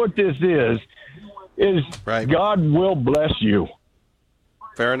that's what this is right. God will bless you.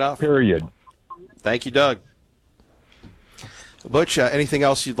 Fair enough. Period. Thank you, Doug. Butch, anything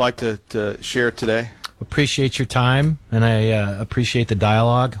else you'd like to share today? Appreciate your time, and I appreciate the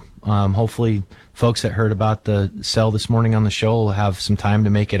dialogue. Hopefully, folks that heard about the sale this morning on the show will have some time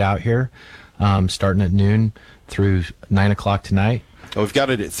to make it out here, starting at noon through 9 o'clock tonight. Oh, we've got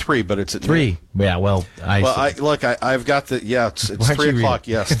it at 3, but it's at 3. Noon. Yeah, well, I've got the it's 3 o'clock.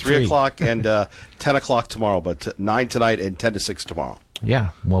 Yes, 3 o'clock and 10 o'clock tomorrow, but 9 tonight and 10 to 6 tomorrow. Yeah,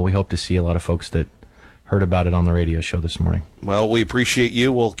 well, we hope to see a lot of folks that heard about it on the radio show this morning. Well, we appreciate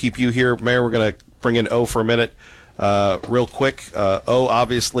you. We'll keep you here, Mayor. We're going to bring in O for a minute real quick. O,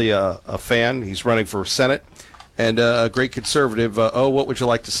 obviously a fan. He's running for Senate and a great conservative. O, what would you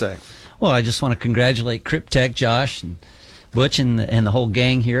like to say? Well, I just want to congratulate Kryptek, Josh, and Butch, and the whole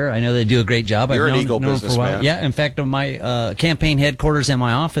gang here. I know they do a great job. You're I've an Eagle businessman. Yeah, in fact, my campaign headquarters and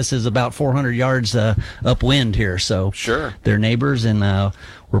my office is about 400 yards upwind here. So sure, they're neighbors, and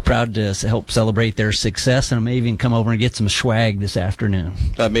we're proud to help celebrate their success, and I may even come over and get some swag this afternoon.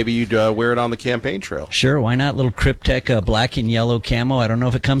 Maybe you'd wear it on the campaign trail. Sure, why not? Little Kryptek black and yellow camo. I don't know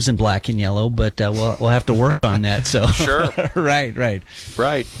if it comes in black and yellow, but we'll have to work on that. So sure, right.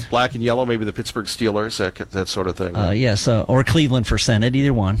 Black and yellow, maybe the Pittsburgh Steelers, that sort of thing. Yes, or Cleveland for Senate,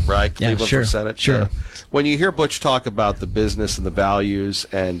 either one. Right, Cleveland for Senate. Sure. When you hear Butch talk about the business and the values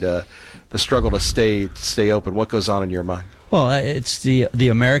and the struggle to stay open, what goes on in your mind? Well, it's the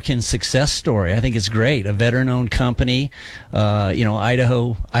American success story. I think it's great. A veteran-owned company,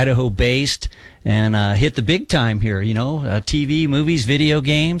 Idaho-based, and hit the big time here. TV, movies, video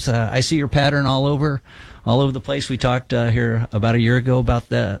games. I see your pattern all over the place. We talked here about a year ago about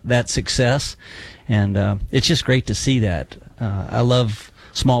that success, and it's just great to see that. I love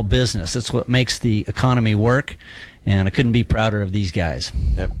small business. That's what makes the economy work, and I couldn't be prouder of these guys.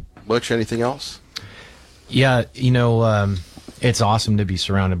 Yep. Butch, anything else? Yeah, it's awesome to be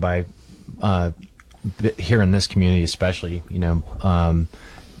surrounded by, here in this community especially,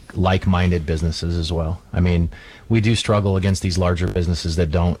 like-minded businesses as well. I mean, we do struggle against these larger businesses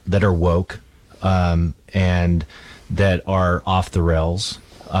that are woke, and that are off the rails.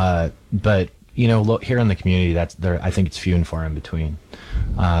 But look, here in the community, I think it's few and far in between.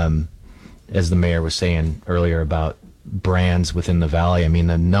 As the mayor was saying earlier about brands within the valley, I mean,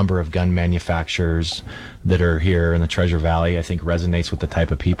 the number of gun manufacturers that are here in the Treasure Valley, I think resonates with the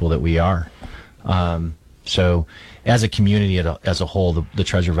type of people that we are. So as a community as a whole, the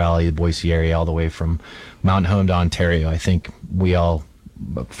Treasure Valley, the Boise area, all the way from Mountain Home to Ontario, I think we all,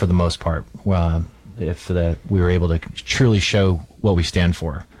 for the most part, if we were able to truly show what we stand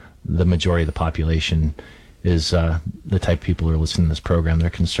for, the majority of the population is the type of people who are listening to this program. They're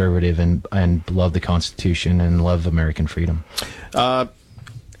conservative and love the Constitution and love American freedom. It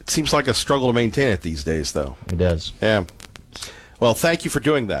seems like a struggle to maintain it these days, though. It does. Yeah. Well, thank you for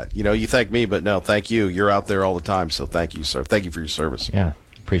doing that. You thank me, but no, thank you. You're out there all the time, so thank you, sir. Thank you for your service. Yeah,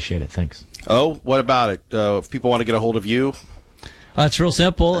 appreciate it. Thanks. Oh, what about it? If people want to get a hold of you? It's real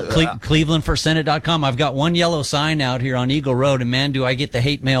simple. ClevelandForSenate.com. I've got one yellow sign out here on Eagle Road, and man, do I get the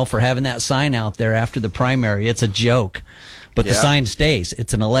hate mail for having that sign out there after the primary. It's a joke. But the sign stays.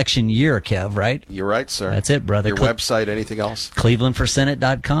 It's an election year, Kev, right? You're right, sir. That's it, brother. Your website, anything else?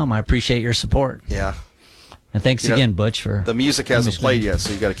 ClevelandForSenate.com. I appreciate your support. Yeah. And thanks again, Butch, for... The music hasn't played yet,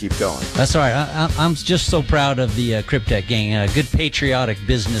 so you got to keep going. That's all right. I'm just so proud of the Kryptek gang. Good patriotic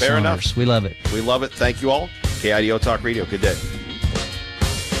business Fair owners. Enough. We love it. We love it. Thank you all. KIDO Talk Radio. Good day.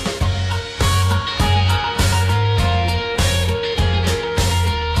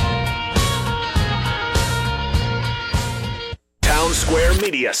 Square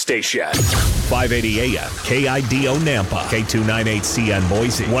Media Station. 580 AM, KIDO Nampa, K298CN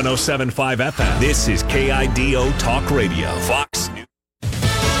Boise, 107.5 FM. This is KIDO Talk Radio. Fox News.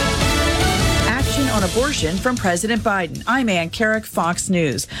 On abortion from President Biden. I'm Ann Carrick, Fox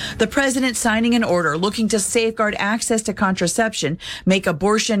News. The president signing an order looking to safeguard access to contraception, make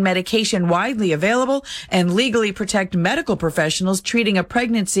abortion medication widely available, and legally protect medical professionals treating a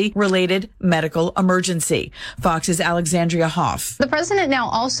pregnancy-related medical emergency. Fox's Alexandria Hoff. The president now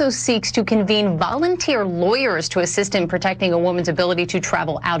also seeks to convene volunteer lawyers to assist in protecting a woman's ability to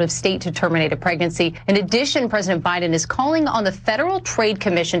travel out of state to terminate a pregnancy. In addition, President Biden is calling on the Federal Trade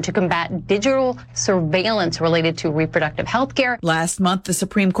Commission to combat digital surveillance related to reproductive health care. Last month, the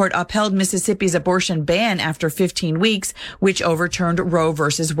Supreme Court upheld Mississippi's abortion ban after 15 weeks, which overturned Roe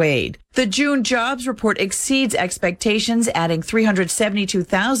versus Wade. The June jobs report exceeds expectations, adding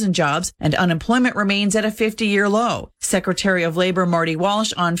 372,000 jobs, and unemployment remains at a 50-year low. Secretary of Labor Marty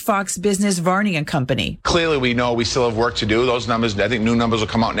Walsh on Fox Business Varney and Company. Clearly, we know we still have work to do. Those numbers, I think new numbers will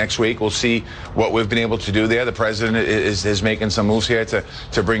come out next week. We'll see what we've been able to do there. The president is making some moves here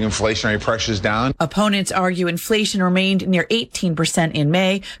to bring inflationary pressures down. Opponents argue inflation remained near 18% in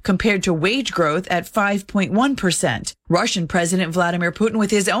May, compared to wage growth at 5.1%. Russian President Vladimir Putin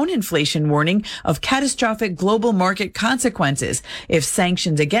with his own inflation warning of catastrophic global market consequences if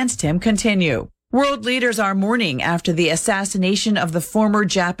sanctions against him continue. World leaders are mourning after the assassination of the former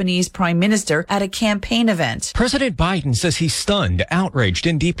Japanese prime minister at a campaign event. President Biden says he's stunned, outraged,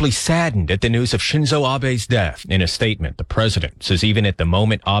 and deeply saddened at the news of Shinzo Abe's death. In a statement, the president says even at the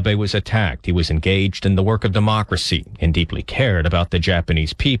moment Abe was attacked, he was engaged in the work of democracy and deeply cared about the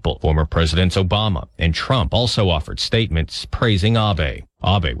Japanese people. Former Presidents Obama and Trump also offered statements praising Abe.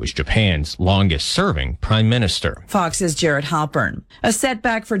 Abe was Japan's longest-serving prime minister. Fox's Jared Halpern. A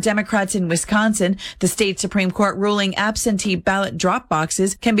setback for Democrats in Wisconsin. The state Supreme Court ruling absentee ballot drop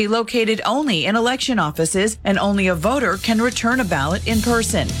boxes can be located only in election offices, and only a voter can return a ballot in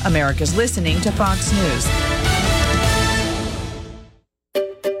person. America's listening to Fox News.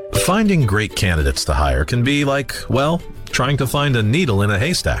 Finding great candidates to hire can be like, well, trying to find a needle in a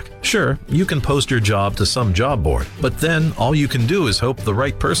haystack. Sure, you can post your job to some job board, but then all you can do is hope the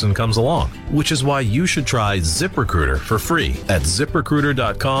right person comes along, which is why you should try ZipRecruiter for free at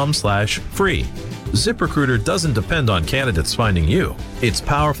ZipRecruiter.com/free. ZipRecruiter doesn't depend on candidates finding you. Its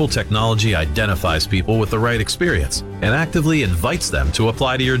powerful technology identifies people with the right experience and actively invites them to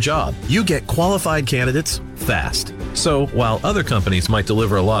apply to your job. You get qualified candidates fast. So while other companies might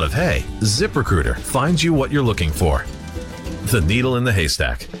deliver a lot of hay, ZipRecruiter finds you what you're looking for. The needle in the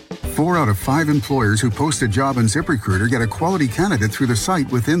haystack. 4 out of 5 employers who post a job on ZipRecruiter get a quality candidate through the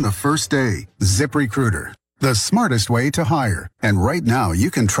site within the first day. ZipRecruiter, the smartest way to hire. And right now,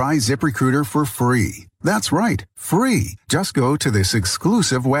 you can try ZipRecruiter for free. That's right, free. Just go to this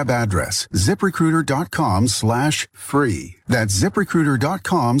exclusive web address, ZipRecruiter.com/free. That's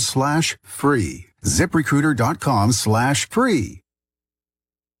ZipRecruiter.com/free. ZipRecruiter.com/free.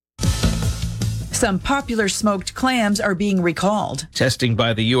 Some popular smoked clams are being recalled. Testing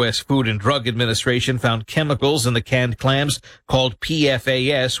by the U.S. Food and Drug Administration found chemicals in the canned clams called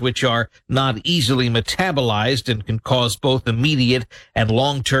PFAS, which are not easily metabolized and can cause both immediate and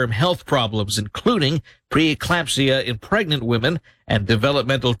long-term health problems, including preeclampsia in pregnant women and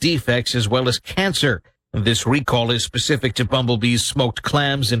developmental defects as well as cancer. This recall is specific to Bumblebee's smoked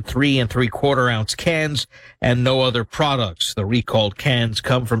clams in 3 3/4 ounce cans and no other products. The recalled cans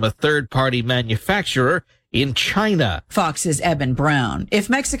come from a third-party manufacturer in China. Fox's Eben Brown. If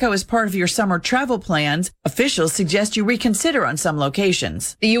Mexico is part of your summer travel plans, officials suggest you reconsider on some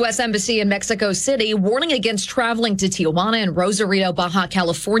locations. The U.S. Embassy in Mexico City warning against traveling to Tijuana and Rosarito, Baja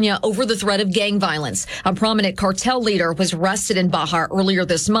California over the threat of gang violence. A prominent cartel leader was arrested in Baja earlier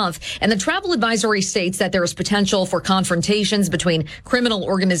this month, and the travel advisory states that there is potential for confrontations between criminal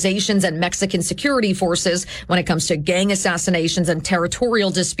organizations and Mexican security forces when it comes to gang assassinations and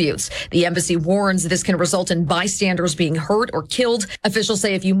territorial disputes. The embassy warns this can result in bystanders being hurt or killed. Officials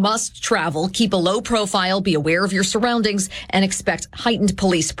say if you must travel, keep a low profile, be aware of your surroundings, and expect heightened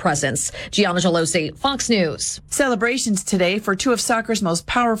police presence. Gianna Gelosi, Fox News. Celebrations today for two of soccer's most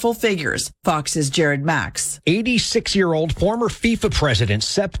powerful figures. Fox's Jared Max. 86-year-old former FIFA president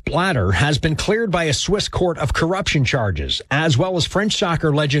Sepp Blatter has been cleared by a Swiss court of corruption charges, as well as French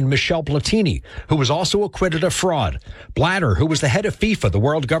soccer legend Michel Platini, who was also acquitted of fraud. Blatter, who was the head of FIFA, the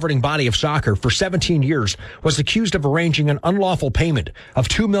world governing body of soccer, for 17 years, was accused of arranging an unlawful payment of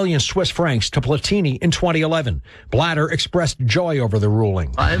 2 million Swiss francs to Platini in 2011. Blatter expressed joy over the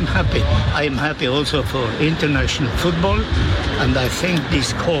ruling. I'm happy. I'm happy also for international football, and I think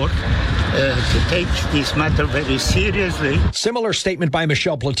this court to take this matter very seriously. Similar statement by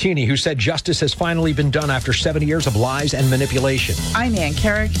Michel Platini, who said justice has finally been done after 7 years of lies and manipulation. I'm Ann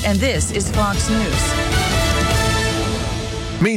Carrick, and this is Fox News.